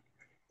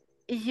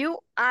you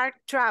are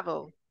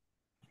travel.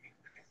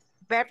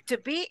 Verb to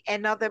be,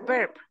 another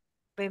verb.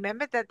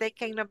 Remember that they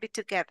cannot be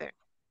together.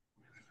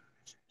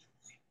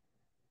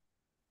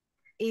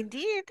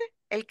 Indeed,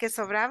 el que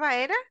sobraba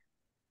era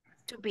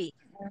to be.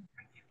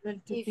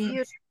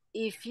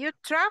 If you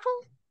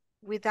travel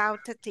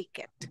without a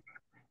ticket.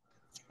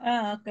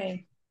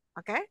 Okay.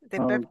 Okay, the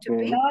verb to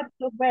be. Not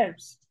two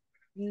verbs.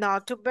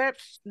 Not to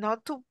verbs,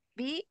 not to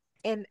be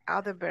and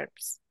other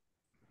verbs.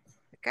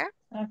 Okay.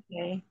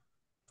 Okay.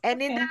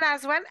 And in the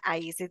last one,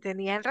 ahí sí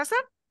tenían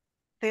razón.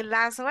 The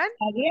last one,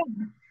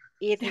 Again.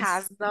 it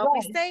has no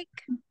right.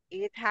 mistake.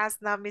 It has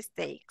no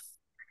mistakes.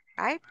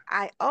 Right?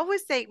 I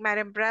always take my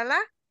umbrella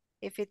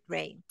if it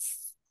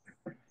rains.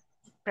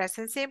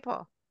 Present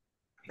simple.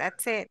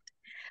 That's it.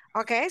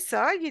 Okay,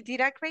 so you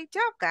did a great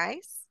job,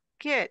 guys.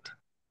 Good.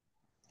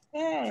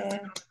 Yeah.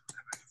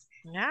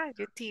 Yeah,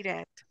 you did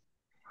it.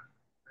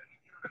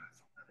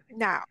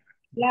 Now.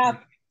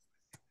 Clap.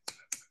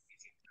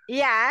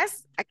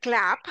 Yes, a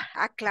clap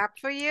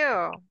for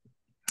you.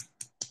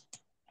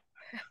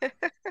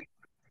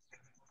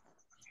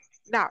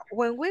 Now,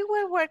 when we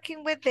were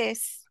working with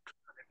this,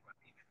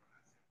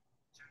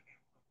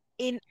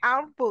 in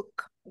our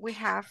book, we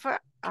have,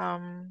 let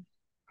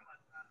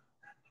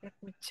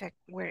me check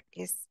where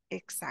is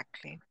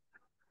exactly.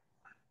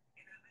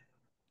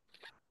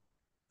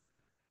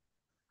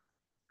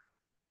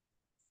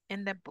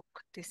 In the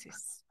book, this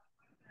is.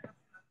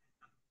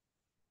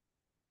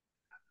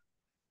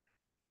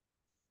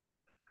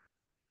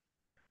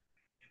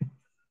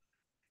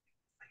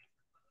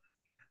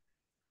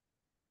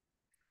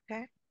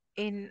 Okay,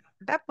 in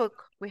the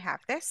book, we have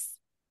this.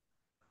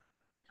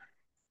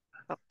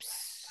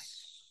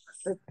 Oops,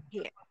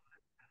 here.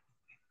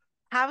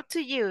 How to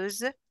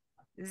use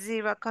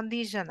zero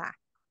conditional.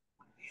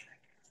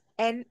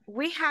 And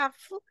we have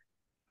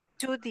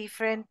two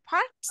different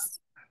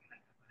parts.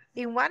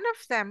 In one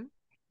of them,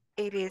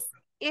 it is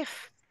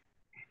if.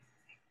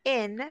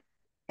 In,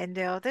 and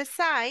the other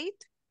side,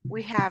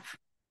 we have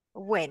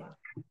when.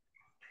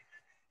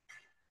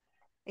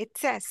 It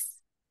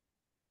says,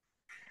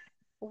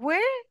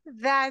 where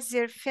does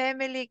your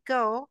family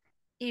go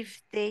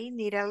if they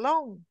need a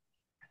loan?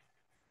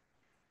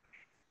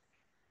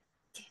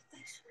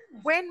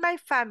 When my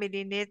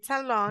family needs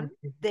a loan,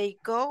 they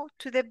go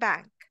to the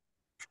bank.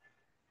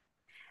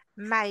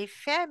 My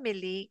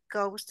family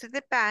goes to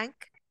the bank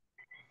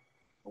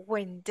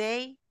when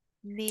they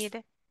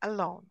need a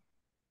loan.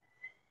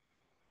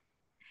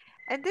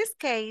 In this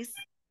case,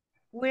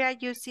 we are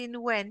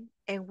using when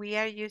and we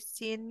are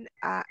using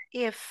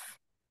if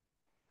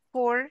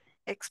for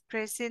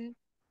expressing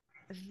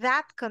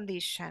that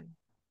condition.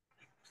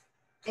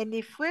 And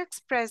if we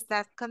express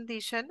that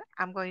condition,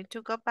 I'm going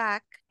to go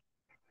back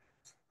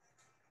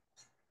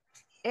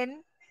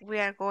and we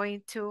are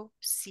going to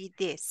see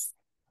this.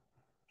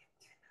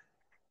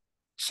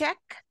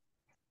 Check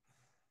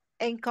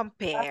and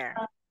compare.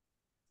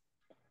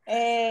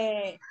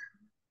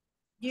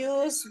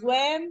 Use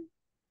when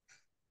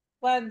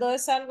cuando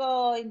es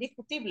algo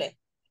indiscutible.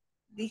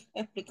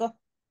 Explicó.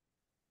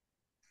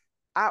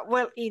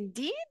 Well,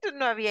 indeed,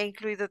 no había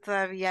incluido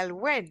todavía el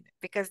when,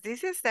 because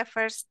this is the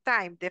first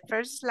time, the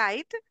first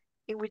slide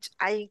in which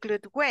I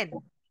include when.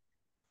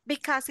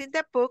 Because in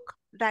the book,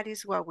 that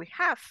is what we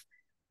have.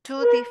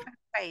 Two different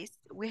ways.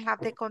 We have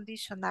the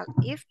conditional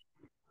if,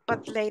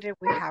 but later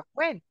we have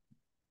when.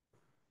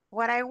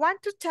 What I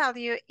want to tell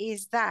you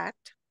is that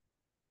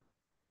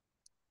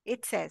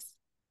it says,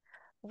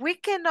 we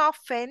can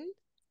often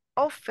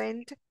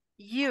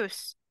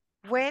use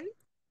when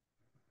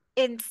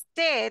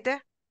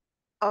instead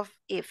of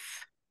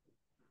if.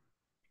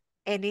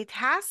 And it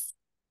has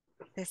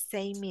the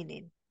same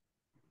meaning.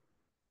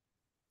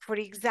 For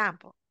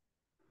example,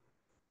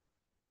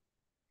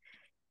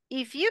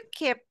 if you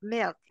keep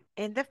milk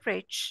in the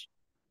fridge,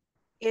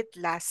 it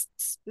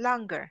lasts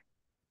longer.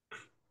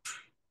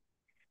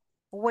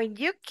 When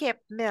you keep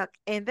milk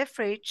in the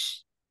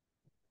fridge,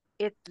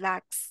 it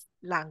lasts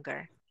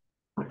longer.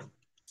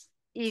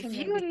 If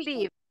you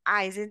leave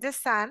ice in the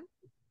sun,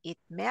 it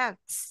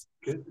melts.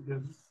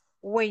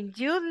 When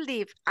you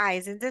leave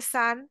ice in the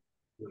sun,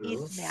 it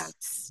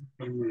melts.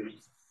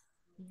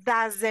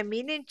 Does the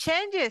meaning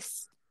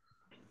changes?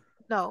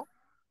 No.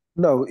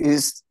 No,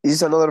 is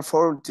another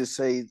form to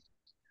say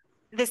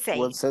the same.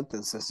 One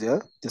sentences, yeah?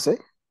 You say?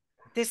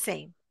 The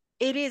same.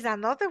 It is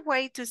another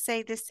way to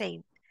say the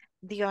same.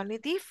 The only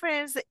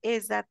difference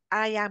is that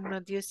I am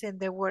not using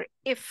the word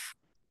if.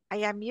 I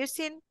am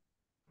using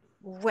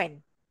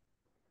when.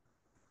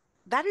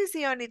 That is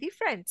the only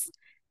difference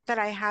that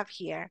I have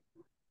here.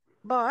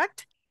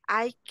 But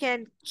I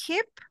can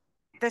keep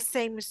the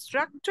same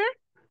structure,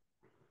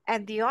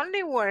 and the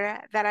only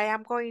word that I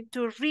am going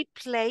to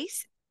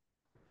replace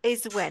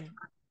is when.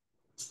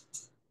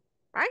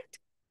 Right?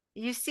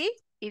 You see,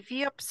 if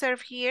you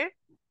observe here,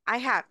 I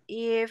have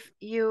if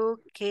you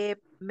keep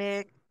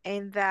milk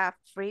in the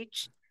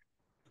fridge,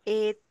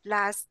 it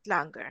lasts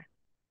longer.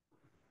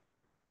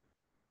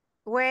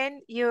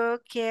 When you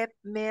keep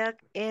milk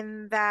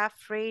in the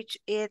fridge,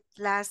 it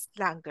lasts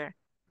longer.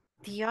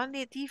 The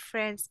only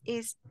difference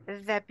is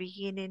the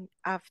beginning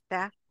of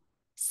the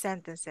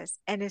sentences.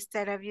 And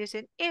instead of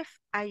using if,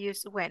 I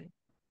use when.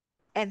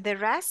 And the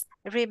rest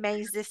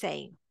remains the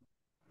same.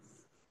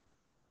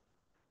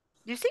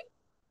 You see?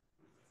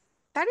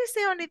 That is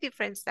the only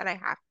difference that I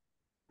have.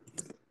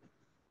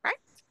 Right?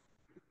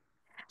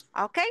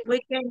 Okay.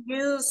 We can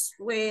use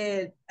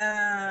with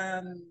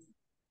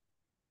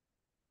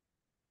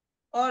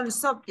all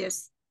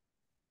subjects.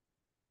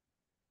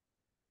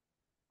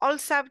 All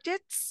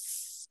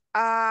subjects,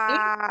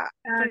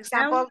 for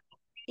example,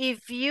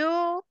 if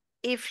you,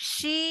 if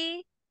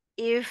she,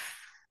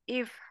 if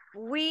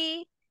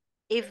we,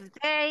 if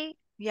they,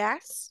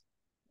 yes.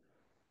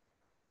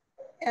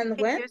 And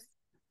when?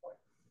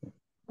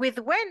 With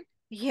when,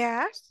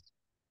 yes.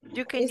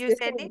 You can use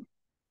any,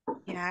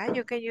 yeah,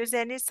 you can use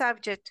any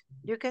subject.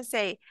 You can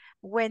say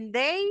when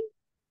they,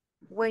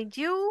 when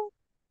you,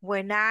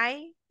 when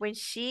I, when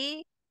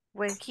she,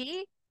 when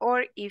he,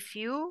 or if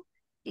you,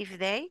 if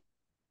they.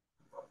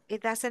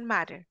 It doesn't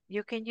matter.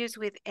 You can use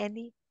with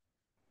any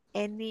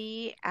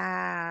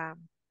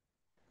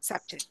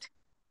subject.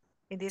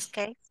 In this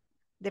case,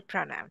 the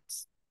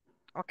pronouns.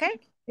 Okay?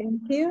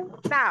 Thank you.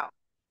 Now,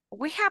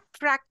 we have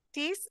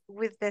practiced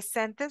with the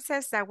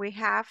sentences that we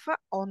have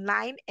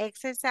online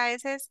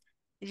exercises.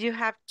 You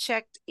have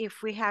checked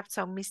if we have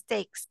some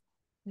mistakes.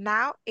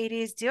 Now it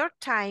is your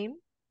time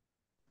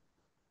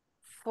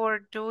for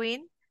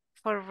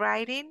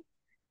writing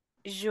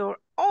your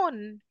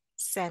own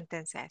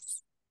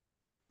sentences.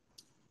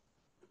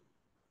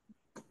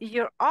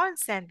 Your own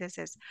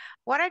sentences.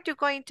 What are you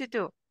going to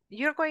do?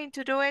 You're going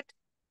to do it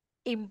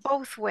in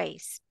both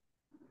ways.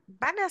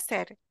 Van a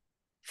ser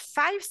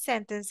 5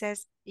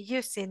 sentences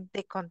using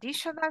the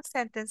conditional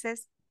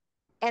sentences,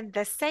 and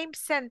the same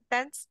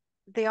sentence,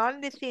 the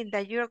only thing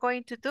that you're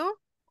going to do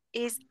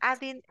is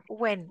adding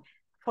when.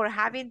 for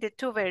having the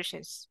two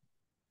versions.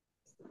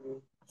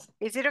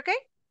 Is it okay?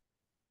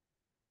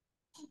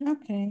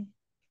 Okay.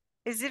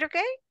 Is it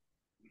okay?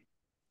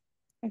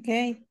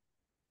 Okay.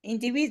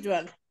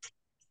 Individual.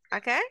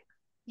 Okay.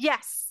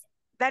 Yes,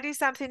 that is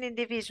something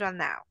individual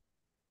now.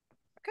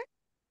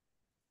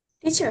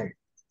 Teacher,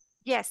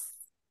 Yes.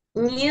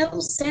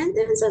 new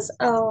sentences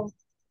or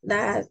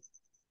that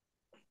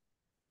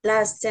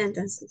last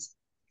sentences.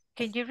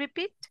 Can you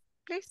repeat,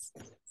 please?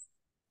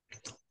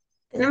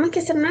 ¿Tenemos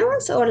que hacer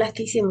nuevas o las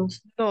que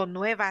hicimos? No,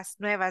 nuevas.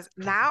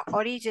 Now,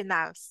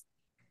 originals.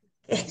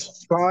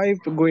 5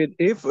 with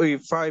if or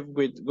 5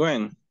 with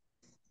when?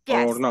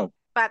 Yes, Or no?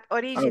 but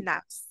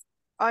originals.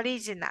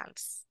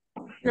 Originals.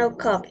 No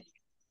copy.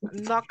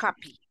 No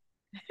copy.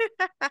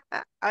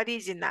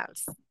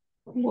 Originals.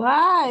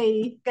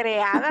 Why?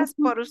 Creadas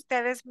por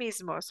ustedes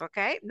mismos,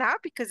 okay? Now,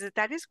 because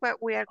that is what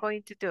we are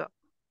going to do.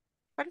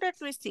 But let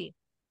me see.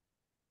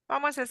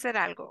 Vamos a hacer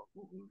algo.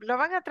 Lo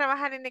van a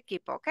trabajar en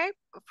equipo, okay?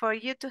 For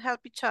you to help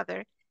each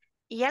other.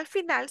 Y al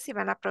final sí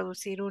van a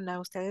producir una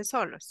ustedes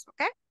solos,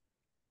 okay?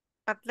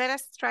 But let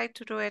us try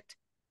to do it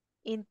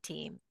in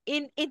team.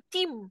 In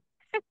team.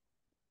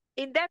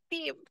 In that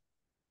team.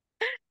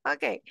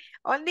 Okay.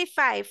 Only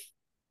 5.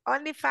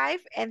 Only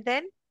 5 and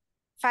then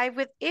 5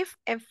 with if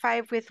and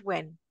 5 with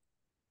when.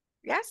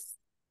 Yes?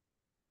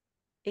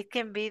 They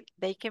can be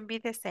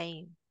the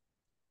same.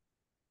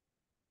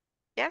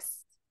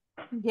 Yes?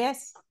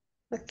 Yes.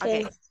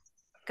 Okay. Okay.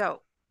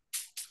 Go.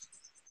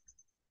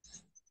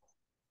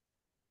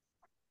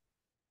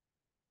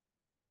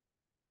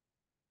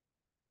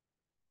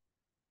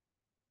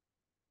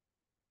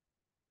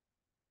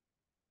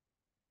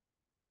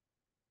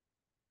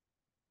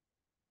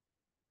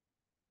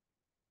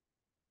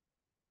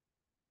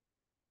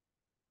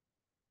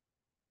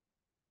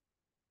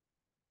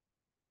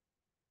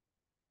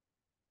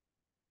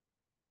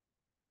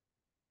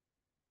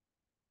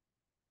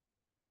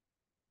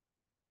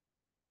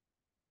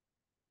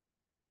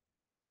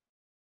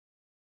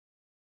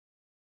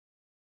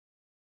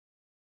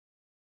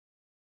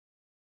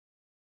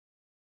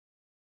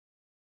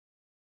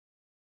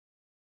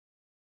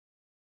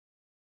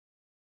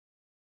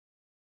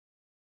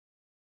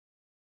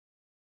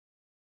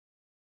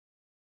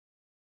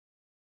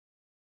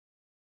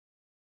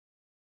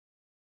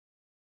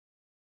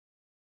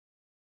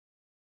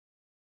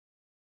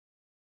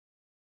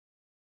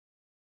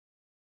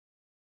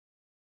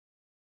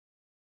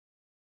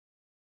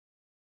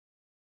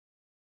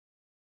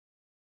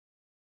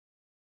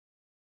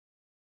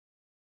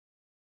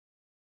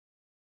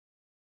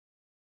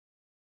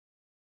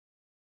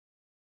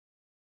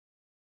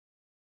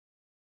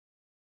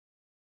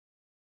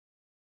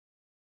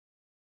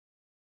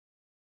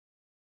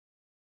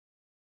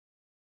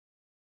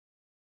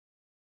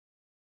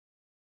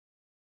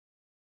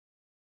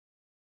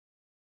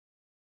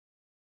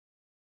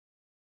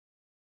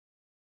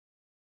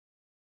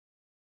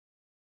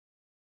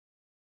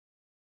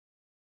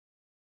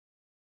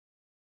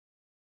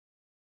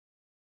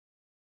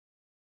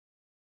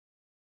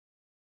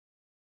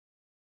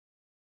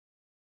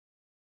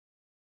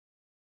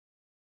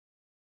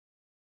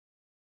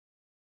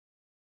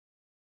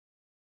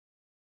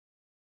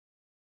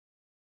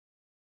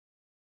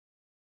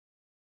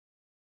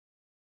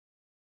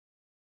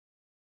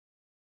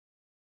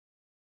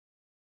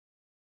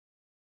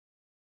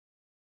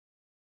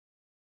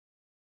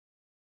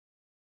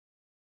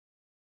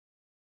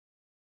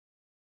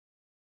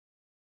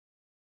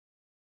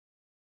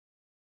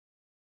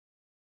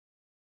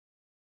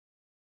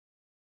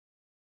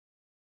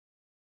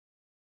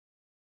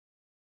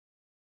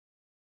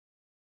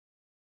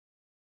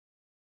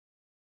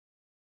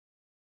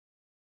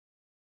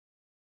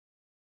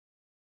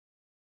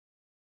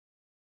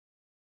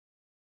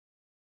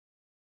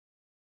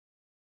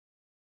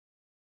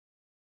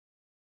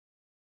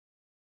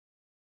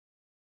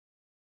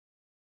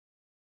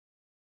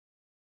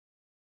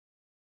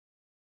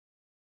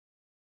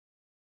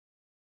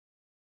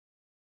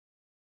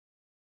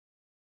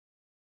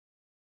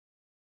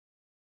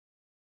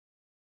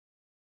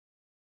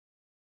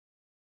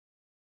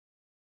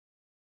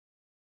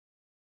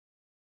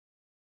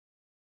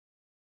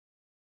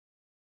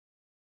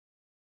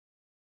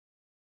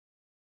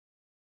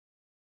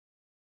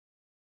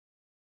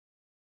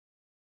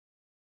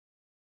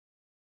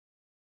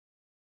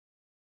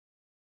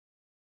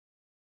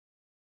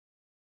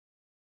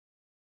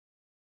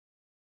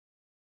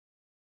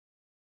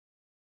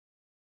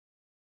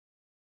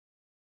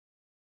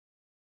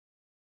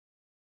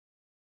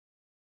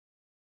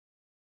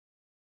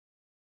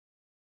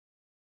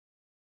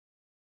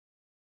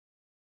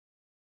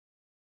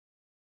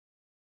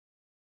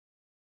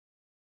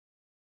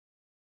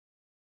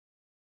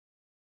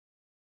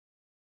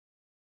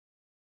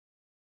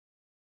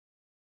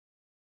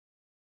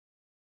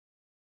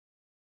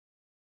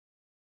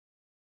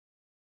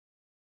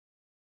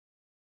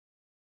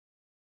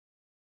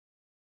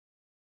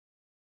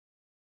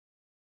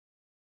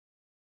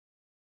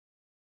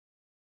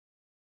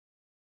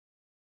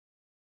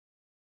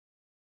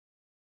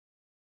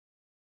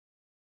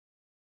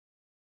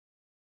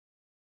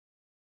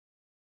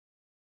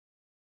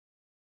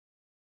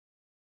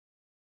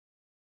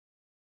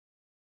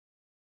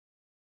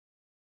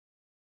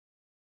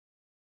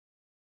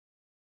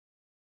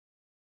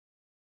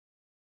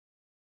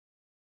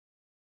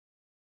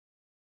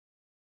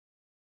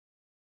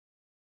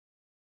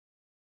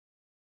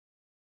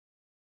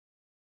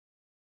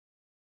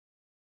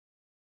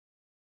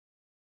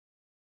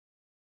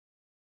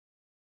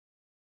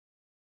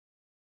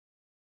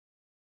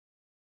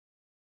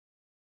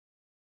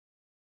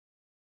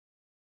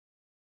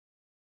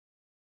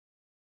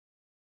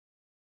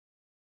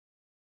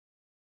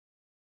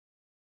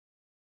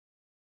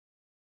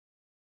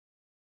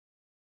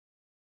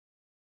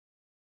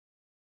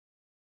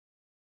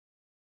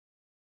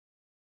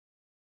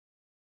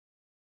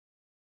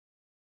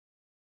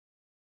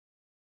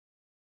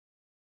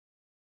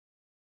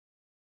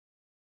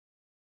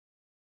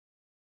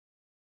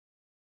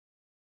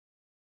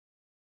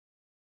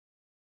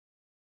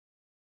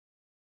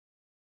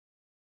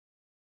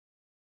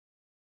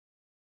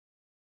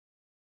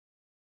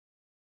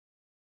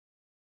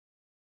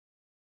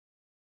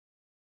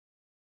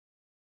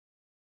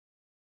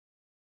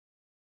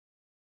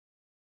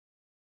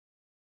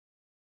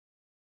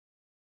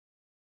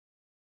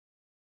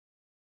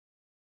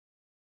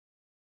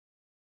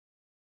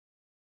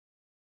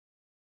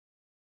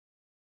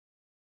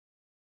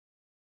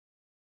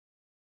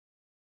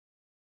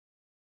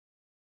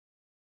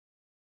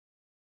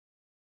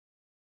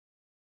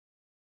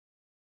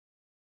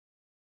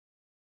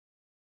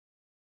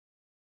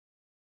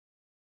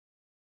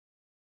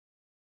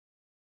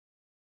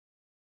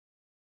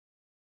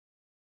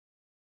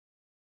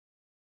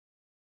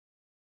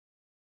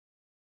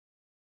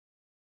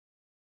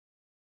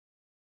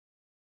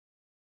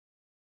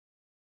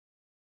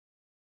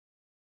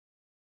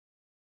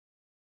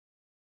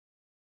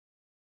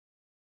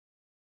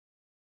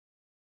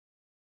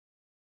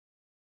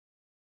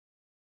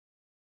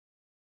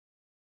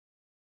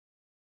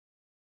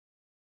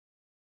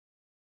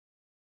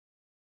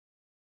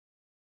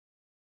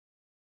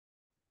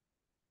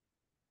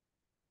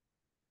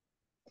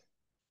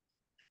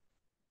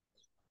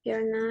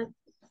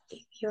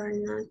 if you're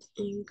not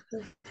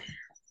included.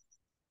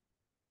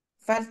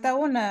 Falta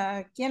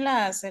una. ¿Quién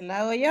la hace? ¿La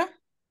hago yo?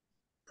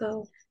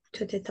 Go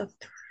to the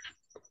doctor.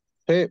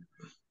 Sí.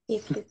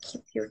 If you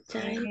keep your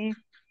time. If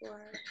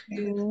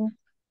you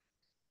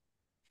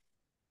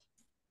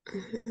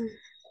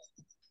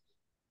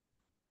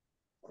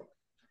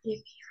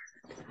If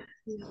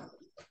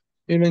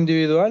Y lo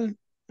individual,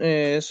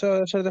 eso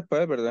debe ser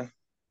después, ¿verdad?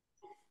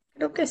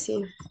 creo que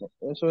sí.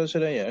 Eso debe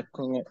ser allá,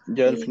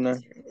 ya al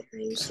final.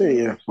 Sí,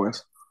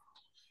 después.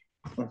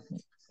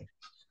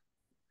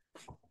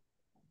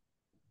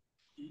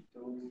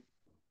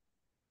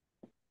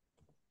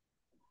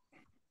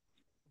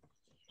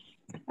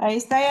 Ahí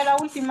está ya la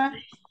última.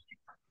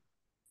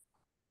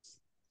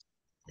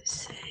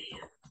 Sí.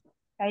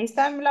 Ahí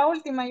está la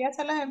última, ya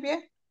se las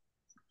envié.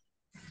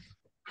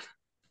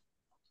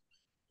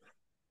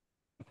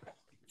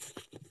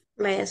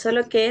 Vaya,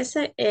 solo que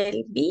ese,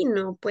 el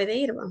vino puede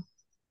ir, ¿va?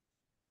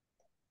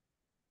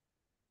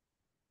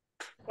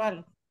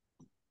 ¿Cuál?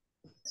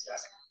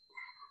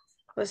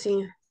 O sí.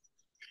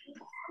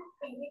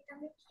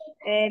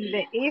 el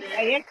de if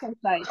I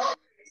exercise.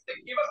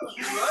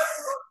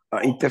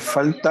 Ahí te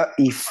falta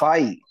if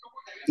I.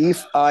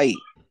 If I.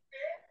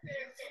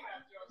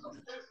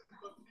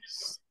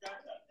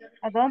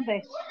 ¿A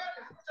dónde?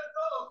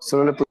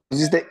 Solo le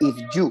pusiste if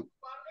you.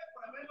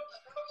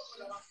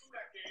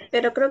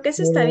 Pero creo que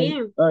ese está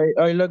bien.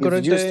 Ahí la If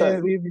correcta you es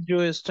start. if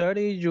you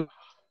study, you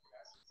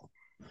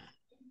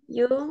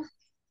You,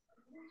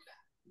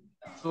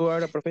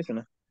 are a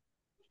professional.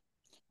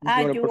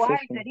 Ah, You are a you are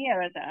professional. sería,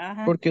 ¿verdad?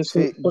 Ajá. Porque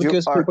Sí, you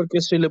are.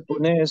 porque si le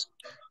pones,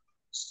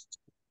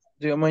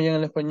 digamos ya en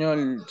el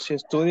español, si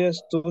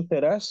estudias, tú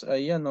serás,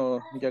 ahí ya no,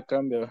 ya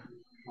cambia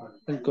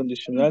el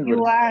condicional,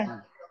 You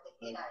 ¿verdad?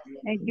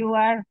 are, you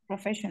are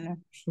professional.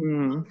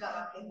 Mm,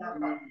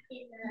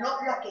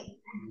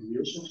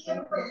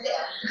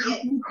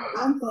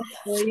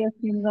 Estoy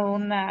haciendo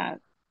una.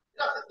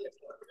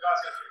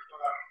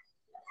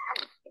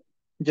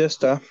 ya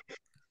está.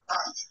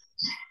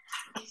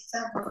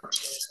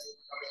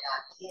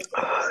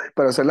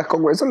 Para hacerlas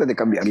con hueso, le de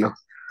cambiarlo.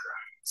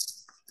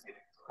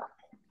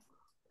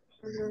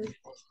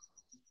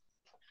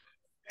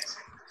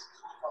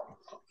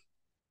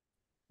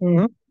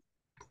 Ujú.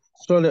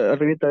 Solo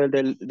arribita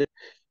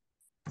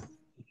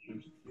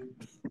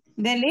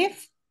Del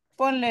if,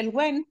 ponle el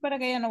when para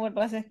que ya no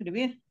vuelvas a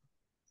escribir.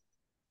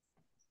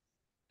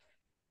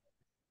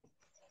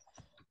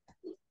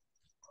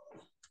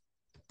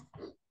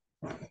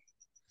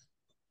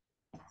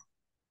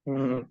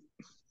 ujú.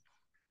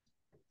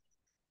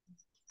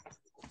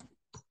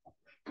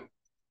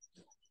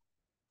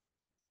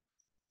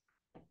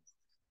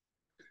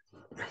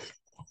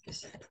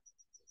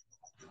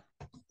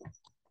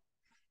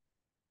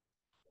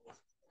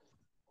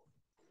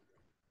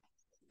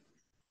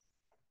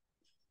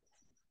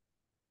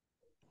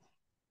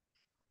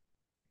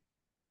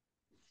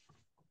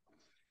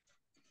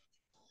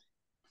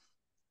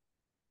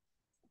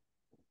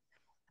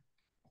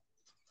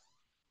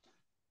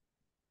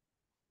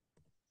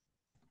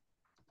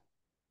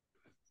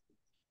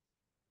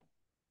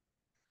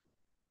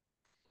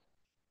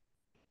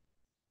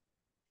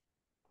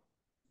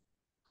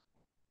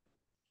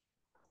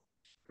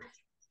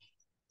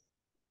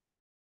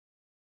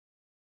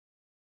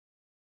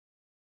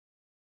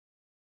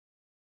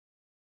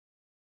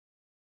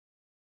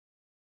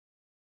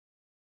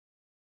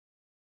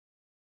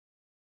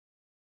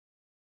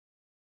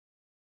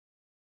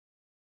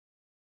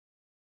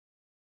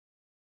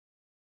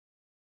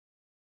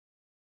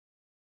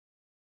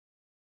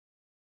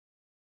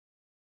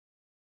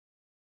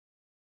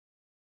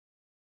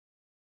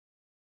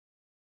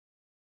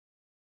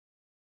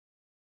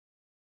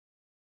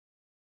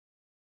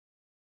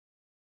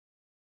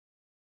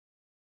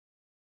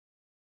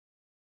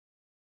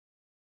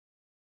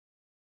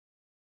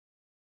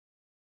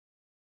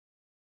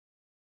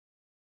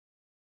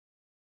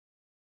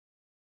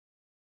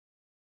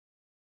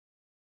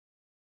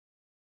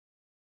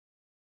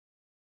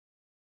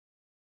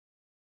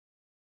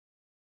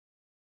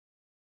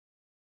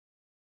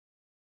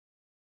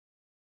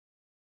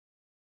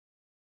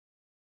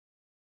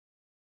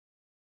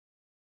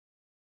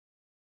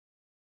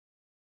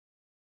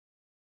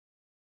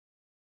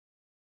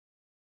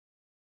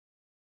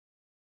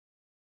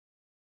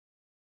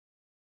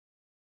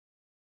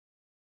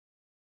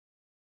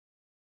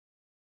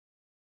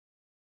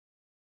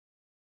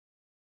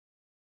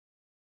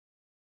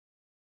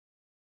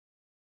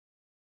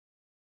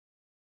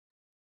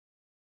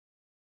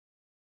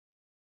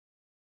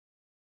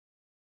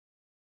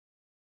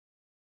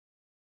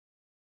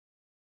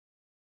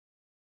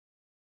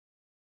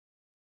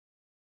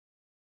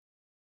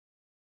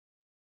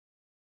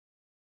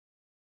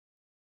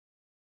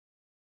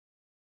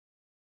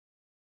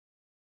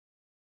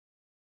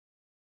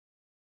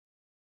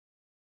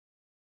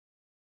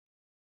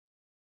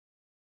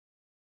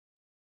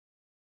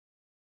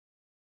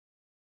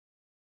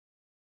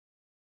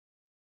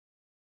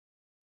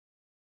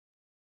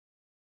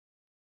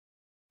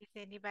 Is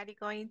anybody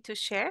going to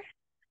share?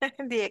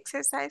 The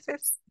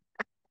exercises.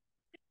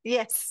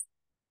 Yes,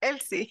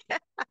 Elsie.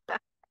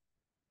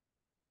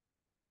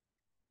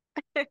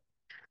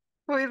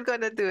 Who is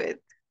gonna do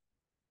it?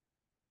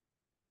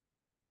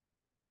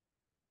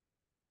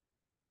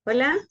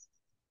 Hola.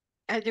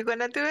 Are you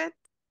gonna do it?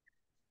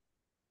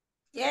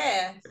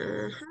 Yeah.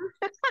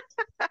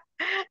 Ajá.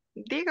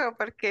 Digo,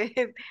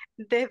 porque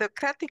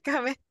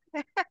democráticamente.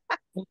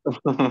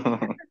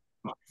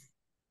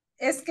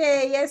 Es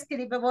que ella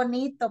escribe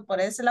bonito, por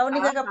eso es la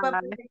única que puede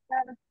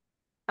practicar.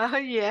 Oh,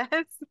 yes.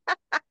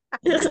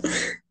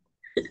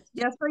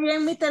 Yo estoy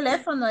en mi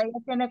teléfono, ella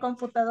tiene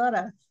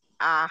computadora.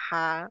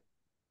 Ajá.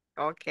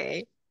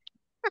 Okay.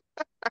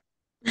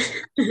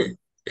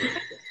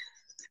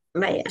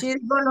 Vaya.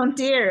 She's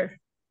volunteer.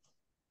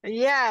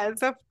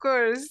 Yes, of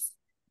course.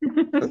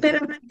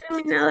 Pero no he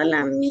terminado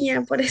la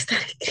mía por estar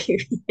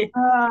escribiendo.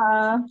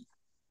 Ah,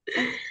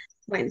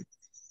 Bueno.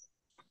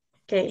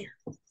 Ok.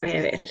 Voy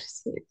a ver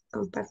si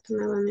comparto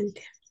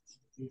nuevamente.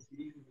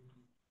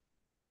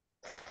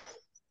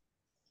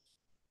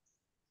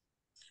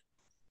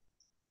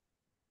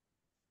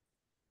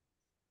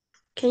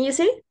 Can you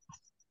see?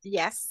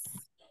 Yes.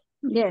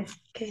 yes.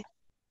 Okay.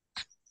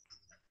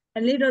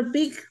 A little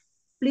big,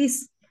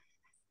 please.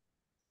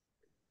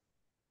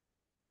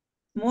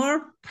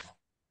 More.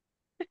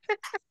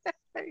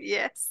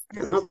 Yes.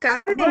 Okay.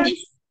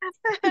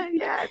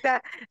 Yeah,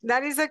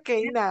 that is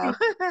okay now.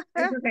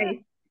 It's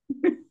okay.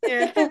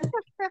 Yeah.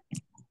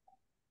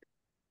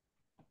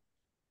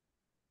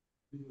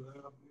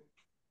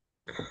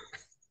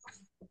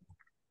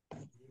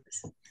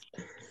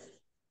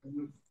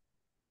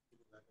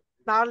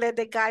 Now let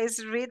the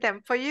guys read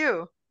them for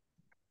you.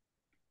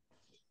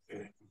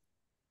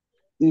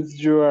 If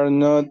you are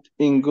not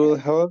in good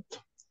health,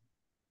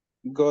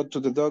 go to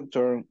the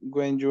doctor.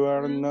 When you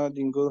are not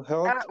in good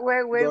health,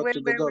 Wait, go to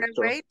the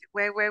doctor.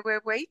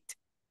 wait.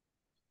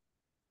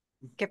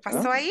 ¿Qué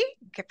pasó ahí?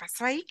 ¿Qué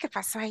pasó ahí? ¿Qué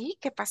pasó ahí?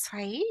 ¿Qué pasó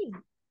ahí?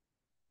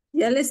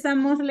 Ya le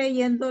estamos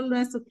leyendo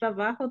nuestro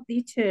trabajo,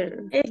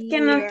 teacher. Es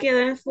que nos quedó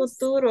en Yes.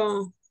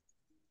 futuro.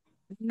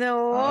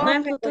 No, No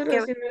en pero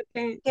futuro,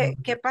 sino que...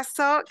 ¿qué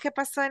pasó? ¿Qué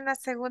pasó en la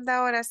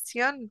segunda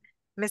oración?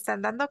 Me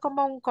están dando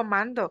como un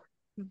comando.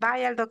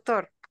 Vaya al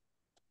doctor.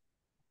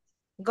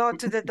 Go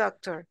to the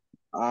doctor.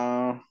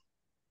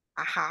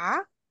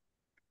 Ajá.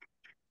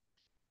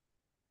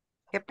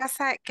 ¿Qué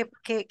pasa?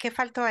 ¿Qué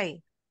faltó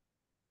ahí?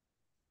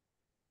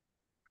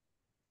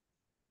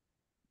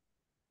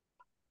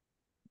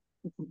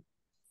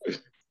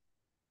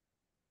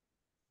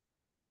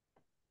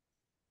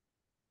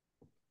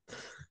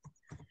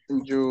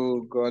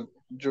 You got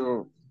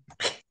your...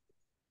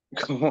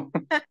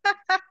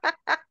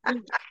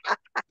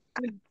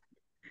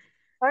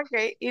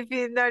 Okay, if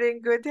you're not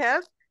in good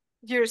health,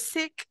 you're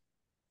sick.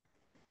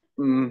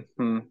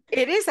 Mhm.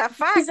 It is a It's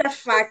fact. a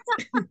fact.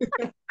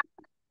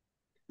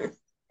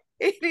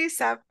 It is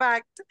a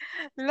fact.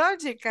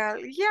 Logical.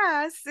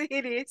 Yes,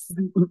 it is.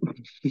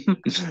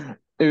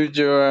 If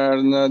you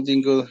are not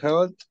in good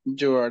health,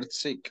 you are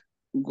sick.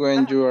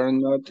 When you are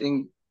not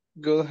in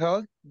good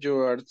health, you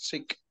are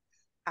sick.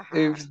 Ajá.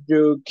 If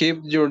you keep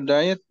your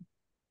diet,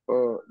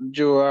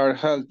 you are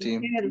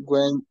healthy.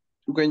 Health.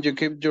 When you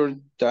keep your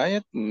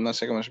diet, no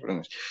sé cómo se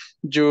pronuncia,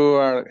 you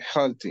are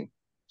healthy.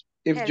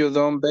 If you Healthy.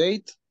 don't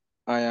bathe,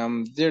 I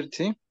am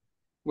dirty.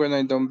 When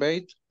I don't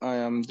bathe, I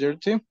am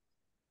dirty.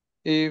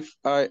 If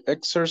I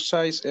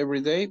exercise every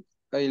day,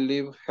 I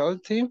live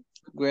healthy.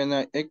 When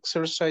I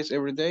exercise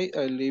every day,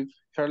 I live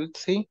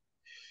healthy.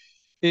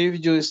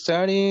 If you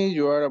study,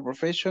 you are a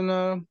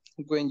professional.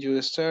 When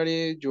you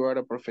study, you are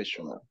a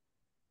professional.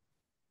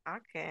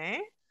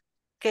 Okay.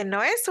 Que no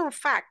es un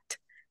fact.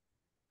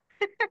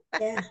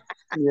 Yeah.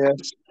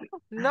 Yes.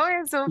 No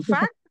es un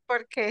fact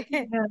porque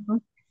Yeah.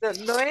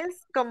 no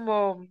es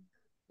como,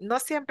 no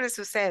siempre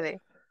sucede.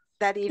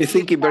 That if You're you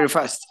thinking very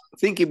fast.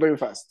 Thinking very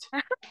fast.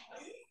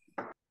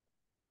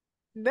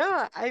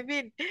 No, I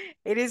mean,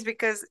 it is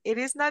because it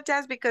is not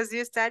just because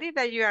you study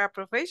that you are a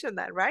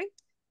professional, right?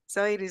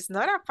 So it is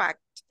not a fact.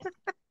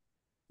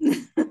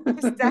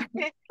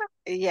 Study-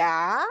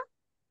 yeah,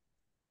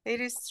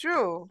 it is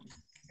true.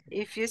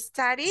 If you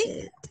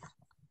study,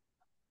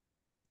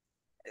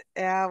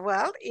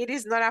 well, it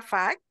is not a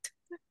fact.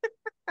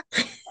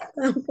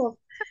 Tampoco.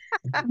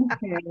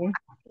 Okay.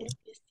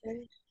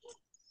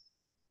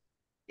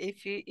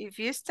 If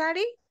you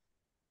study,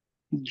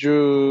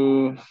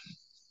 You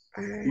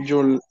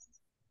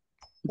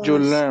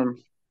learn.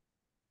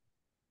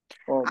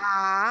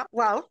 Oh,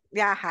 well,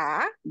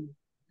 yeah.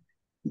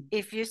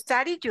 If you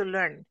study, you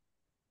learn.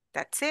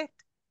 That's it.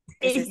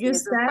 Ese If sí you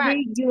es un fact.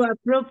 study, you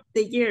approve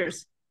the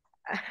years.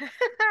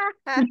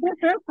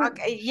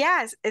 Okay,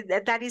 yes,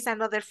 that is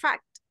another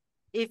fact.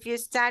 If you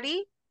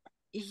study,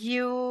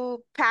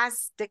 you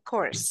pass the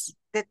course,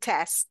 the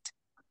test.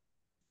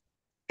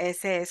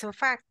 Ese es un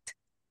fact.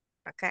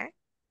 Okay.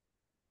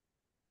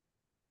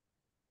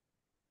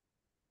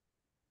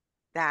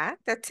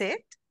 That's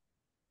it.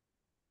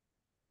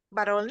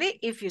 But only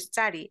if you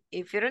study.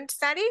 If you don't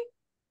study,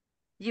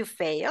 you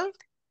failed.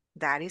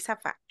 That is a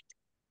fact.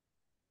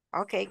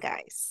 Okay,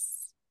 guys.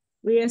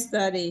 We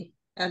study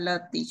a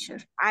lot, teacher.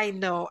 I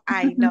know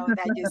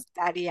that you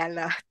study a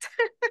lot.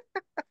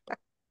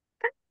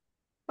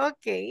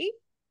 Okay.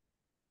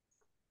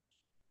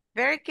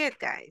 Very good,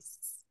 guys.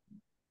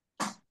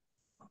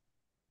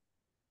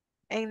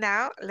 And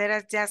now let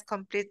us just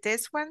complete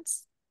these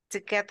ones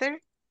together.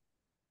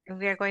 And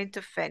we are going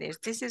to finish.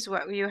 This is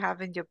what you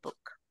have in your book.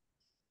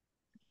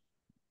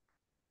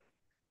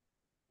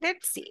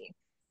 Let's see.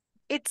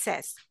 It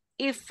says,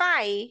 if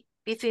I,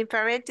 between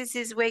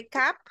parentheses, wake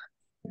up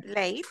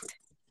late,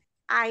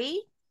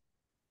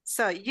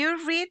 so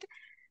you read,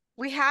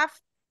 we have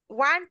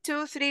 1,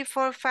 2, 3,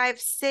 4, 5,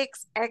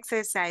 6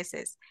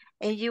 exercises.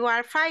 And you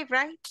are 5,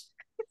 right?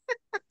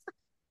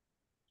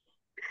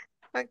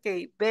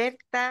 Okay,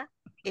 Berta,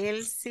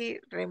 Elsie,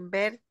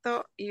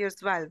 Remberto, y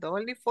Osvaldo.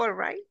 Only 4,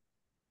 right?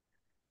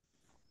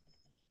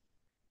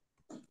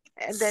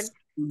 And then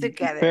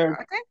together,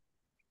 okay?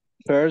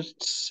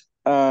 First,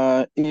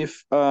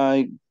 if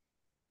I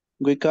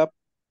wake up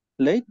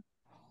late,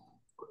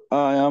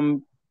 I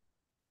am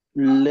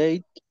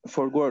late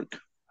for work.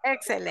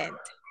 Excellent.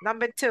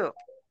 Number 2.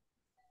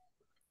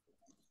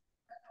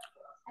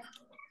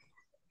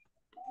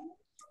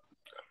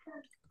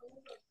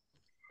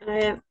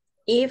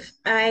 If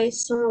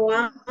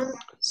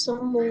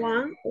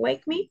someone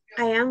wake me,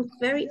 I am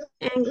very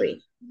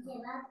angry.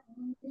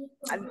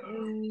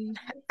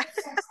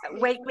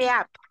 Wake me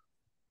up.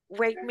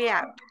 Wake me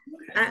up.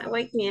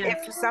 Wake me up.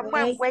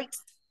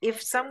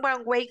 If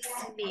someone wakes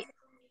me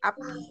up,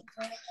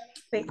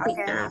 Wake me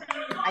okay, up.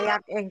 I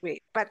am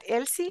angry. But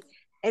Elsie,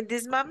 in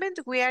this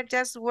moment, we are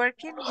just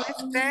working with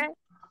the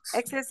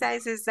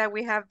exercises that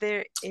we have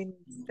there in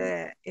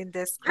the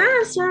screen.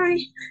 Ah,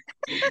 sorry.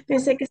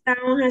 Pensé que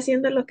estábamos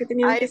haciendo lo que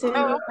teníamos que hacer en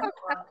el papel.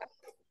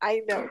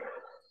 I know.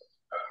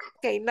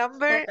 Okay,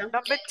 number 2.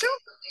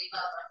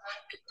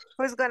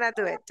 Who's gonna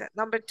do it?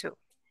 Number 2.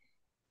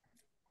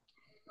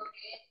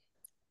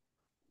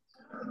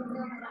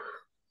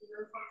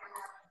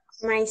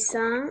 My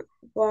son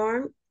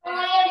burns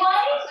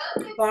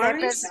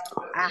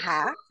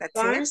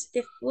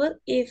the food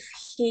if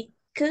he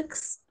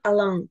cooks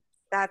alone.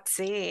 That's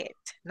it.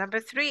 Number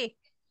 3.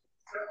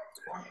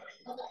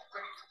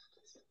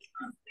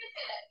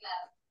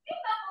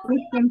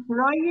 If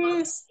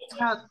employees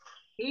not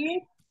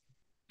eat.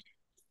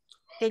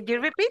 Can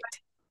you repeat?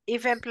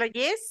 If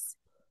employees?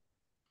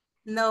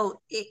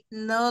 No eat.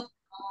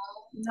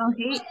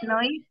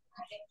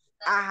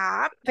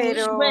 Ajá,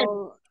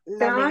 pero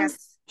la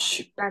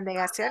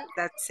negación,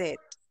 that's it.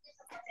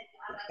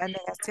 La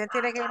negación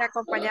tiene que ir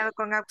acompañado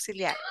con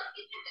auxiliar.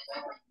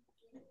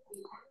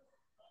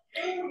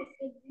 If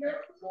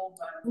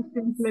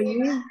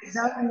employees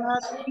does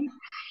not eat.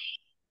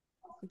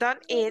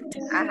 Don't eat.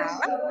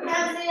 Ajá.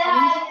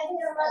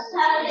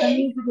 Don't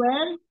eat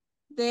well.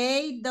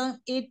 They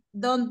don't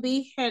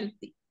be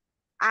healthy.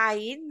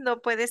 Ahí no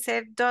puede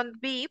ser don't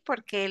be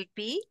porque el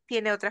be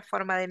tiene otra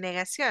forma de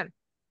negación.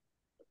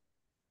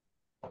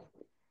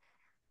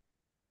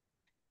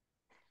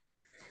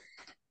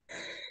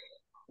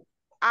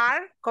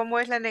 Are, ¿cómo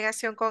es la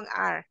negación con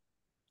are?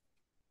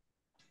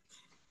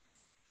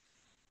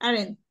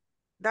 Aren't.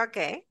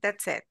 Okay,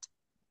 that's it.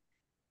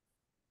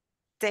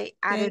 They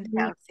aren't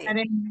healthy.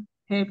 Aren't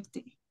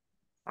healthy.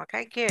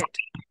 Okay, good.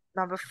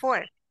 Number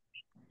 4.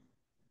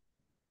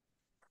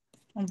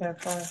 Number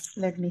 4.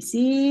 Let me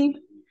see.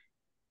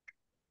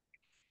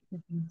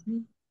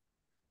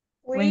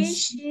 When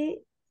she...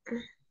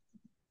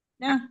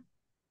 No,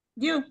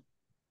 you.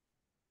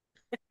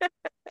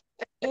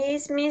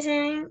 Is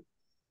missing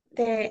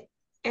the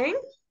N?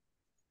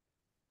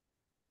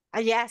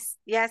 Yes,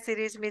 it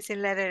is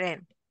missing letter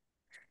N.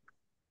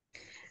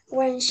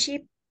 When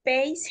she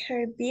pays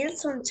her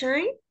bills on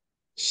time,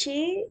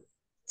 she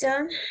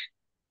doesn't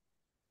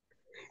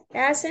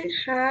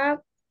have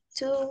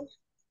to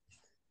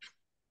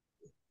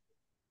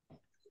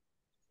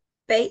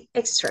pay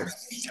extra.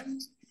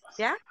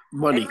 Yeah?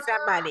 Money.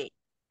 Extra money.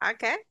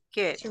 Okay,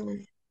 good.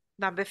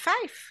 Number 5.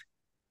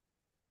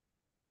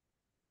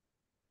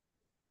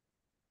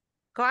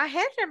 Go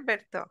ahead,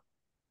 Humberto.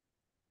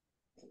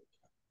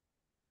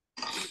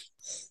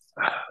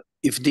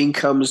 If the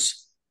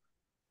incomes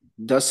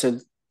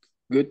doesn't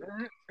good.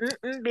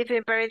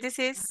 Between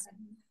parentheses.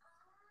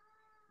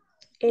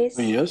 Is.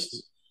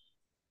 Yes.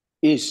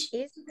 Is.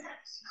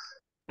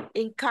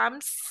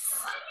 Incomes.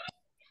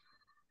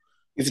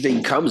 If the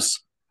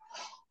incomes.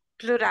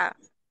 Plural.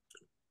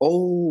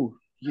 Oh,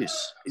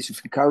 yes.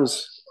 If it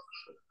comes,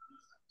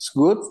 it's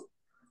good.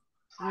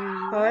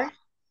 Or.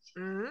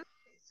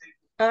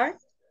 Or.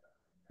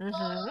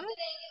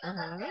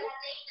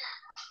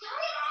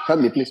 Help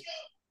me, please.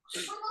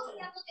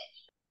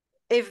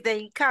 If the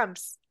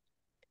incomes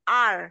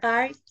are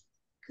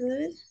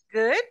good,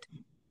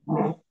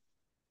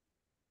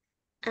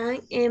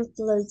 an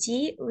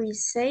employee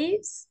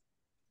receives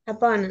a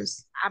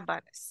bonus.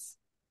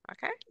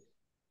 Okay.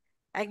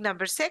 Like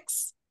number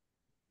 6.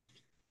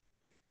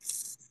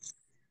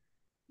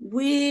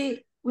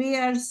 We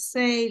are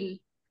sale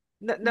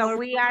No, no, More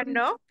we are products.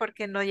 no,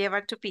 porque no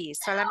lleva to be,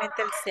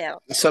 solamente el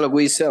sell. Solo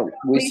we sell more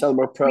We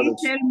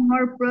products sell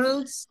more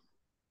products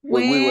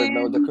when we were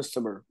now the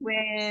customer.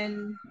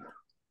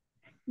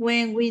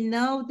 when we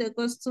know the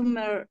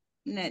customer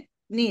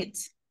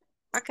needs.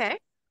 Okay,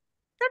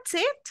 that's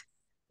it.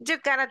 You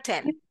got a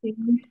 10.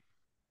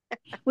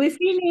 We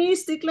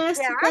finished the class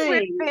Yeah, today.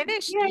 we're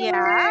finished. Yay!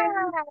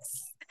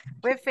 Yes,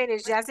 we're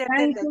finished. Just the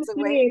Time attendance. to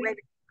Wait, sleep.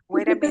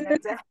 wait a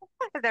minute.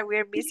 That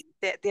we're missing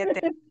the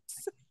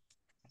attendance.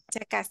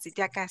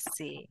 Ya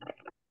casi.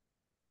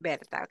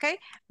 Berta, ¿ok?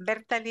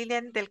 Berta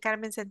Lilian del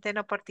Carmen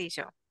Centeno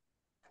Portillo.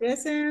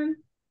 Present.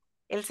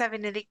 Elsa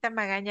Benedicta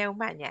Magaña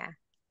Umaña.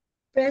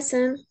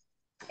 Present.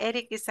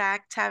 Eric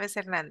Isaac Chávez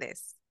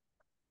Hernández.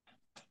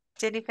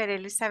 Jennifer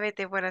Elizabeth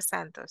Débora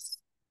Santos.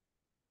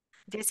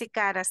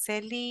 Jessica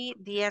Araceli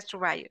Díaz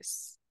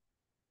Rubayos.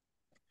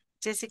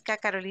 Jessica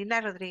Carolina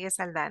Rodríguez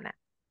Aldana.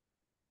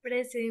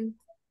 Present.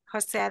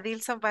 José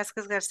Adilson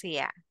Vázquez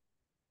García.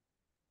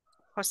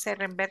 José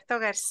Remberto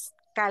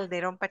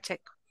Calderón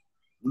Pacheco.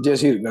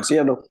 Jessy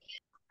García no.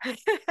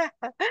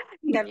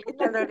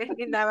 Carlina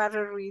Lorena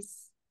Navarro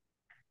Ruiz.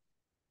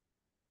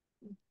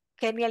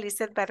 Kenia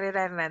Lizeth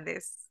Barrera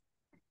Hernández.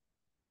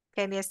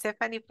 Kenia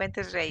Stephanie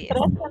Puentes Reyes.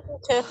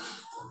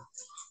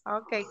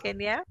 Ok,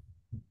 Kenia.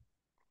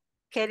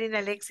 Kerin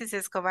Alexis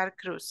Escobar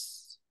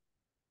Cruz.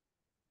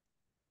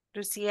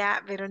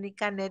 Lucía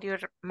Verónica Nerio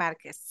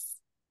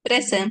Márquez.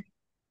 Present.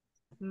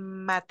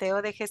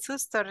 Mateo de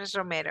Jesús Torres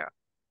Romero.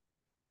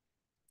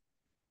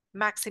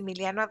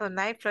 Maximiliano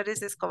Adonai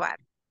Flores Escobar.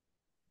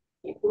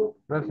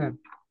 Present.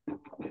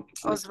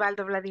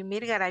 Osvaldo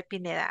Vladimir Garay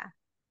Pineda.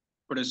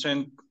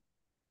 Present.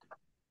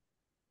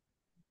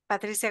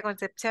 Patricia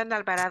Concepción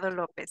Alvarado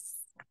López.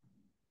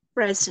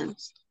 Present.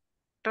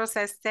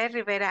 Rosa Esther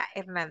Rivera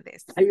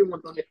Hernández. Hay un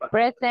montón de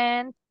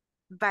Present.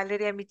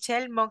 Valeria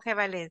Michelle Monje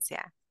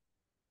Valencia.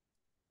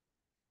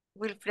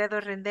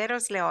 Wilfredo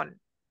Renderos León.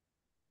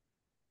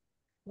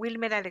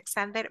 Wilmer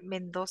Alexander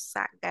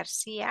Mendoza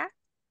García.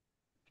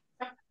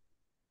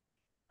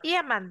 Y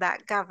Amanda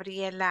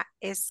Gabriela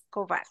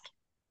Escobar.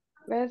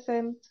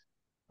 Present.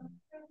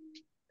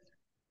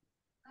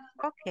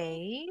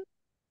 Okay.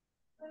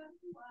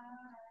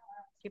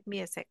 Give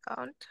me a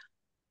second.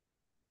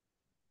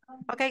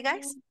 Okay,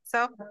 guys.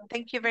 So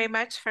thank you very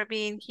much for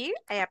being here.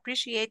 I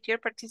appreciate your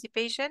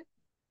participation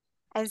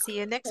and see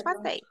you next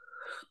Monday.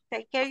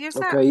 Take care of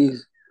yourself. Okay.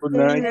 Good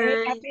night.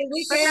 Happy Good night.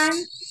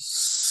 weekend.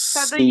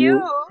 So do See you. you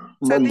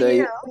So do Monday.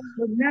 you.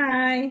 Good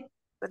night.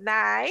 Good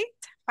night.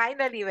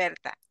 Finally,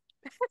 Berta.